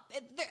all,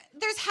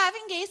 there's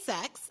having gay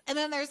sex, and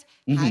then there's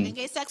having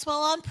gay sex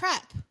while on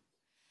PrEP.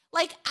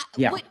 Like,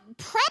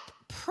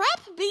 PrEP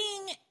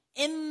being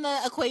in the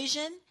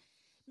equation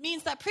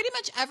means that pretty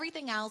much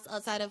everything else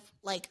outside of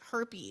like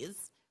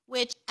herpes,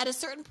 which at a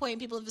certain point,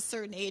 people of a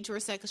certain age who are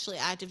sexually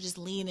active just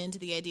lean into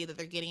the idea that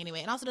they're getting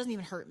anyway. And also doesn't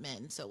even hurt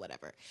men, so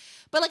whatever.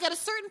 But like at a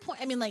certain point,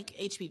 I mean like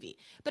HPV,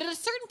 but at a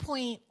certain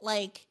point,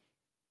 like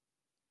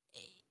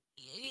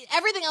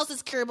everything else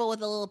is curable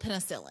with a little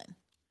penicillin.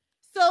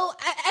 So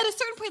at a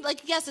certain point,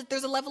 like, yes,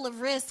 there's a level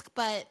of risk,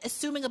 but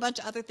assuming a bunch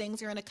of other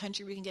things, you're in a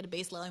country where you can get a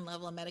baseline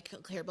level of medical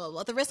care, blah, blah,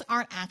 blah, the risks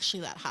aren't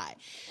actually that high.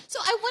 So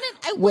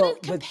I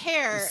wouldn't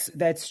compare.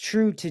 That's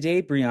true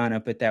today,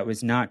 Brianna, but that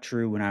was not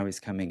true when I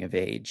was coming of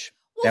age.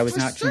 Well, that was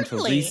not true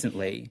until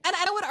recently. And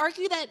I would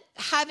argue that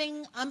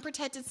having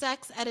unprotected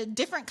sex at a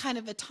different kind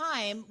of a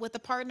time with a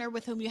partner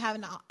with whom you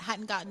hadn't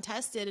gotten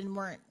tested and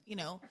weren't,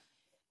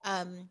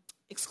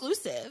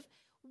 exclusive,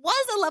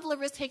 was a level of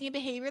risk-taking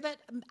behavior that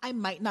I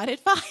might not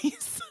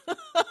advise.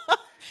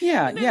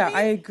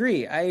 I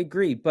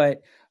agree.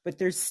 But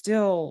there's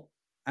still,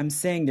 I'm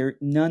saying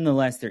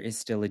nonetheless, there is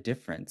still a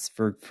difference.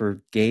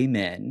 For gay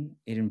men,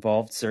 it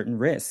involved certain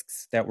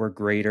risks that were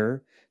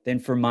greater than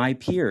for my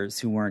peers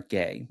who weren't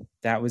gay.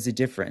 That was a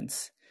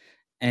difference.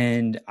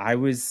 And I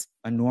was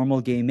a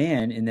normal gay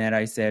man in that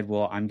I said,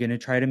 well, I'm going to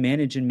try to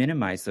manage and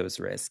minimize those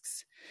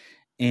risks.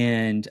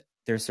 And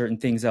there are certain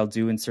things I'll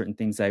do and certain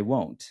things I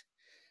won't.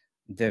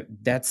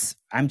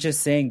 I'm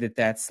just saying that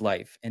that's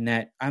life, and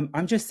that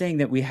I'm just saying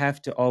that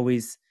we're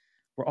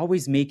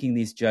always making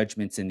these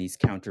judgments and these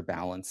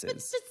counterbalances.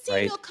 But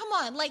Samuel, come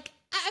on, like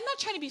I'm not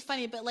trying to be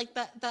funny, but like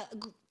the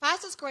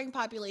fastest growing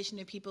population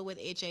of people with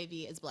HIV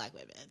is Black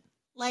women.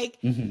 Like,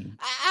 and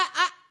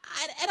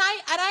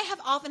I have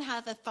often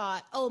had the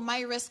thought, oh,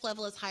 my risk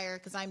level is higher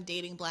because I'm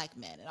dating black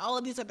men and all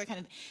of these other kind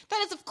of.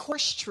 That is of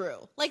course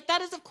true. Like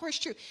that is of course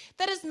true.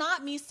 That is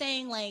not me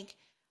saying like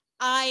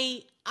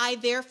I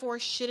therefore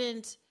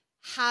shouldn't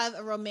have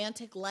a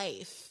romantic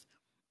life.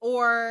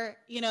 Or,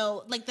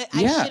 like that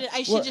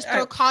I should just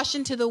throw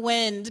caution to the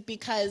wind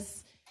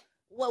because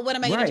what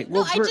am I going to do?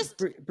 No,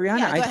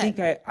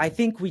 Brianna, I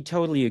think we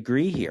totally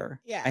agree here.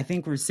 Yeah. I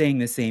think we're saying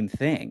the same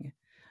thing.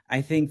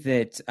 I think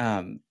that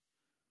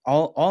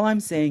all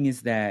I'm saying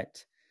is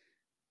that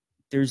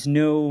there's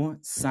no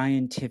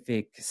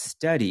scientific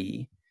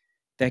study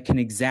that can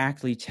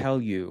exactly tell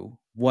you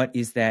what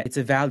is that. It's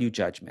a value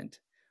judgment.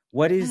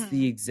 What is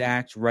the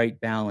exact right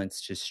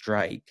balance to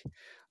strike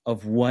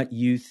of what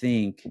you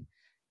think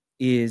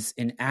is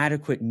an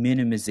adequate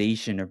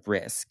minimization of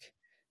risk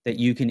that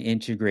you can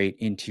integrate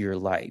into your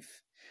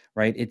life,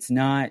 right? It's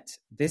not,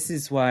 this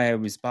is why I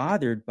was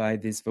bothered by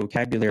this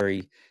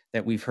vocabulary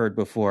that we've heard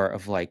before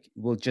of like,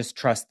 we'll just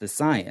trust the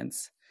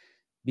science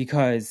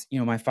because,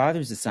 my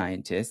father's a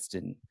scientist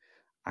and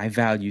I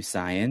value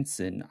science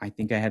and I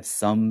think I have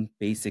some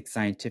basic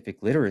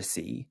scientific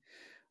literacy,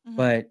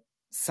 but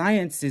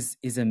science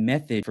is a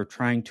method for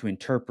trying to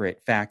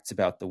interpret facts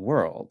about the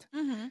world.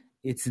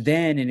 It's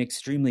then an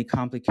extremely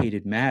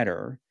complicated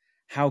matter.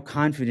 How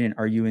confident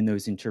are you in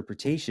those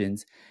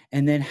interpretations?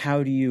 And then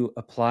how do you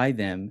apply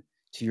them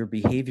to your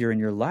behavior in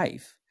your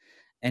life?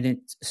 And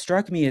it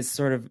struck me as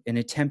sort of an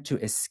attempt to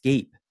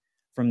escape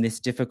from this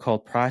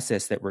difficult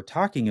process that we're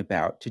talking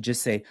about, to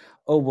just say,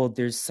 oh, well,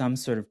 there's some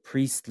sort of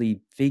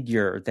priestly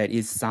figure that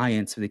is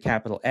science with a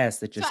capital S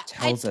that just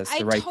tells us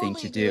the right thing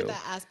to do. I totally agree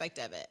with that aspect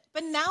of it.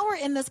 But now we're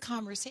in this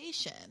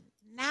conversation.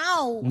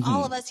 Now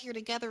all of us here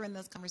together in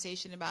this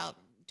conversation about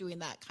doing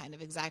that kind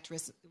of exact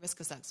risk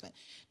assessment.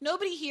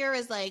 Nobody here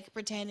is like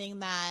pretending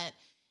that,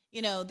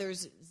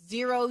 there's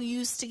zero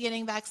use to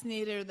getting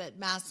vaccinated or that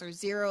masks are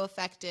zero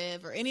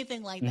effective or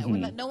anything like that.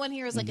 No one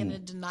here is like in a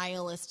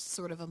denialist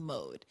sort of a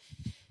mode,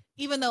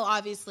 even though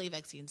obviously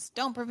vaccines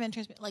don't prevent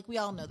transmission. Like we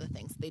all know the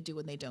things they do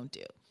and they don't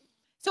do.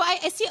 So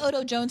I see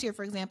Odo Jones here,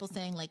 for example,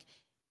 saying like,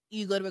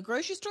 you go to a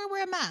grocery store,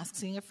 wear a mask.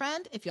 Seeing a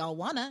friend, if y'all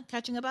wanna.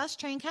 Catching a bus,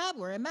 train, cab,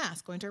 wear a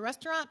mask. Going to a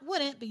restaurant,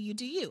 wouldn't, but you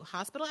do you.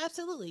 Hospital,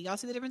 absolutely. Y'all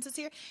see the differences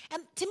here?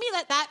 And to me,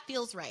 that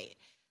feels right.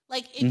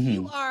 Like if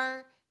you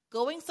are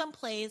going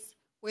someplace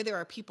where there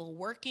are people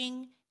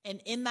working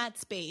and in that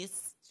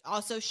space,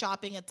 also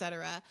shopping,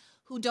 etc.,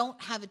 who don't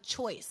have a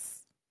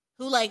choice,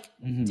 who like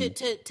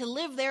to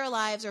live their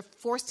lives are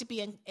forced to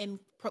be in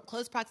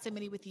close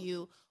proximity with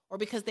you, or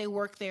because they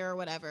work there or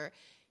whatever,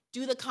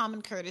 do the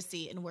common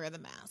courtesy and wear the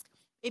mask.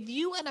 If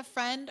you and a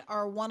friend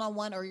are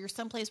one-on-one or you're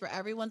someplace where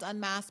everyone's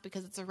unmasked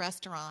because it's a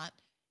restaurant,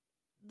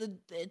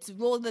 it's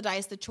roll of the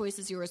dice. The choice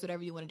is yours,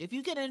 whatever you want to do. If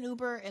you get an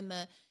Uber and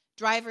the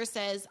driver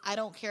says, I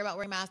don't care about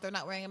wearing a mask, they're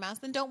not wearing a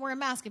mask, then don't wear a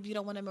mask. If you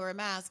don't want to wear a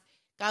mask,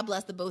 God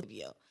bless the both of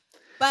you.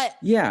 But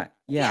yeah.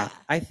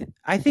 I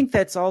think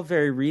that's all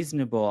very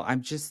reasonable. I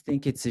just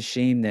think it's a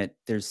shame that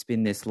there's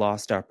been this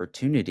lost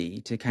opportunity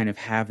to kind of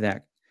have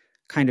that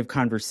kind of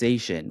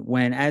conversation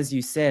when, as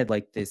you said,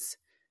 like this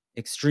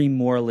extreme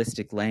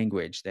moralistic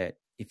language that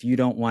if you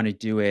don't want to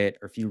do it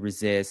or if you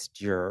resist,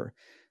 you're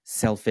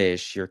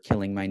selfish, you're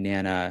killing my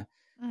nana,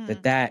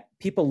 that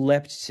people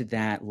leapt to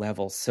that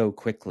level so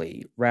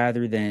quickly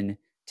rather than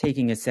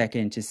taking a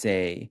second to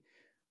say,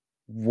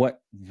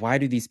 why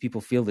do these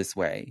people feel this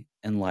way?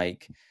 And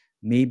like,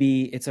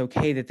 maybe it's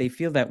okay that they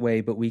feel that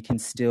way, but we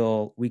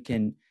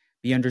can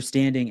be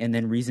understanding and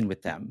then reason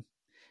with them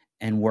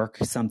and work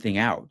something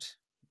out.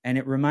 And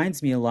it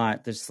reminds me a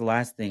lot, this is the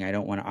last thing, I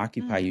don't want to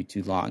occupy you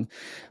too long,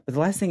 but the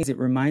last thing is it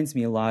reminds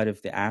me a lot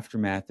of the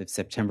aftermath of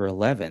September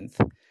 11th,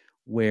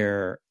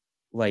 where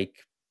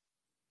like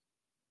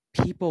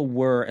people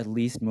were at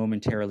least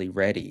momentarily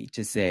ready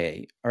to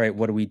say, all right,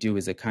 what do we do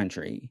as a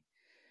country?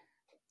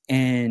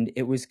 And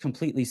it was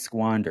completely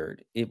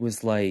squandered. It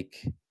was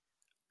like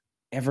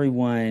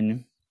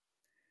everyone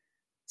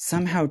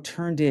somehow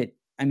turned it,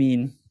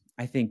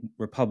 I think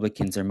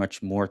Republicans are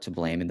much more to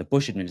blame, and the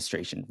Bush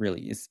administration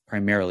really is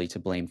primarily to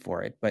blame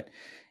for it. But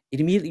it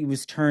immediately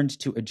was turned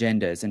to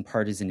agendas and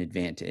partisan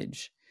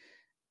advantage.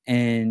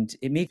 And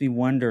it makes me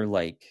wonder,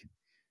 like,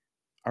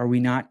 are we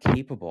not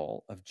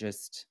capable of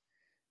just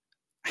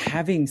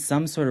having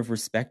some sort of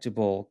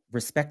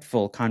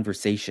respectful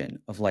conversation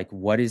of like,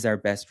 what is our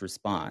best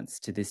response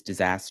to this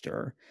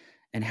disaster,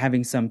 and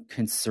having some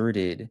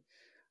concerted,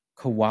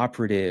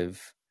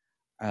 cooperative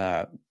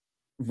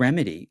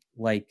remedy?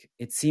 Like,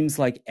 it seems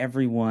like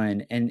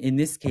everyone, and in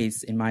this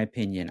case, in my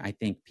opinion, I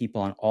think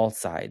people on all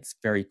sides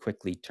very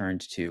quickly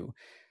turned to,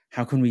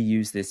 how can we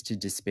use this to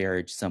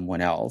disparage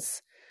someone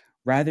else?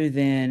 Rather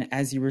than,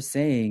 as you were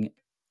saying,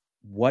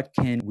 what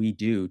can we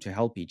do to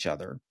help each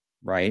other,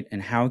 right?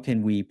 And how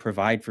can we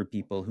provide for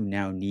people who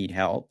now need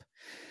help?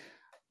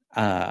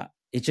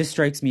 It just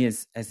strikes me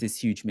as this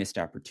huge missed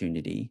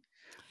opportunity.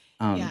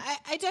 Yeah,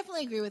 I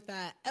definitely agree with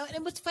that.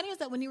 And what's funny is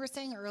that when you were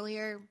saying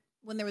earlier,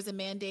 when there was a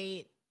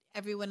mandate,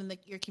 everyone in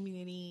your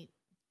community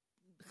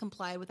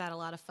complied without a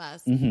lot of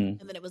fuss, and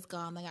then it was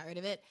gone. They got rid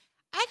of it.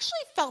 I actually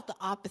felt the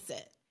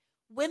opposite.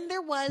 When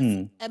there was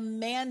a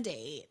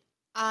mandate,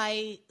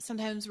 I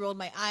sometimes rolled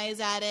my eyes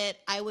at it.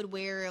 I would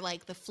wear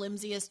like the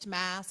flimsiest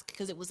mask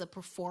because it was a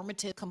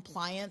performative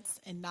compliance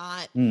and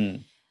not,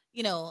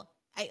 you know,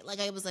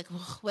 I was like,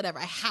 whatever,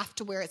 I have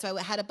to wear it. So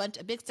I had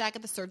a big stack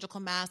of the surgical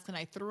masks and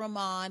I threw them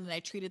on and I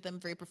treated them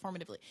very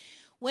performatively.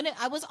 When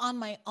I was on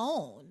my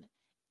own,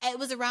 it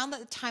was around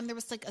the time there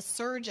was like a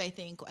surge, I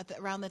think,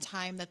 around the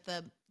time that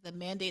the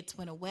mandates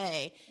went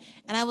away.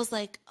 And I was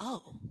like,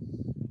 oh,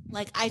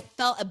 like I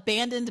felt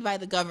abandoned by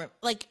the government.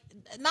 Like,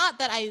 not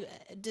that I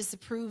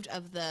approved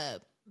of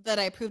the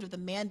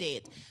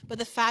mandate, but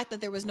the fact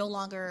that there was no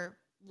longer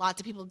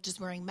lots of people just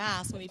wearing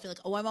masks when you feel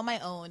like, oh, I'm on my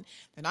own.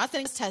 They're not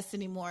sending us tests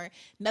anymore.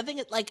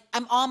 Nothing, like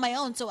I'm on my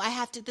own. So I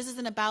have to, this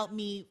isn't about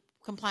me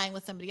complying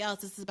with somebody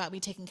else. This is about me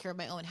taking care of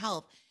my own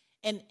health.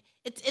 And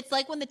it's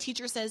like when the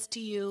teacher says to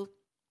you,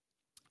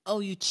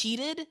 oh, you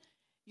cheated.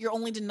 You're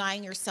only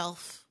denying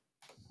yourself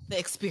the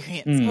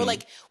experience. Or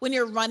like when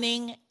you're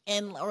running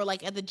or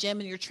like at the gym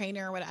and your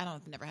trainer or what,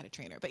 I've never had a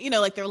trainer, but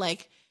like they're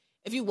like,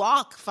 if you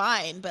walk,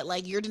 fine, but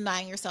like you're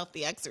denying yourself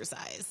the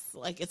exercise.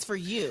 Like it's for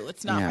you.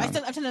 It's not. I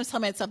sometimes tell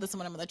myself this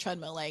when I'm on the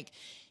treadmill. Like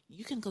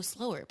you can go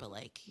slower, but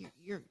like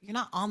you're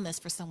not on this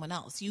for someone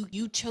else.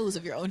 You chose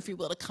of your own free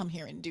will to come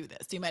here and do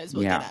this. So you might as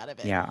well get out of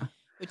it.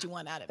 What you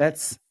want out of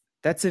it.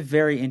 That's a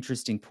very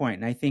interesting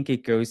point, and I think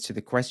it goes to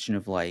the question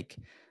of like,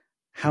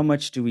 how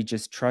much do we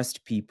just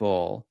trust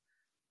people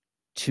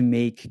to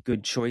make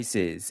good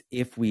choices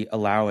if we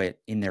allow it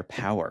in their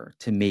power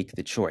to make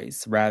the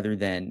choice rather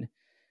than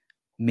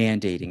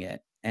mandating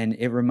it? And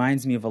it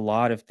reminds me of a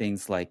lot of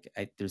things like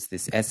there's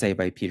this essay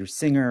by Peter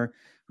Singer,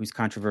 who's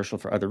controversial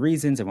for other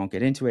reasons. I won't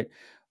get into it.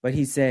 But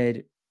he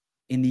said,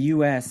 in the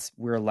US,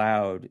 we're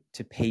allowed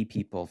to pay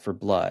people for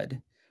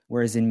blood,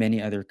 whereas in many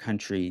other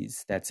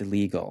countries, that's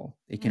illegal.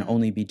 It can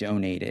only be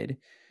donated.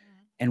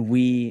 And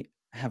we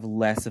have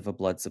less of a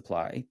blood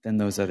supply than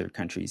those other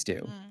countries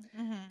do.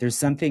 There's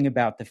something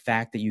about the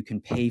fact that you can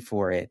pay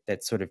for it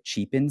that sort of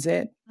cheapens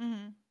it.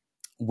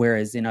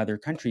 Whereas in other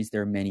countries,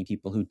 there are many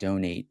people who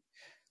donate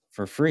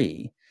for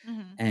free.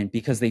 And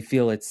because they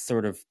feel it's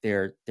sort of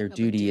their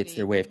duty, it's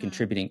their way of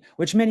contributing,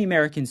 which many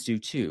Americans do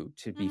too,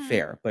 to be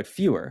fair, but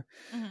fewer.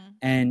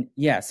 And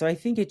so I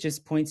think it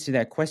just points to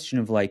that question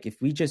of like, if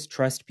we just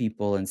trust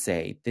people and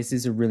say, this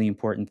is a really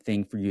important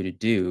thing for you to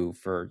do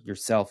for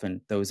yourself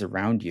and those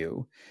around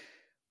you,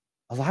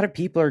 a lot of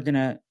people are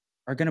gonna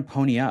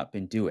pony up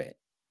and do it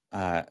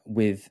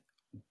with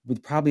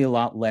probably a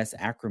lot less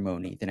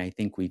acrimony than I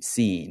think we've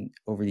seen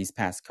over these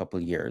past couple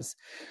of years.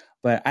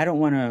 But I don't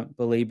want to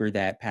belabor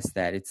that past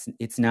that.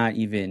 It's not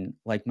even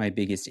like my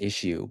biggest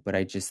issue, but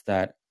I just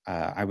thought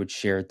I would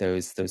share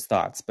those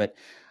thoughts. But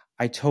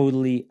I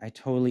totally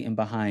am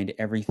behind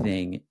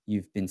everything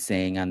you've been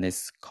saying on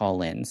this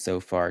call-in so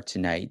far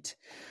tonight.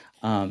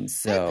 I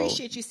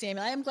appreciate you,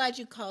 Samuel. I am glad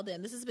you called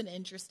in. This has been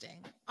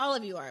interesting. All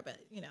of you are, but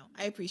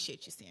I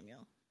appreciate you,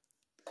 Samuel.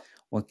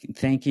 Well,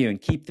 thank you, and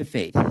keep the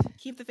faith.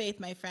 Keep the faith,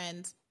 my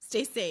friend.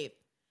 Stay safe.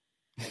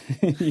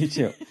 You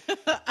too.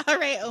 All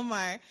right,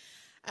 Omar.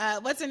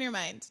 What's on your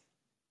mind?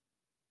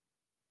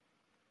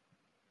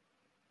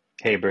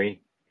 Hey,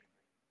 Bri.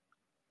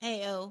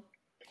 Hey,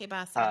 ¿Qué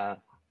pasa?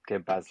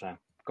 ¿Qué pasa?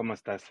 ¿Cómo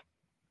estás?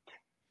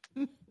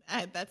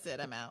 That's it.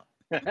 I'm out.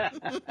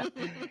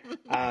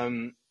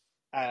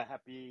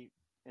 Happy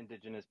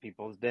Indigenous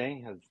Peoples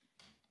Day.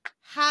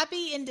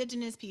 Happy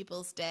Indigenous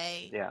Peoples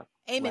Day. Yeah.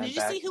 Amen. Did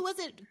you see, who was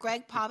it?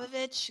 Greg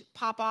Popovich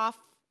pop off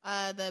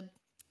the,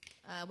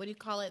 what do you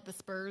call it? The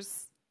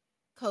Spurs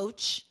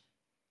coach.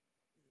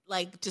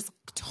 Like just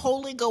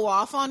totally go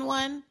off on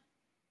one.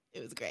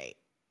 It was great.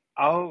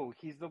 Oh,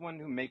 he's the one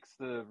who makes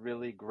the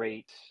really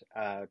great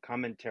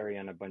commentary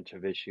on a bunch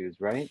of issues,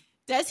 right?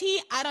 Does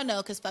he? I don't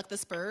know, because fuck the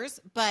Spurs,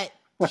 but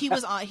he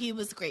was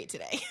great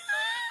today.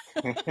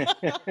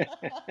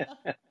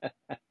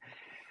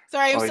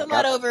 Sorry, I'm still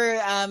not over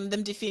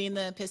them defeating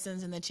the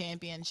Pistons in the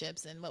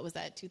championships. And what was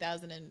that,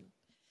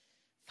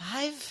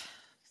 2005,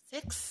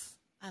 6?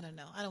 I don't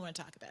know. I don't want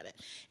to talk about it.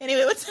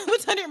 Anyway,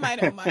 what's on your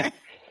mind, Omar?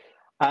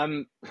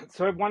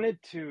 So I wanted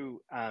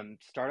to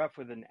start off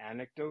with an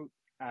anecdote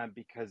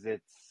because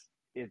it's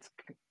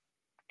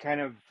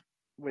kind of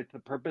with the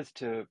purpose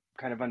to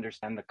kind of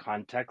understand the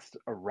context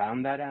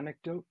around that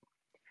anecdote.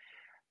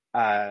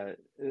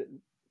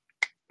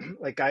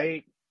 Like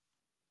I've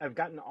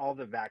gotten all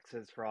the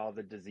vaxes for all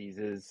the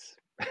diseases.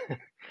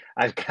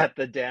 I've got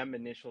the damn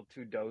initial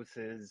 2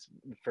 doses.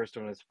 The first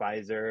one was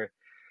Pfizer.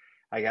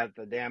 I got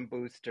the damn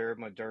booster,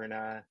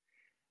 Moderna.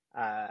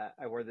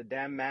 I wore the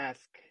damn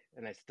mask,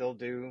 and I still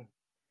do.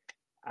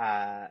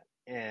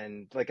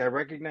 And like I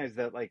recognize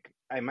that like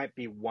I might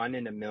be 1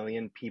 in a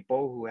million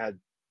people who had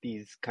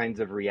these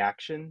kinds of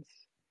reactions,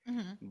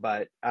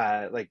 but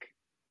like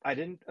I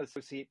didn't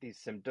associate these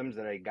symptoms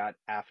that I got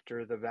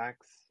after the vax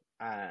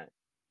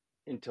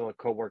until a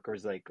coworker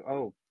was like,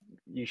 "Oh,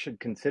 you should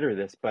consider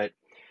this." But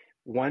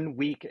 1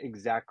 week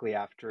exactly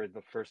after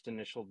the first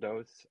initial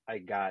dose, I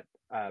got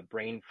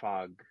brain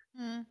fog,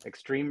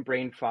 extreme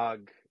brain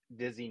fog,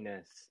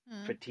 dizziness,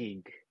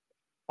 fatigue.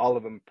 all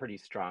of them pretty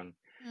strong.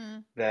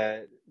 Mm.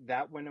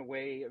 That went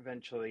away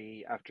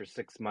eventually after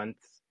 6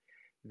 months.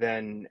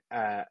 Then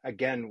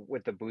again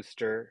with the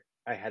booster,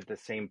 I had the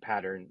same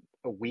pattern.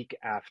 A week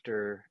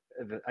after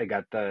I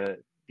got the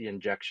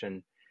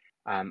injection,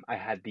 I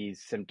had these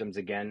symptoms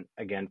again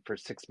for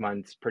 6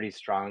 months, pretty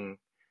strong,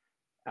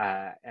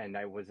 and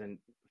I wasn't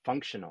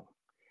functional.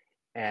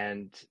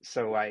 And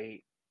so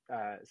I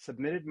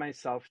submitted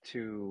myself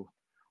to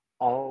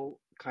all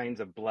kinds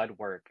of blood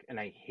work, and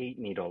I hate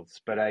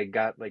needles, but I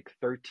got like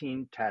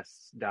 13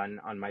 tests done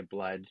on my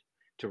blood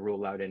to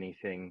rule out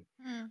anything.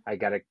 I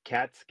got a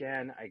CAT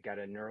scan, I got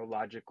a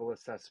neurological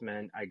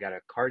assessment, I got a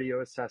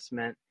cardio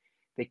assessment.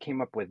 They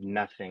came up with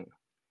nothing.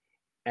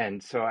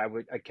 And so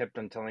I kept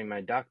on telling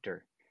my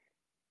doctor,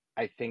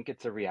 I think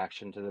it's a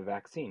reaction to the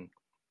vaccine.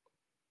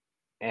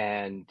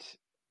 And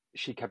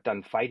she kept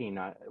on fighting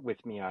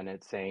with me on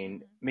it,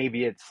 saying,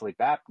 maybe it's sleep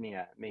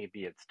apnea,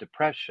 maybe it's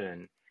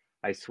depression.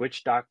 I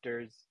switched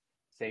doctors,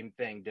 same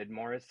thing, did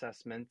more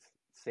assessments,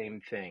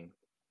 same thing.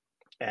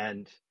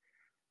 And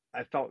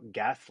I felt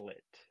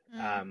gaslit.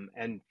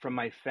 And from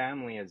my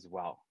family as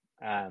well,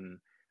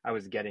 I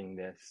was getting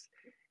this.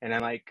 And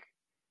I'm like,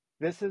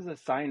 this is a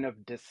sign of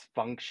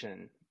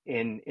dysfunction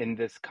in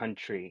this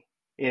country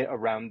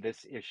around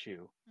this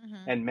issue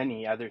and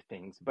many other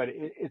things. But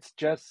it's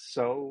just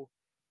so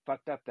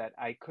fucked up that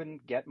I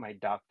couldn't get my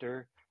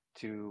doctor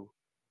to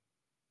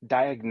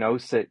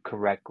diagnose it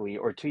correctly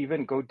or to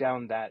even go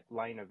down that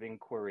line of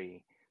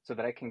inquiry so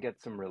that I can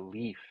get some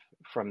relief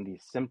from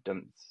these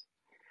symptoms.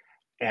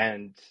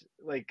 And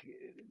like,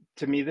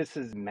 to me, this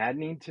is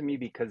maddening to me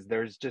because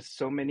there's just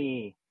so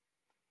many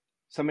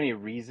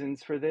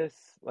reasons for this,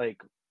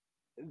 like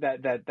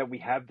that we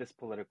have this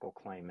political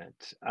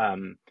climate,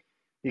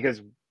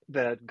 because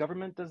the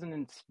government doesn't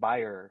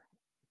inspire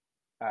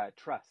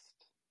trust.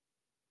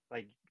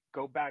 Like,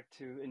 go back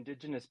to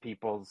indigenous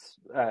peoples'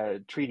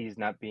 treaties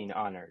not being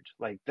honored.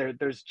 Like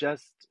there's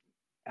just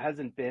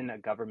hasn't been a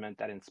government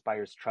that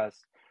inspires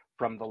trust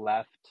from the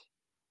left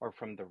or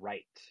from the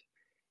right.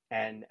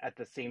 And at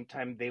the same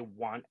time, they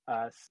want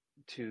us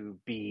to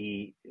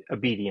be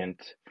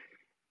obedient,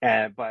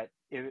 but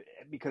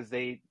because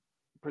they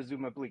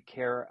presumably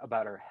care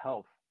about our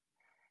health.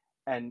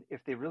 And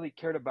if they really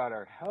cared about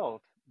our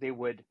health, they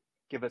would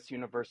give us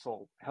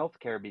universal health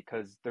care,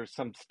 because there's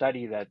some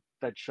study that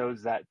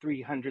shows that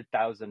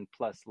 300,000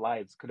 plus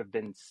lives could have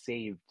been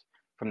saved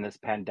from this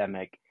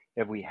pandemic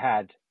if we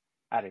had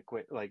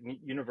adequate, like,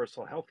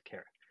 universal health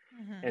care.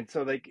 And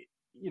so, like,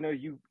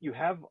 you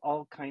have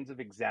all kinds of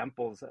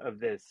examples of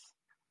this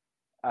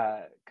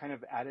kind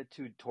of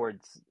attitude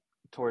towards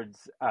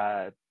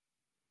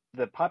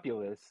the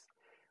populace,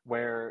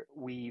 where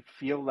we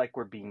feel like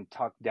we're being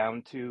talked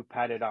down to,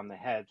 patted on the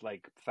head,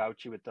 like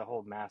Fauci with the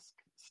whole mask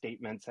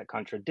statements that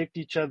contradict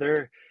each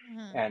other,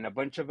 and a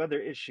bunch of other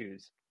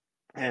issues.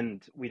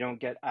 And we don't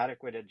get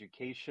adequate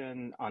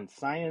education on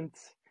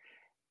science.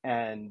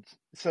 And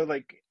so,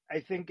 like,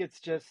 I think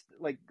it's just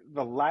like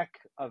the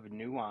lack of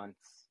nuanced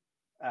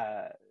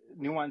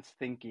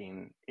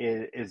thinking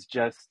is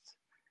just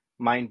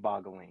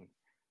mind-boggling.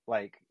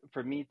 Like,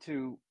 for me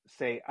to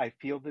say I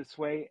feel this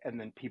way, and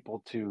then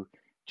people to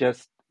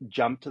just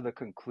jump to the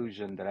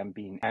conclusion that I'm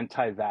being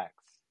anti-vax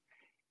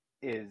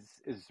is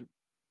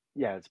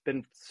yeah, it's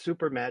been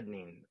super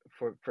maddening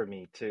for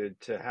me to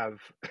have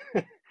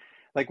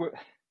like,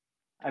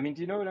 I mean,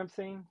 do you know what I'm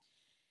saying?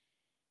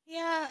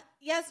 Yeah,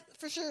 yes,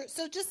 for sure.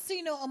 So just so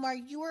you know, Omar,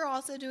 you were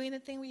also doing the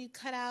thing where you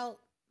cut out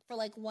for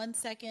like 1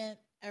 second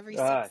every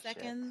 6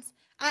 seconds.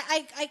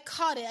 I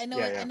caught it. I know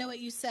I know what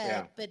you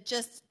said, but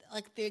just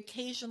like the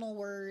occasional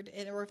word,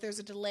 or if there's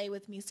a delay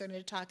with me starting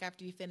to talk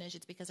after you finish,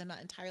 it's because I'm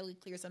not entirely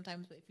clear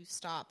sometimes. But if you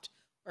stopped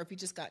or if you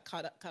just got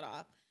cut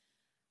off,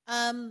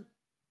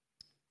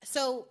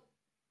 so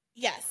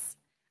yes,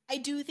 I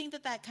do think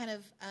that kind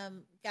of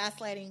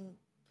gaslighting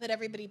put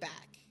everybody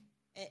back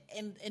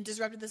and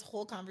disrupted this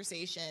whole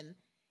conversation.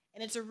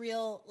 And it's a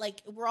real,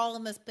 like, we're all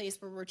in this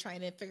place where we're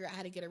trying to figure out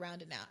how to get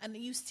around it now. And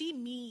you see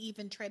me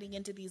even treading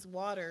into these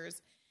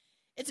waters.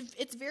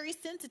 It's very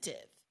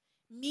sensitive.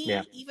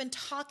 Even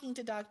talking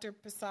to Dr.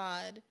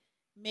 Prasad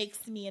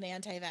makes me an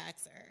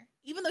anti-vaxxer,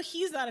 even though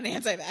he's not an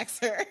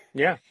anti-vaxxer.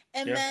 Yeah.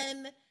 And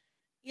then,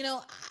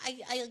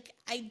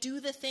 I do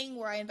the thing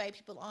where I invite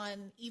people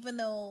on, even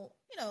though,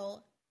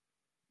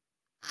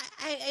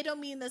 I don't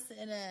mean this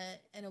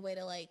in a way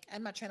to, like,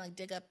 I'm not trying to, like,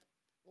 dig up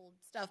old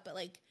stuff, but,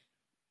 like,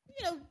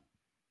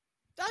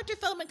 Dr.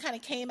 Feldman kind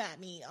of came at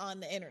me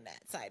on the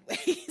internet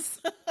sideways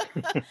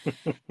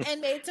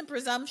and made some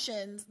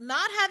presumptions,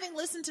 not having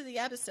listened to the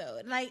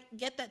episode. And I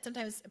get that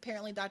sometimes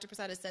apparently Dr.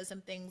 Prasad has said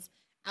some things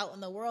out in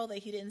the world that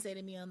he didn't say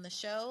to me on the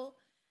show,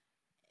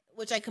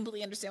 which I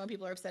completely understand when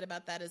people are upset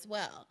about that as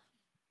well.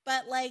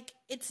 But, like,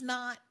 it's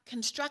not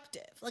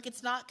constructive. Like,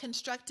 it's not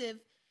constructive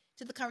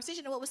to the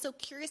conversation. And what was so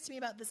curious to me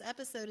about this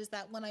episode is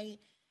that when I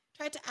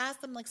tried to ask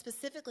them, like,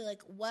 specifically,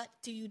 like, what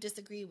do you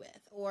disagree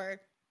with?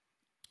 Or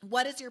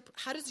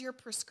how does your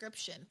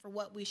prescription for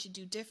what we should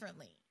do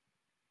differently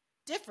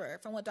differ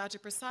from what Dr.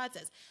 Prasad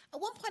says? At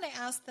one point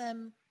I asked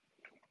them,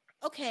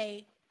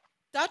 okay,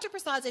 Dr.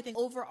 Prasad's, I think,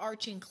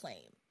 overarching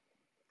claim.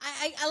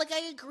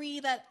 I agree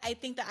that I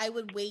think that I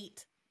would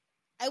wait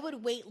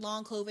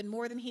long COVID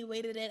more than he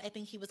waited it. I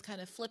think he was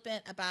kind of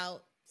flippant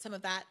about some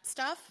of that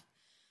stuff.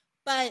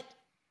 But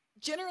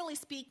generally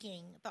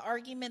speaking, the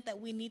argument that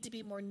we need to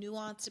be more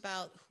nuanced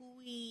about who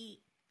we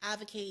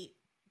advocate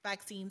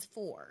vaccines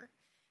for,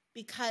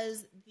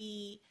 because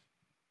the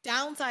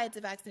downsides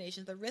of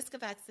vaccination, the risk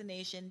of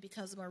vaccination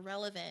becomes more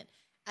relevant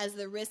as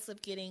the risks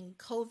of getting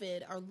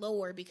COVID are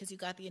lower because you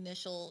got the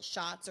initial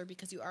shots or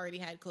because you already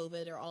had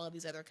COVID or all of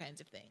these other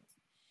kinds of things.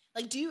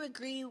 Like, do you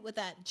agree with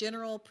that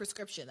general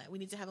prescription that we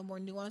need to have a more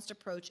nuanced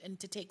approach and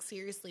to take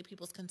seriously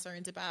people's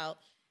concerns about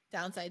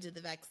downsides of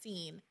the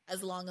vaccine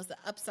as long as the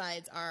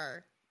upsides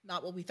are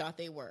not what we thought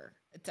they were,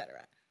 et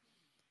cetera?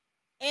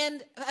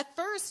 And at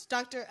first,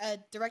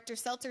 Director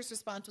Seltzer's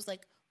response was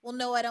like, well,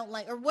 no, I don't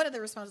like, or one of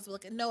the responses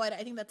was like, no, I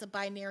think that's a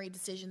binary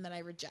decision that I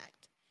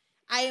reject.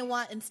 I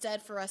want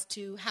instead for us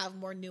to have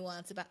more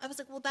nuance about. I was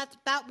like, well,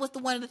 that was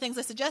one of the things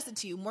I suggested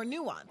to you, more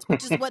nuance,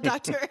 which is what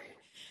Dr.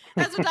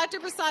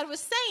 Prasad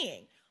was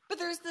saying. But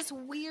there's this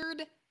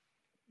weird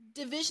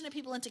division of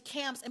people into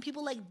camps, and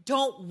people like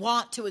don't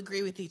want to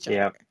agree with each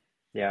other.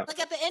 Yeah.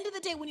 Like at the end of the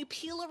day, when you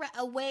peel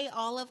away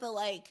all of the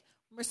like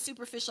more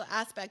superficial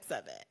aspects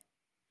of it,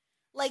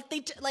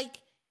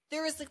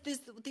 there is like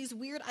these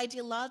weird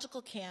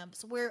ideological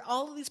camps where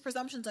all of these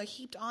presumptions are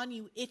heaped on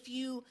you if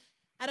you,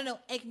 I don't know,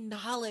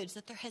 acknowledge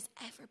that there has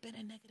ever been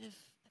a negative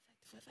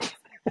effect.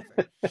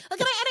 And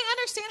I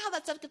understand how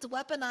that stuff gets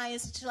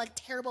weaponized to like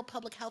terrible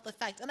public health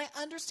effect, and I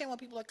understand where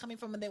people are coming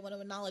from when they want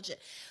to acknowledge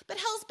it. But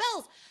hell's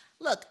bells,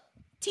 look,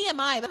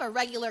 TMI, I'm a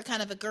regular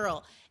kind of a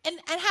girl, and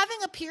having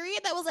a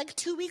period that was like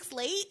 2 weeks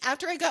late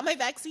after I got my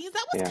vaccines,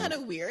 that was kind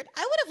of weird.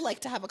 I would have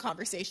liked to have a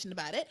conversation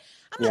about it.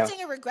 I'm not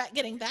saying I regret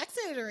getting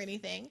vaccinated or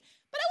anything,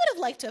 but I would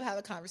have liked to have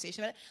a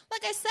conversation about it.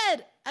 Like I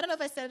said, I don't know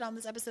if I said it on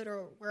this episode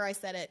or where I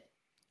said it,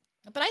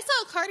 but I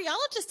saw a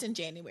cardiologist in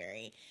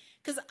January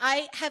because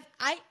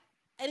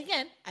and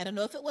again, I don't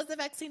know if it was the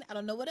vaccine. I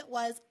don't know what it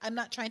was. I'm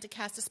not trying to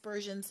cast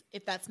aspersions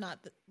if that's not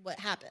what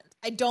happened.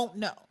 I don't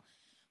know.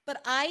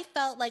 But I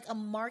felt like a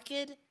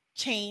marked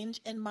change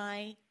in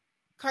my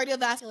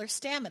cardiovascular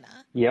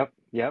stamina. Yep.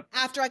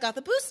 After I got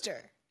the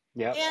booster.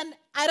 Yep. And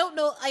I don't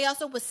know. I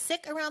also was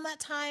sick around that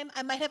time.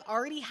 I might have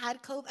already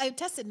had COVID. I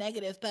tested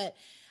negative, but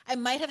I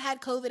might have had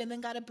COVID and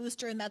then got a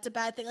booster, and that's a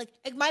bad thing. Like,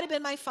 it might have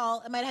been my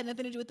fault. It might have had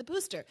nothing to do with the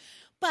booster.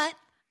 But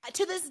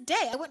to this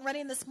day, I went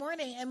running this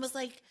morning and was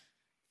like,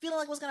 feeling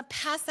like I was going to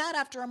pass out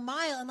after a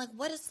mile. And like,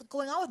 what is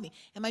going on with me?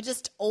 Am I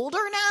just older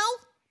now?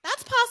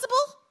 That's possible.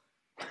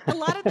 A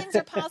lot of things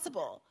are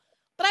possible.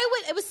 But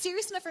it was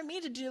serious enough for me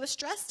to do a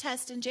stress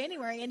test in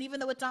January. And even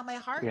though it's not my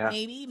heart,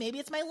 maybe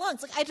it's my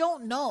lungs. Like, I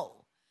don't know.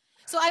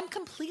 So I'm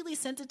completely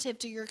sensitive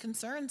to your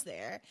concerns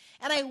there.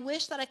 And I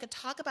wish that I could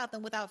talk about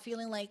them without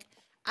feeling like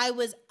I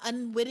was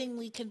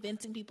unwittingly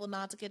convincing people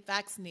not to get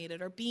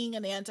vaccinated or being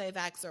an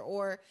anti-vaxxer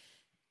or,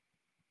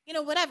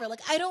 whatever. Like,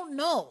 I don't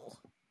know.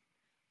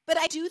 But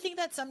I do think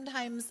that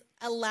sometimes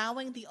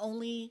allowing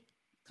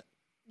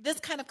this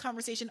kind of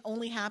conversation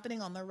only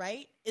happening on the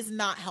right is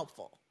not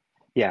helpful.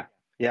 Yeah.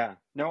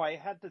 No, I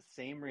had the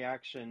same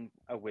reaction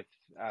with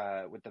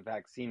the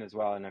vaccine as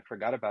well, and I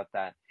forgot about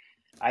that.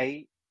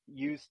 I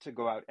used to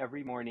go out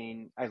every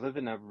morning. I live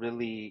in a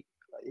really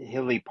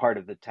hilly part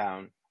of the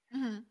town,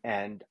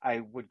 and I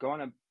would go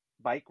on a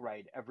bike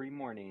ride every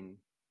morning,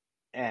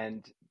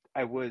 and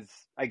I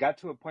got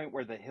to a point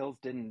where the hills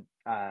didn't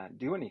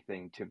do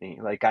anything to me.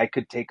 Like, I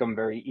could take them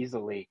very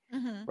easily.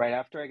 Right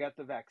after I got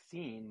the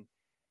vaccine,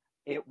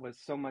 it was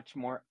so much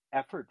more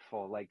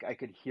effortful. Like, I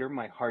could hear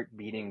my heart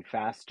beating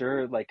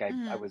faster. Like,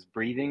 I was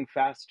breathing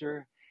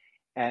faster.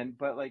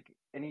 But like,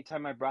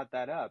 anytime I brought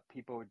that up,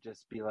 people would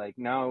just be like,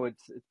 no,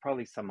 it's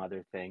probably some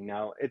other thing.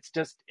 No, it's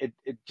just, it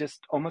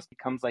just almost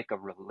becomes like a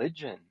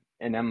religion.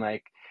 And I'm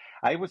like,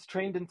 I was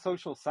trained in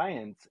social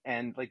science,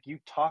 and like, you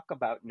talk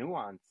about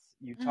nuance,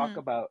 you talk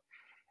about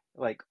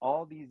like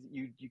all these,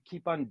 you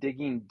keep on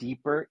digging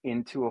deeper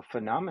into a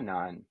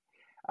phenomenon.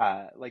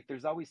 Like,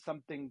 there's always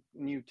something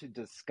new to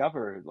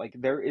discover. Like,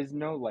 there's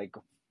no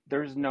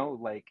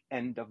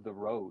end of the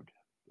road.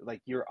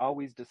 Like, you're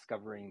always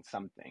discovering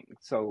something.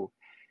 So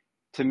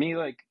to me,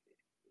 like,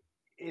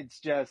 it's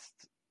just.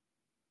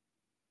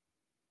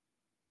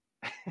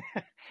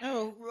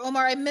 Oh,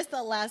 Omar, I missed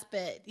the last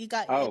bit.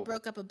 It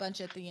broke up a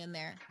bunch at the end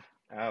there.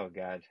 Oh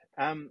God.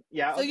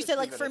 Yeah. So you said,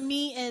 like, for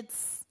me,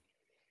 it's.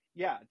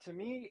 Yeah, to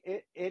me,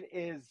 it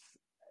is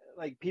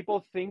like,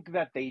 people think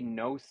that they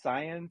know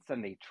science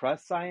and they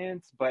trust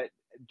science, but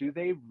do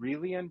they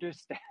really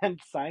understand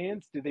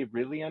science? Do they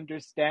really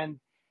understand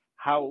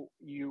how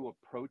you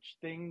approach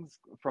things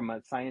from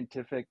a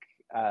scientific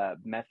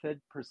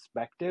method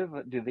perspective?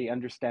 Do they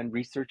understand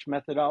research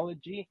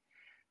methodology?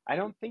 I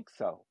don't think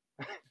so.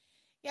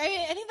 Yeah, I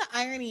mean, I think the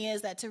irony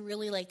is that to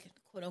really, like,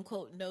 quote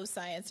unquote, know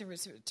science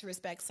and to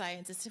respect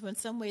science is to, in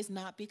some ways,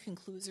 not be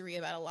conclusory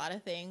about a lot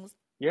of things.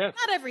 Yes.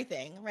 Not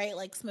everything, right?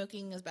 Like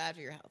smoking is bad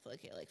for your health.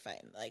 Okay, like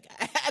fine. Like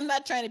I'm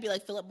not trying to be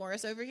like Philip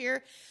Morris over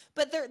here,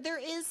 but there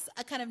is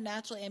a kind of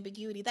natural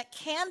ambiguity that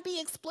can be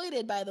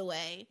exploited, by the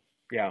way,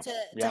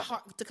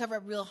 to cover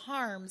up real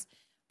harms.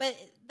 But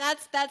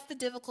that's the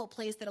difficult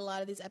place that a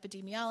lot of these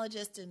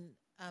epidemiologists and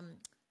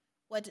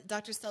what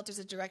Dr. Stelter's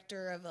a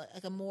director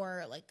of a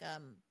more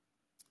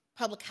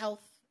public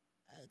health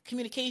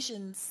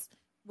communications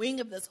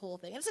wing of this whole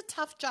thing. It's a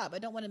tough job. I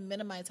don't want to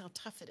minimize how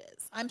tough it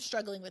is. I'm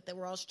struggling with it.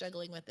 We're all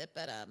struggling with it.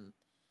 But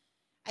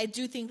I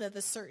do think that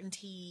the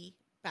certainty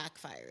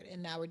backfired,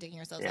 and now we're digging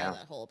ourselves out of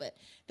that hole. But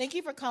thank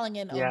you for calling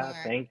in, Omar. Yeah,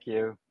 thank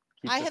you.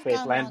 Keep the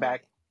faith. Land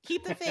back.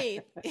 Keep the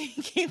faith.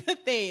 Keep the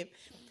faith.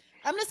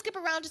 I'm going to skip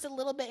around just a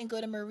little bit and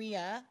go to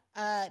Maria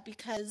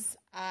because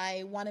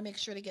I want to make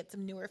sure to get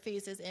some newer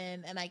faces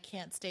in, and I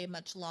can't stay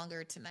much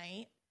longer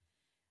tonight.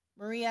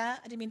 Maria,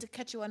 I didn't mean to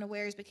catch you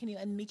unawares, but can you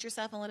unmute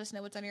yourself and let us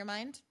know what's on your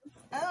mind?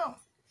 Oh,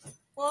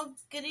 well,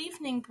 good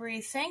evening, Bree.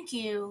 Thank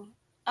you.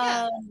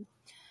 Yeah.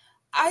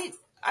 I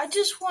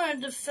just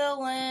wanted to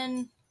fill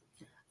in,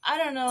 I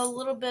don't know, a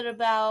little bit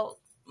about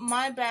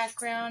my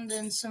background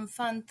and some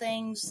fun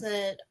things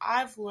that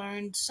I've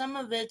learned. Some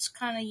of it's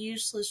kind of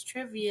useless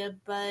trivia,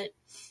 but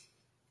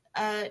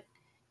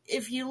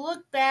if you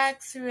look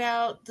back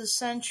throughout the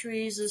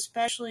centuries,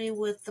 especially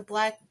with the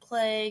Black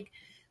Plague,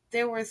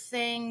 there were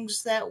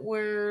things that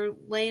were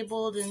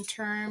labeled and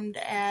termed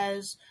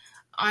as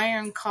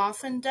iron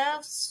coffin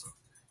deaths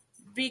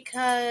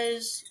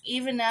because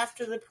even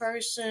after the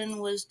person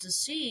was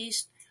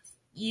deceased,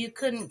 you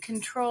couldn't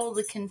control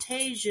the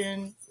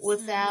contagion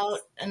without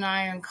an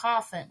iron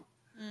coffin.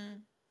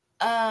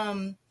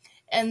 And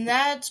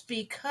that's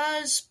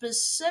because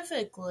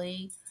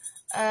specifically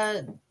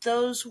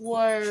those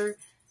were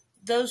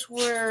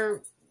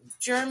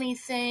germy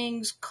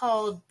things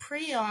called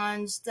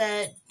prions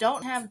that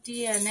don't have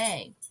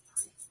DNA.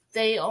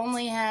 They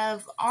only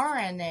have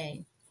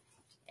RNA,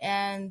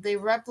 and they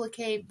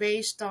replicate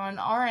based on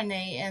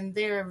RNA, and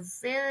they're a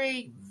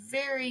very,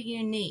 very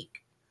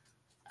unique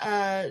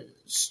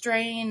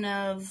strain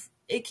of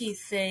icky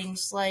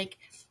things like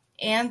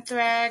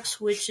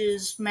anthrax, which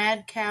is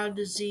mad cow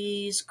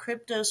disease,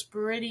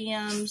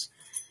 cryptosporidiums.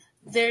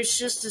 There's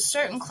just a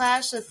certain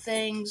class of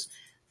things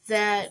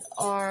that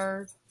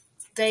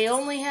they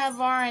only have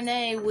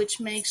RNA, which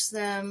makes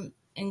them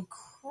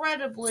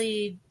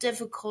incredibly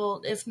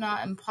difficult, if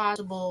not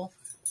impossible,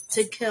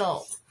 to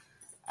kill,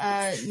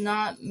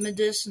 not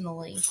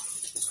medicinally.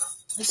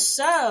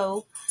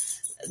 So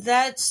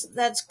that's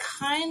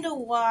kind of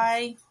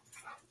why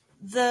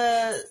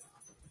the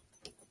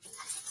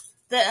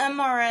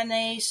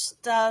mRNA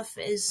stuff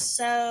is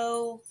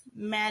so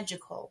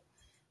magical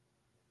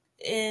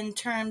in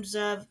terms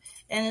of,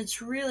 and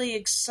it's really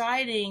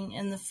exciting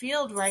in the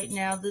field right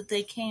now that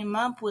they came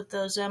up with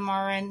those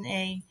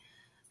mRNA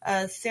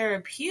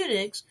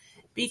therapeutics,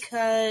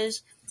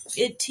 because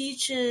it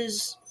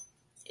teaches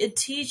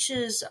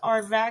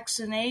our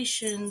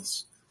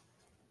vaccines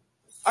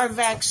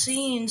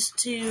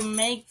to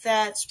make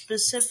that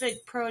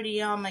specific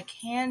proteomic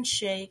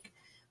handshake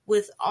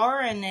with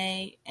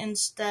RNA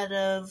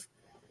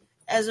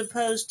as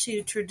opposed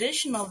to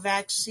traditional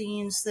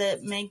vaccines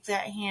that make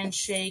that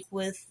handshake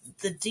with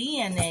the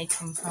DNA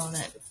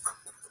component.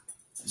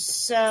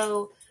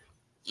 So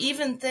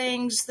even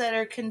things that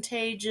are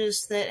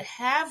contagious that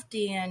have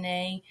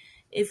DNA,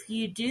 if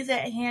you do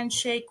that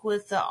handshake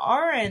with the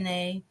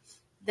RNA,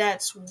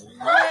 that's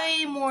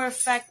way more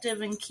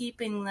effective in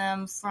keeping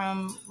them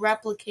from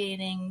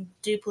replicating,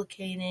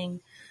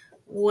 duplicating,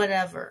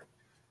 whatever.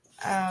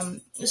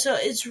 So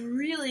it's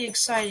really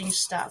exciting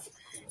stuff.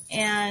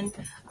 And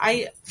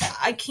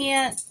I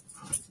can't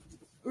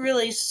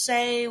really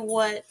say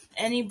what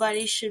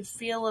anybody should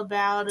feel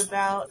about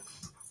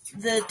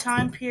the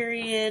time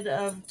period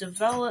of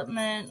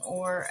development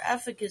or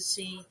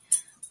efficacy,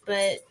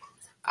 but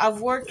I've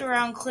worked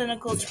around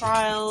clinical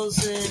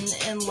trials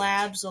and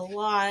labs a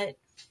lot,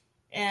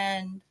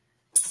 and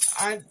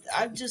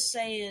I'm just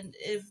saying,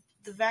 if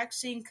the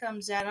vaccine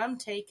comes out, I'm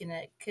taking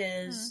it,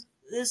 because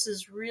this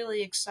is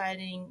really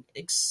exciting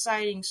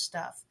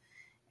stuff.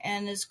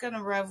 And it's going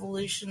to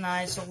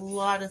revolutionize a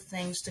lot of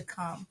things to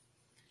come.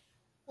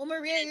 Well,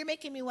 Maria, you're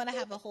making me want to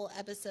have a whole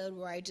episode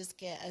where I just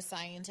get a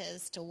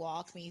scientist to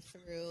walk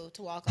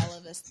all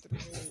of us through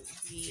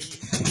the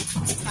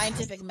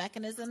scientific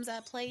mechanisms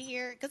at play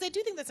here. Because I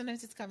do think that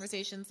sometimes these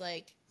conversations,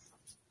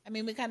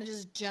 we kind of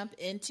just jump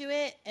into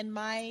it. And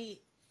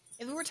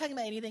if we were talking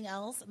about anything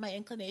else, my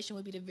inclination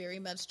would be to very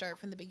much start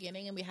from the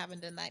beginning, and we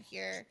haven't done that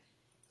here.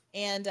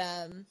 And,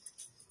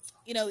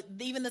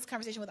 even this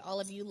conversation with all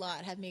of you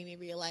lot have made me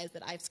realize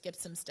that I've skipped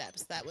some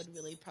steps that would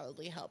really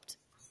probably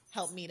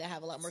help me to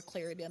have a lot more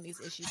clarity on these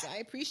issues. So I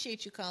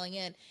appreciate you calling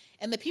in.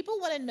 And the people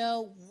want to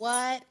know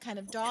what kind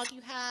of dog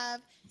you have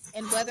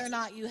and whether or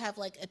not you have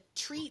a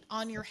treat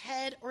on your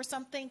head or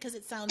something, because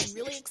it sounds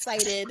really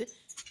excited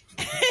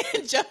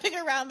jumping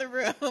around the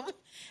room.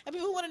 And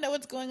people want to know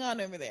what's going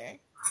on over there.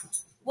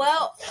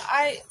 Well,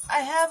 I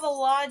have a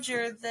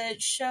lodger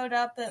that showed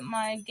up at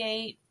my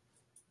gate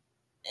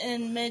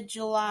in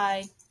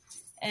mid-July,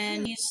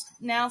 and he's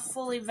now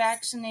fully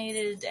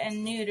vaccinated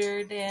and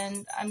neutered,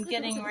 and I'm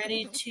getting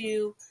ready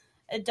to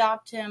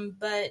adopt him,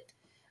 but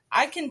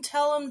I can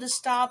tell him to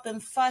stop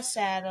and fuss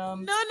at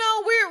him. No,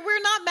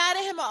 we're not mad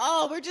at him at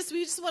all. We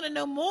just want to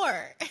know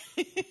more.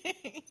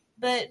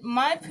 But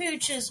my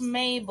pooch is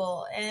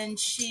Mabel, and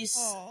she's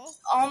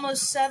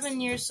almost 7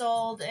 years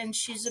old, and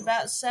she's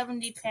about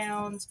 70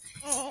 pounds.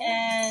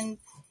 And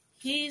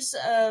he's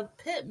a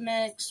pit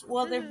mix.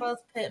 Well, they're both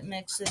pit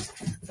mixes,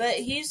 but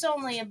he's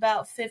only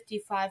about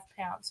 55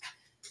 pounds.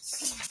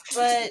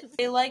 But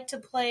they like to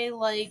play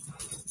like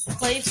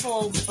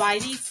playful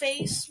bitey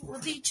face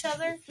with each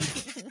other.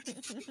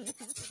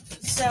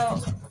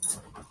 So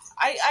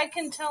I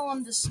can tell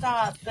them to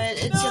stop, but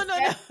it's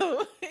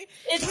no.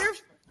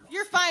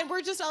 You're fine.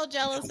 We're just all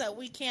jealous that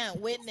we can't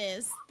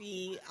witness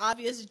the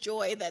obvious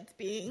joy that's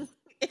being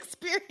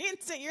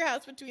experienced at your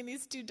house between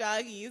these two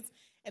doggies,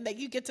 and that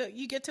you get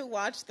to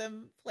watch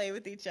them play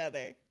with each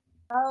other.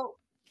 Oh,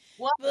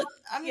 well,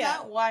 I'm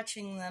not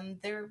watching them.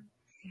 They're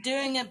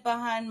doing it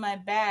behind my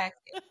back.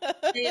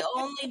 They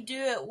only do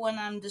it when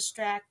I'm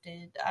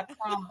distracted, I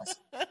promise.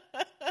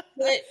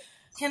 But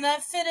can I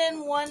fit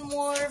in one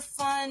more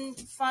fun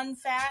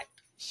fact?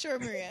 Sure,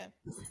 Maria.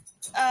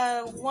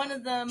 One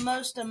of the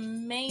most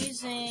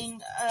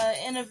amazing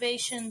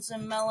innovations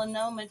in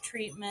melanoma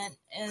treatment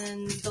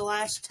in the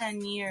last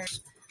 10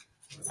 years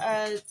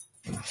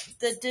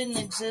that didn't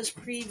exist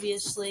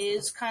previously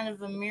is kind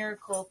of a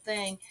miracle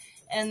thing.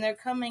 And they're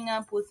coming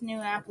up with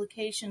new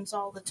applications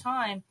all the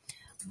time.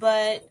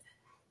 But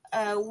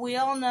we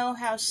all know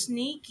how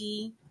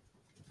sneaky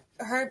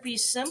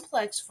herpes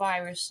simplex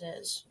virus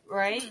is,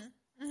 right?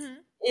 Mm-hmm.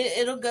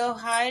 It'll go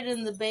hide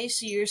in the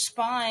base of your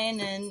spine,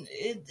 and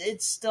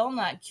it's still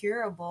not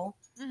curable.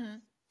 Mm-hmm.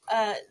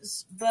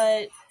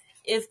 But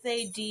if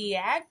they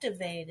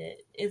deactivate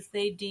it, if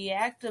they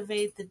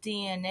deactivate the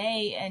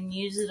DNA and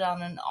use it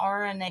on an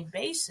RNA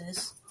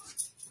basis,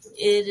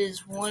 it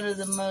is one of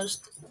the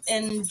most,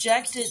 and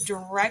inject it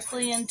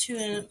directly into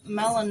a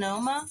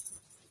melanoma,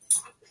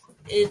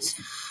 it's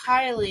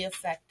highly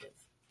effective.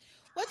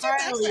 What's your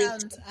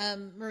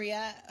background,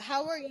 Maria?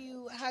 How are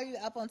you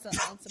up on so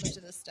much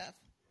of this stuff?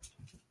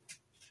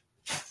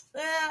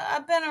 Well,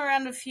 I've been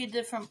around a few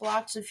different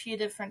blocks a few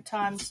different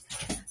times.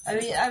 I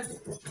mean,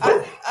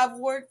 I've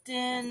worked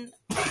in,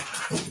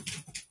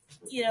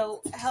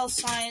 health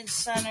science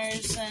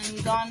centers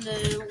and gone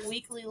to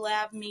weekly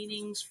lab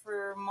meetings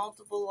for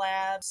multiple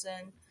labs.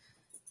 And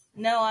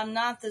no, I'm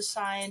not the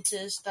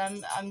scientist.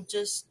 I'm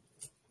just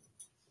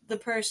the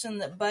person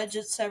that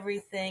budgets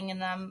everything,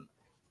 and I'm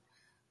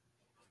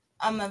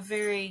a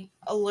very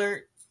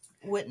alert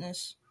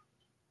witness.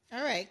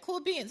 All right, cool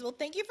beans. Well,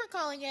 thank you for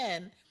calling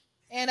in.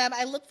 And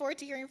I look forward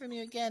to hearing from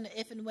you again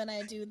if and when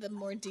I do the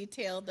more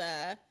detailed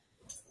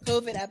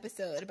COVID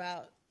episode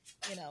about,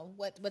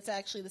 what's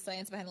actually the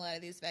science behind a lot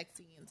of these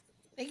vaccines.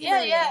 Thank you,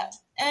 Maria. Yeah.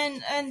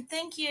 And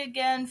thank you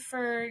again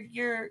for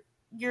your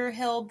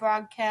Hill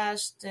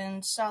broadcast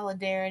and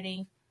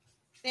solidarity.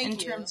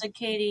 Thank you. In terms of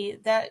Katie,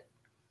 that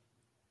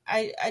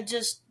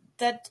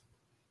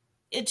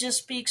it just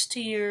speaks to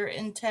your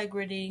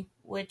integrity,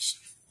 which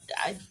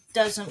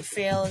doesn't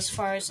fail as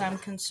far as I'm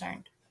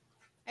concerned.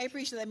 I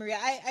appreciate that, Maria.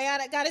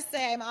 I gotta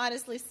say, I'm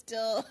honestly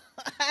still,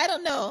 I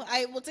don't know.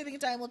 I will take the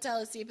time. Will tell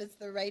us, see if it's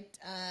the right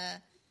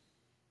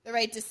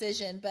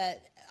decision.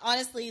 But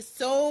honestly,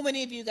 so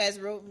many of you guys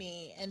wrote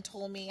me and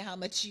told me how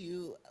much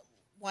you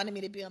wanted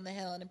me to be on the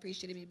Hill and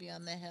appreciated me to be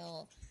on the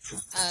Hill.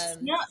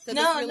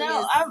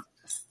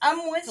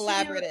 I'm with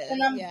collaborative.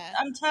 You, and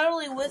I'm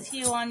totally with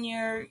you on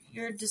your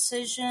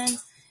decision,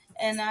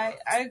 and I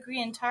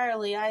agree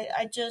entirely.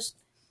 I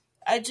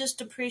just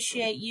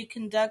appreciate you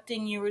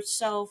conducting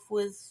yourself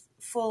with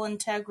full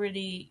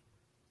integrity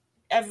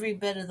every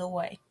bit of the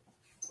way.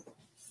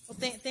 Well,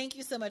 thank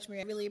you so much,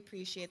 Maria. I really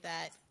appreciate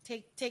that.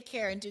 Take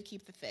care and do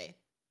keep the faith.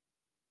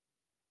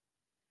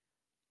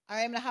 All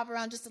right, I'm going to hop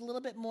around just a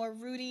little bit more.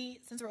 Rudy,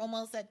 since we're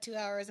almost at 2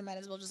 hours, I might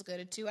as well just go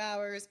to 2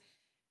 hours,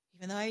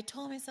 even though I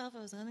told myself I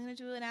was only going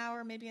to do an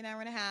hour, maybe an hour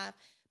and a half.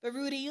 But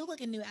Rudy, you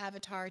look a new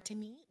avatar to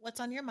me.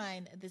 What's on your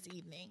mind this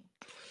evening?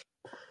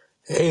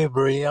 Hey,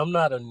 Bree, I'm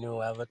not a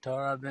new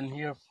avatar. I've been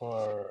here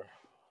for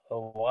a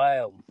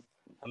while.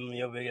 I'm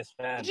your biggest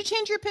fan. Did you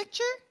change your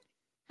picture?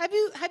 Have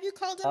you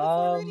called in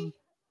before, Rudy?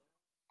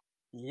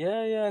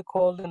 Yeah, I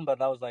called in, but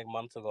that was like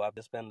months ago. I've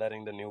just been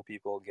letting the new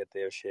people get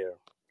their share.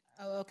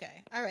 Oh,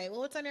 okay. All right.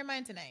 Well, what's on your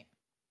mind tonight?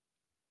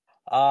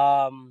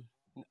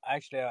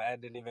 Actually, I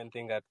didn't even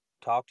think I'd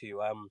talk to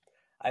you.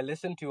 I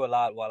listened to you a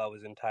lot while I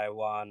was in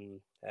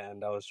Taiwan,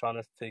 and I was trying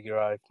to figure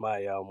out if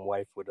my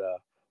wife would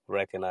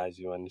recognize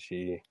you, and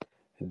she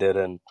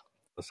didn't. I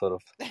was sort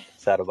of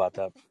sad about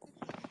that.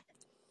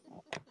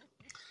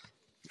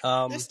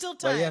 There's still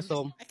time. Yeah,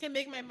 so I can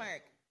make my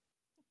mark.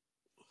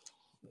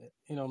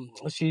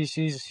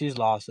 She's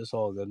lost. It's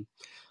all good.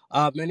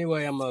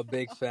 Anyway, I'm a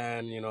big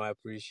fan. I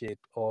appreciate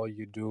all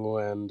you do,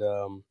 and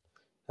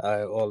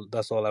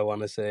that's all I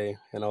want to say,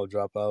 and I'll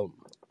drop out.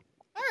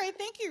 All right,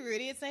 Thank you,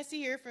 Rudy. It's nice to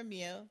hear from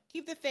you.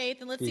 Keep the faith,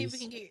 and let's see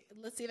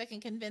if I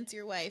can convince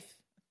your wife.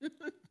 All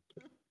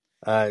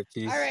right,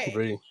 peace. All right.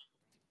 Bree.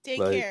 Take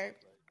Bye. care.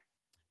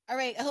 All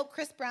right. I hope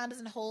Chris Brown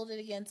doesn't hold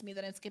it against me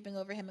that I'm skipping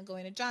over him and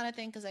going to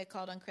Jonathan because I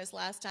called on Chris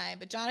last time.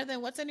 But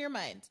Jonathan, what's on your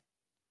mind?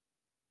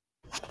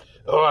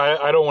 Oh,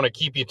 I don't want to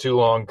keep you too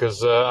long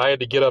because I had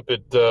to get up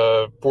at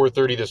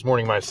 4:30 this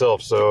morning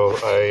myself, so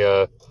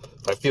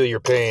I feel your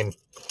pain.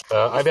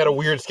 I've had a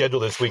weird schedule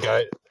this week.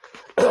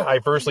 I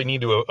firstly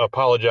need to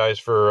apologize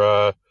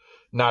for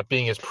not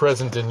being as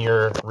present in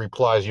your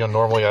replies. You know,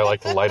 normally I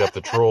like to light up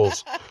the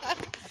trolls.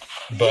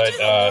 But you do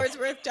the Lord's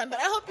work done. But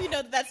I hope you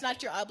know that that's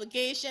not your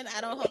obligation. I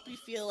don't hope you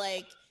feel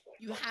like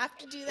you have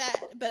to do that.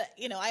 But,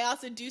 you know, I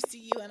also do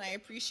see you and I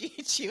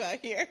appreciate you out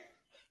here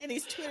in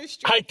these Twitter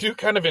streets. I do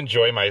kind of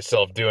enjoy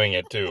myself doing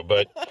it too.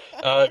 But,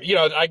 you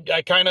know,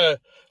 I kind of,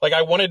 like,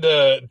 I wanted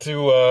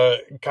to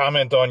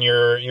comment on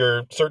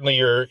your certainly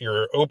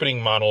your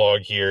opening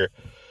monologue here,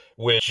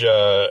 which,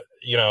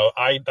 you know,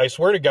 I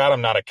swear to God,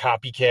 I'm not a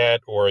copycat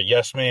or a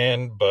yes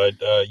man, but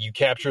you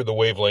captured the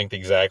wavelength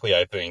exactly,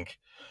 I think.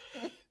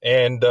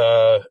 And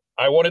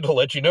I wanted to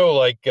let you know,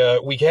 like,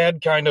 we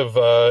had kind of,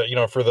 you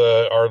know, for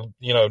our,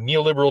 you know,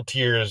 neoliberal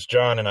tears,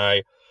 John and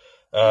I,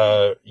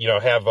 you know,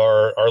 have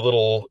our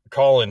little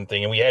call-in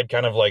thing, and we had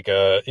kind of like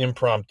a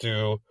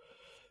impromptu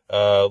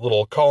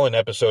little call-in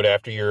episode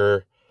after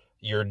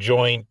your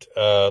joint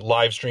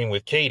live stream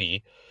with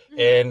Katie.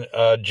 And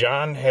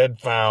John had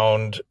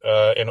found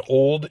an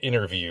old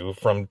interview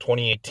from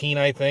 2018,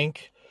 I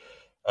think,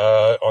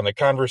 on the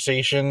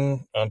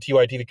conversation on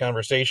TYT, the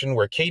conversation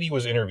where Katie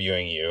was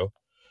interviewing you.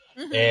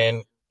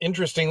 And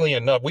interestingly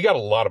enough, we got a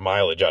lot of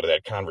mileage out of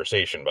that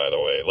conversation, by the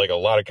way, like a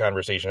lot of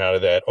conversation out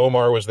of that.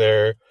 Omar was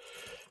there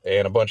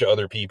and a bunch of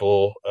other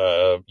people,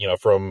 you know,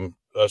 from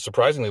a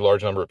surprisingly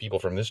large number of people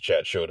from this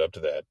chat showed up to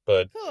that.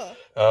 But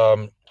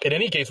in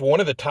any case, one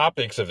of the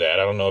topics of that,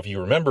 I don't know if you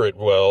remember it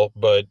well,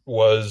 but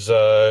was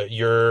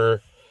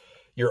your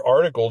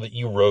article that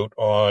you wrote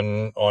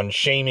on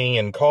shaming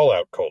and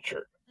call-out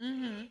culture.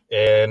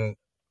 And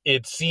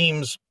it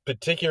seems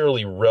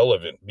particularly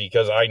relevant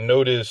because I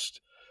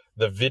noticed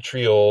the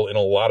vitriol in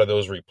a lot of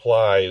those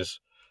replies,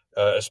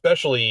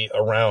 especially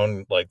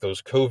around like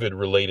those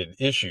COVID-related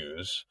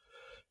issues.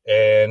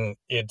 And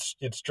it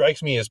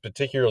strikes me as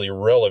particularly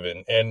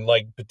relevant, and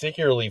like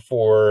particularly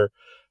for,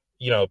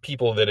 you know,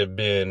 people that have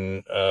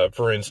been,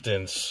 for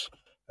instance,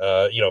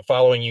 you know,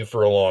 following you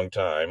for a long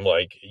time.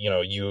 Like, you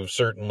know, you've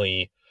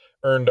certainly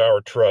earned our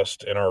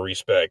trust and our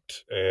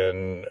respect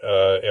and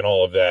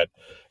all of that.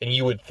 And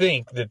you would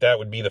think that that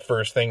would be the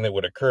first thing that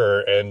would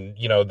occur. And,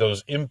 you know,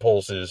 those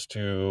impulses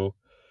to,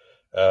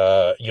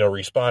 you know,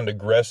 respond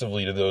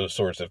aggressively to those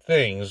sorts of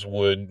things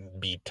would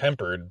be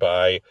tempered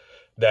by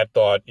that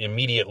thought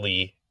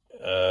immediately,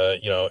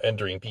 you know,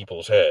 entering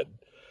people's head.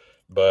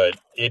 But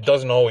it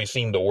doesn't always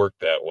seem to work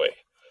that way,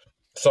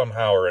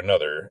 somehow or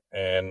another.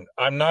 And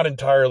I'm not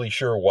entirely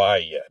sure why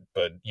yet,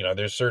 but, you know,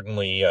 there's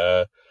certainly,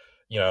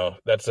 you know,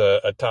 that's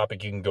a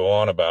topic you can go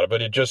on about it,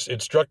 but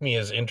it struck me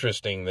as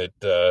interesting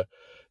that,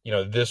 you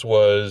know, this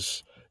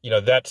was, you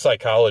know, that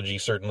psychology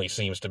certainly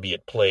seems to be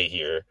at play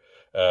here.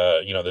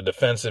 You know, the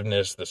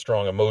defensiveness, the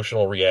strong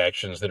emotional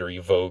reactions that are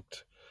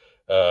evoked,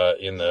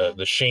 in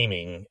the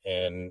shaming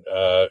and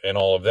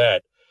all of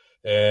that.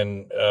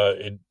 And,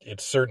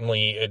 it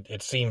certainly,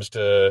 it seems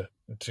to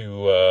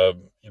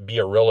be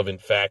a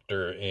relevant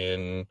factor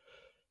in,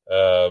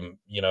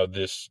 you know,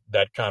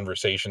 that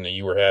conversation that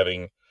you were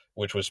having,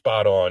 which was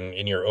spot on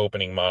in your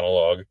opening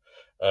monologue.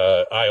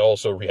 I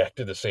also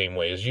reacted the same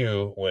way as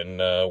you when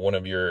one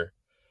of your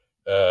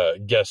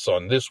guests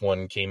on this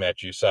one came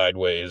at you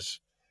sideways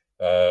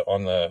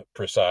on the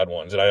Prasad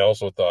ones. And I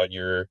also thought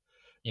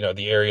you know,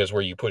 the areas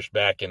where you pushed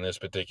back in this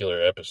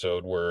particular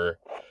episode were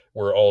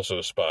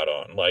also spot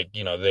on. Like,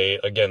 you know,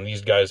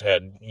 these guys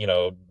had, you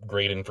know,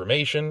 great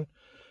information,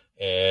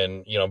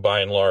 and, you know,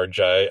 by and large,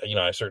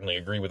 I certainly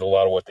agree with a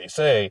lot of what they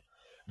say.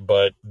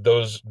 But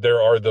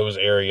there are those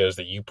areas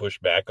that you push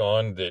back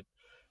on that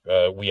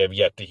we have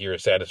yet to hear a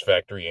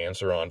satisfactory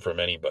answer on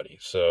from anybody.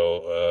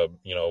 So,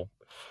 you know,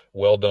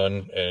 well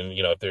done. And,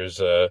 you know, if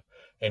there's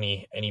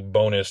any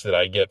bonus that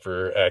I get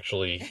for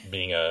actually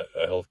being a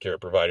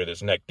healthcare provider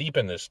that's neck deep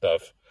in this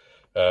stuff,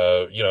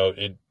 you know,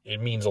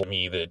 it means to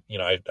me that, you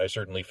know, I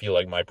certainly feel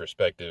like my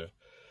perspective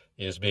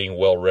is being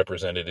well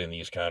represented in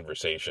these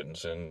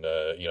conversations. And,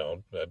 you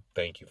know,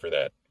 thank you for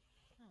that.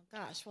 Oh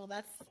gosh. Well,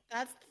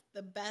 that's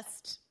the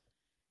best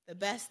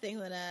thing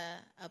that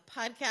a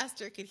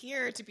podcaster could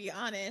hear, to be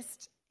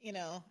honest. You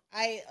know,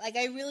 I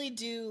really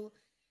do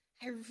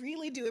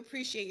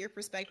appreciate your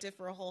perspective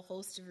for a whole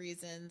host of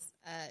reasons,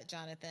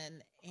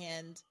 Jonathan.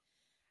 And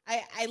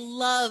I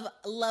love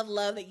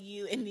that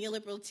you and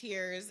neoliberal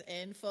tears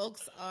and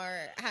folks are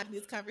having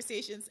these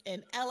conversations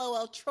and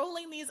LOL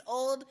trolling these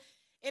old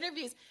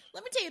interviews.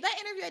 Let me tell you, that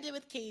interview I did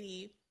with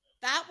Katie,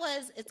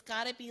 it's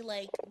got to be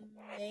like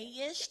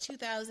May-ish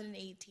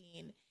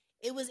 2018.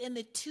 It was in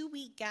the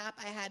 2-week gap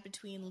I had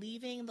between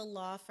leaving the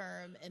law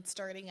firm and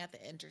starting at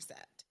The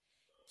Intercept.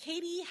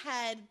 Katie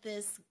had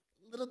this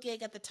little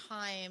gig at the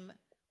time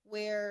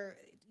where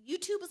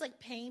YouTube was like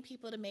paying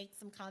people to make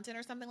some content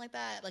or something like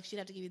that. Like she'd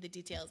have to give you the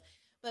details.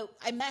 But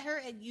I met her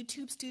at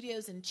YouTube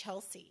Studios in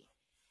Chelsea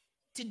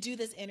to do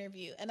this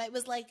interview. And it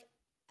felt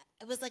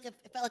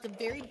like a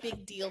very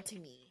big deal to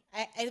me.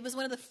 It was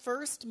one of the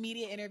first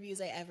media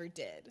interviews I ever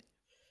did.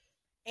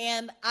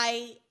 And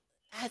I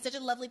had such a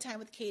lovely time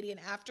with Katie. And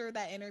after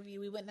that interview,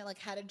 we went and like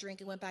had a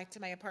drink and went back to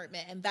my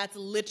apartment. And that's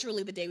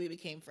literally the day we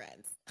became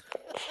friends.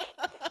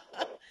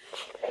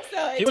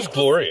 So it was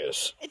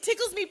glorious. It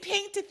tickles me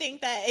pink to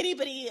think that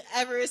anybody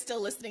ever is still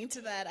listening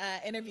to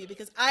that interview,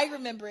 because I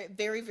remember it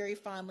very, very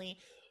fondly.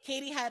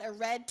 Katie had a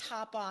red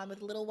top on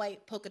with little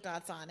white polka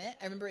dots on it.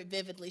 I remember it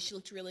vividly. She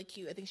looked really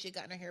cute. I think she had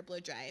gotten her hair blow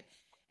dried.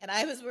 And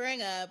I was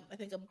wearing a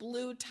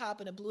blue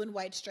top and a blue and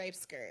white striped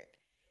skirt.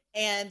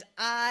 And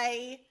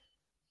that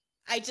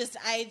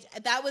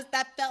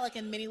felt like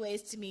in many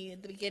ways to me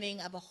the beginning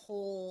of a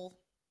whole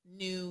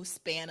new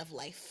span of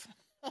life.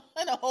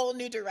 In a whole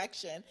new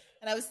direction.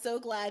 And I was so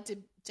glad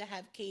to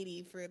have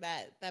Katie for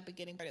that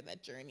beginning part of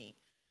that journey.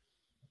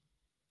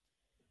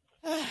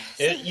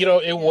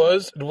 It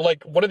was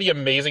like one of the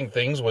amazing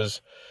things was,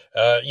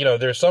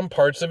 there's some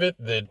parts of it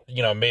that,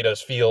 made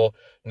us feel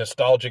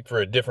nostalgic for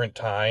a different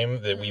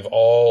time that we've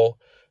all,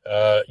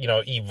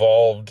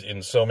 evolved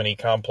in so many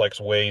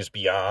complex ways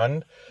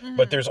beyond. Mm-hmm.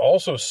 But there's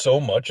also so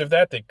much of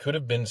that could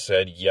have been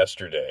said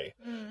yesterday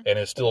and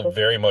is still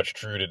very much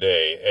true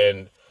today.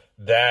 And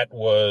that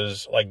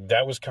was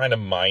kind of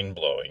mind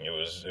blowing.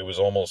 It was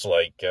almost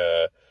like,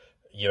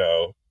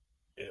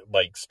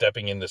 like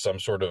stepping into some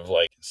sort of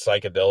like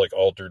psychedelic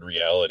altered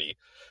reality,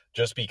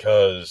 just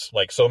because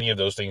like so many of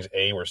those things,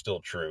 were still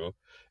true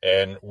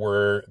and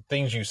were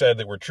things you said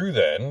that were true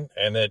then.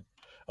 And that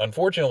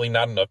unfortunately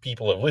not enough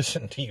people have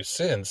listened to you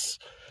since,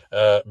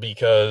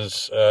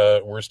 because,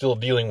 we're still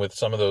dealing with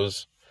some of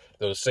those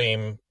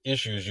same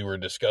issues you were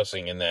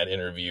discussing in that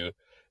interview.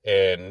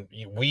 And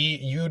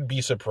you'd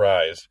be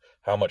surprised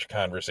how much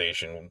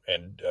conversation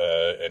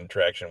and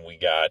traction we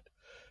got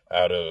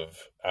out of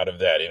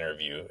that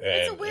interview,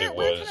 and so it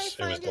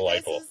was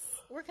delightful.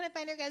 Where can I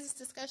find your guys'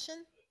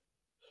 discussion?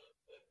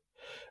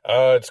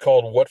 It's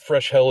called "What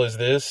Fresh Hell Is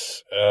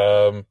This?"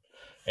 And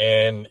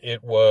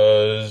it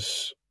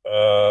was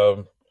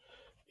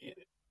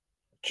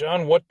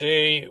John. What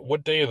day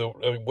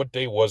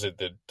was it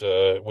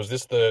that was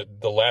this the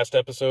last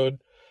episode?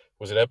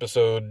 Was it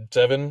episode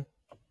 7?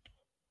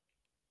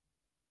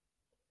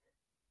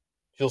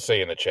 He'll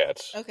say in the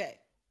chats. Okay.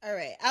 All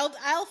right.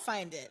 I'll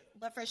find it.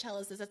 What Fresh Hell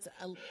Is This? That's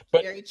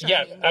very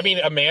charming. Yeah, I mean,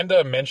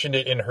 Amanda mentioned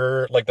it in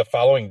her, like, the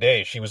following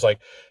day. She was, like,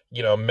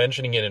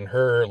 mentioning it in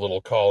her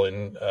little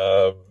call-in,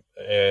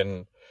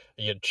 and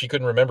she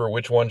couldn't remember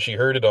which one she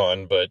heard it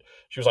on, but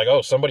she was like,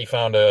 oh, somebody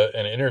found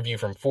an interview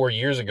from 4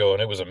 years ago,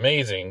 and it was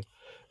amazing.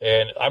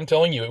 And I'm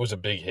telling you, it was a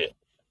big hit.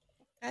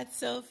 That's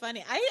so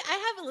funny.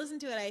 I haven't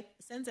listened to it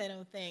since, I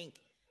don't think.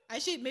 I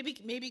should, maybe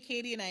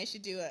Katie and I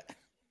should do it.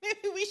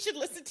 Maybe we should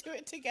listen to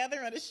it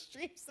together on a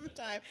stream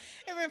sometime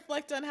and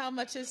reflect on how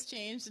much has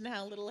changed and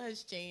how little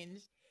has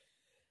changed.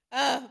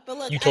 But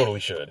look, you totally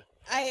should.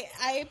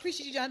 I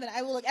appreciate you, Jonathan.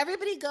 I will look.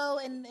 Everybody go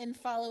and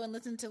follow and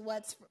listen to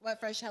What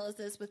Fresh Hell Is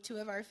This with two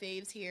of our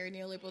faves here,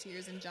 Neoliberal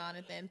Tears and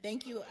Jonathan.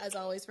 Thank you as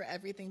always for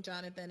everything,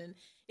 Jonathan. And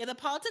yeah, the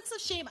politics of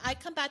shame. I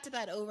come back to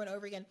that over and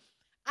over again.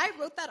 I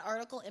wrote that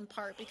article in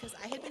part because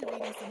I had been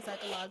reading some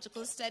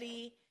psychological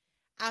study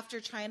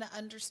after trying to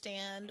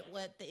understand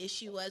what the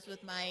issue was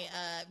with my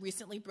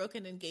recently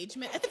broken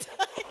engagement at the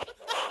time.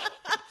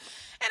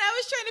 And I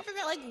was trying to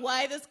figure out like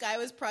why this guy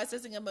was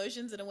processing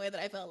emotions in a way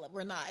that I felt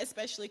were not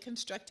especially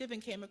constructive,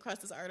 and came across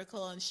this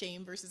article on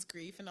shame versus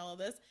grief and all of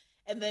this,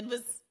 and then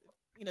was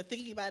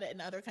thinking about it in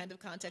other kind of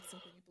contexts,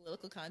 including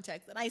political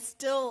context. And I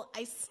still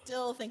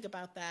think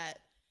about that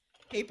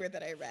paper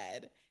that I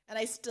read, and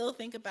I still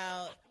think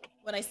about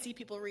when I see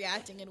people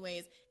reacting in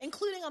ways,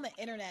 including on the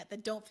internet,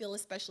 that don't feel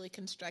especially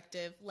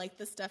constructive, like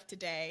the stuff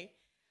today.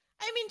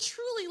 I mean,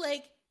 truly,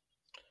 like,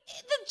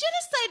 the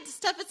genocide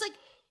stuff, it's like,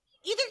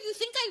 either you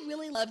think I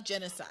really love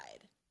genocide,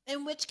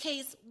 in which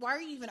case, why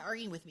are you even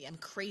arguing with me? I'm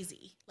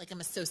crazy, like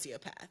I'm a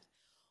sociopath.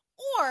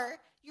 Or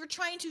you're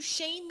trying to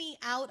shame me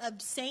out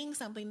of saying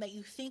something that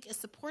you think is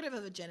supportive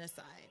of a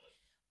genocide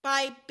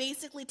by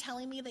basically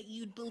telling me that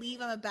you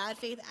believe I'm a bad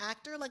faith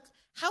actor. Like,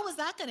 how is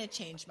that going to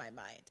change my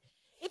mind?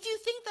 If you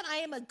think that I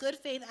am a good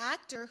faith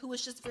actor who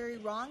was just very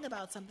wrong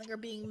about something or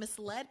being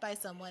misled by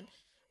someone,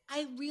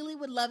 I really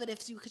would love it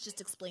if you could just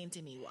explain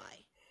to me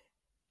why.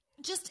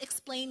 Just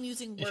explain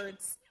using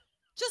words.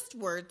 Just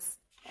words.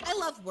 I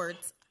love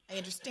words. I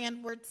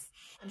understand words.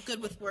 I'm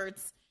good with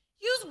words.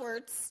 Use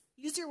words.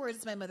 Use your words,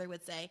 as my mother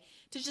would say,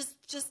 to just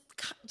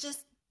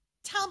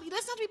tell me. It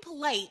doesn't have to be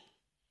polite.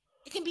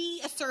 It can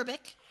be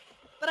acerbic.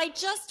 But I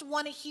just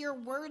want to hear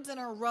words in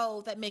a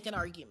row that make an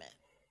argument.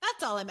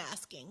 That's all I'm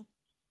asking.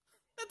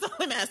 That's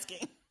all I'm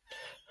asking.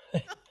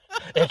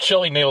 And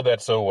Shelley nailed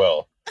that so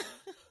well.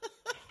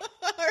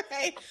 All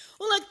right.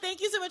 Well, look,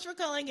 thank you so much for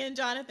calling in,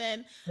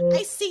 Jonathan.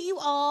 I see you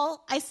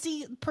all. I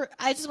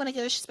just want to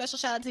give a special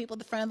shout out to people at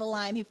the front of the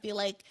line who feel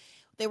like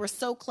They were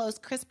so close.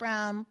 Chris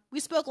Brown, we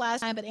spoke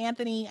last time, but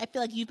Anthony, I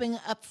feel like you've been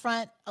up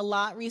front a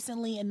lot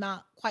recently and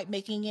not quite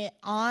making it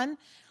on.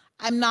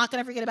 I'm not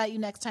going to forget about you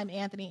next time,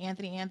 Anthony.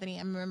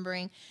 I'm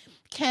remembering.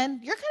 Ken,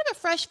 you're kind of a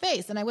fresh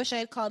face, and I wish I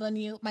had called on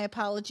you. My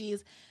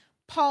apologies.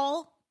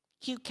 Paul,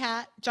 cute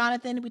cat.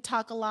 Jonathan, we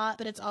talk a lot,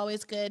 but it's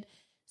always good.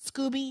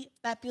 Scooby,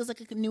 that feels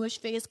like a newish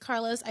face.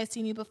 Carlos, I've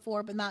seen you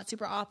before, but not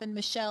super often.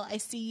 Michelle, I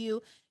see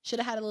you. Should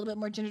have had a little bit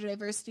more gender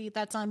diversity.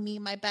 That's on me,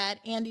 my bad.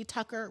 Andy,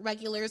 Tucker,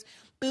 regulars.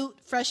 Boot,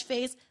 fresh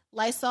face.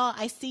 Lysol,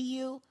 I see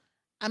you.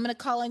 I'm going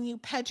to call on you.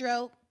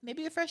 Pedro,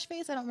 maybe a fresh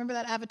face. I don't remember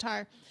that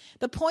avatar.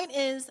 The point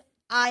is,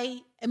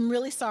 I am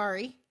really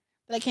sorry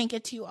that I can't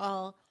get to you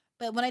all.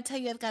 But when I tell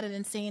you I've got an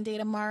insane day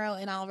tomorrow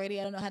and already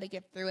I don't know how to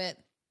get through it,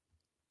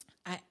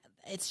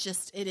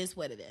 it is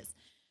what it is.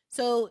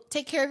 So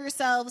take care of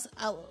yourselves.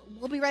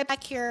 We'll be right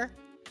back here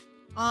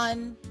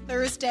on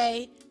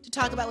Thursday to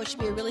talk about what should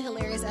be a really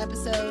hilarious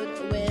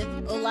episode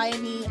with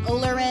Olayemi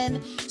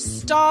Olorin,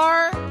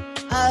 star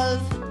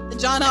of The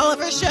John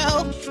Oliver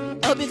Show.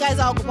 I hope you guys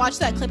all watch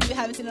that clip if you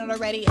haven't seen it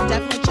already. And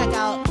definitely check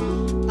out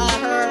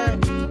her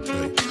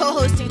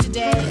co-hosting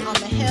today on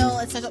The Hill.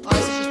 It's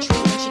always such a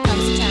treat when she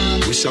comes to town.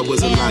 Wish I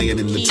was a lion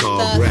in the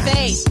tall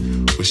grass.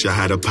 Wish I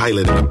had a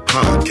pilot and a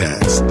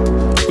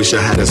podcast. Wish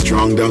I had a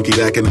strong donkey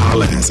that can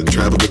haul ass and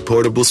travel with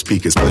portable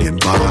speakers playing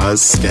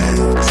bars,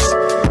 scats.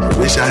 I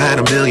wish I had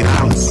 $1 million.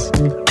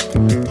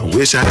 I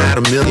wish I had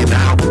 1 million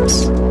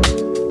hours.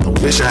 I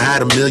wish I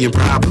had 1 million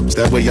problems.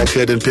 That way I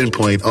couldn't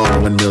pinpoint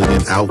all 1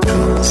 million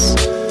outcomes.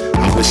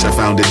 I wish I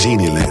found a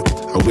genie lamp.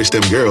 I wish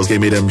them girls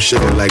gave me them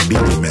sugar like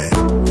BB Man.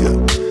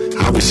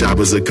 Yeah. I wish I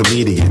was a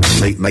comedian.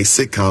 Late night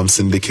sitcom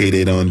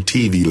syndicated on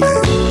TV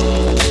Land.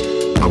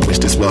 I wish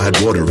this well had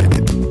water in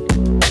it.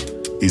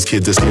 These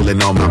kids are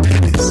stealing all my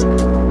pennies.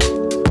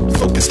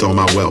 Focused on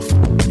my wealth.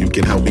 You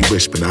can help me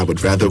wish, but I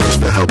would rather wish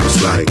the help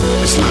was like, I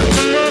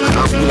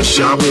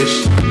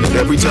wish that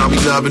every time we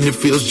love and it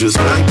feels just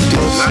like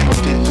this.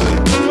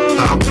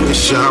 I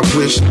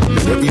wish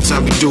that every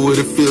time we do it,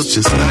 it feels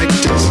just like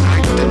this.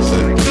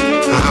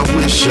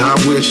 I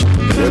wish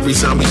that every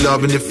time we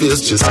love and it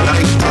feels just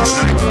like this.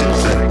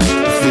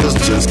 It feels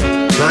just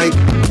like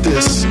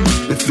this.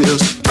 It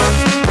feels.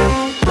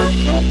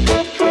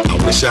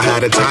 I wish I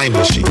had a time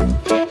machine.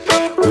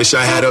 Wish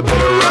I had a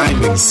better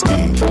rhyming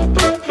scheme.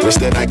 Wish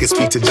that I could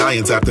speak to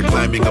giants after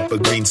climbing up a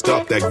green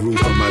stalk that grew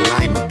from my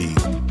lima bean.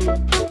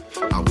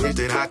 I wish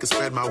that I could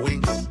spread my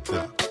wings.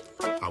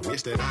 I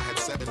wish that I had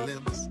 7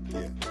 limbs.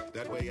 Yeah,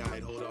 that way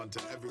I'd hold on to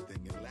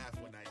everything and laugh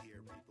when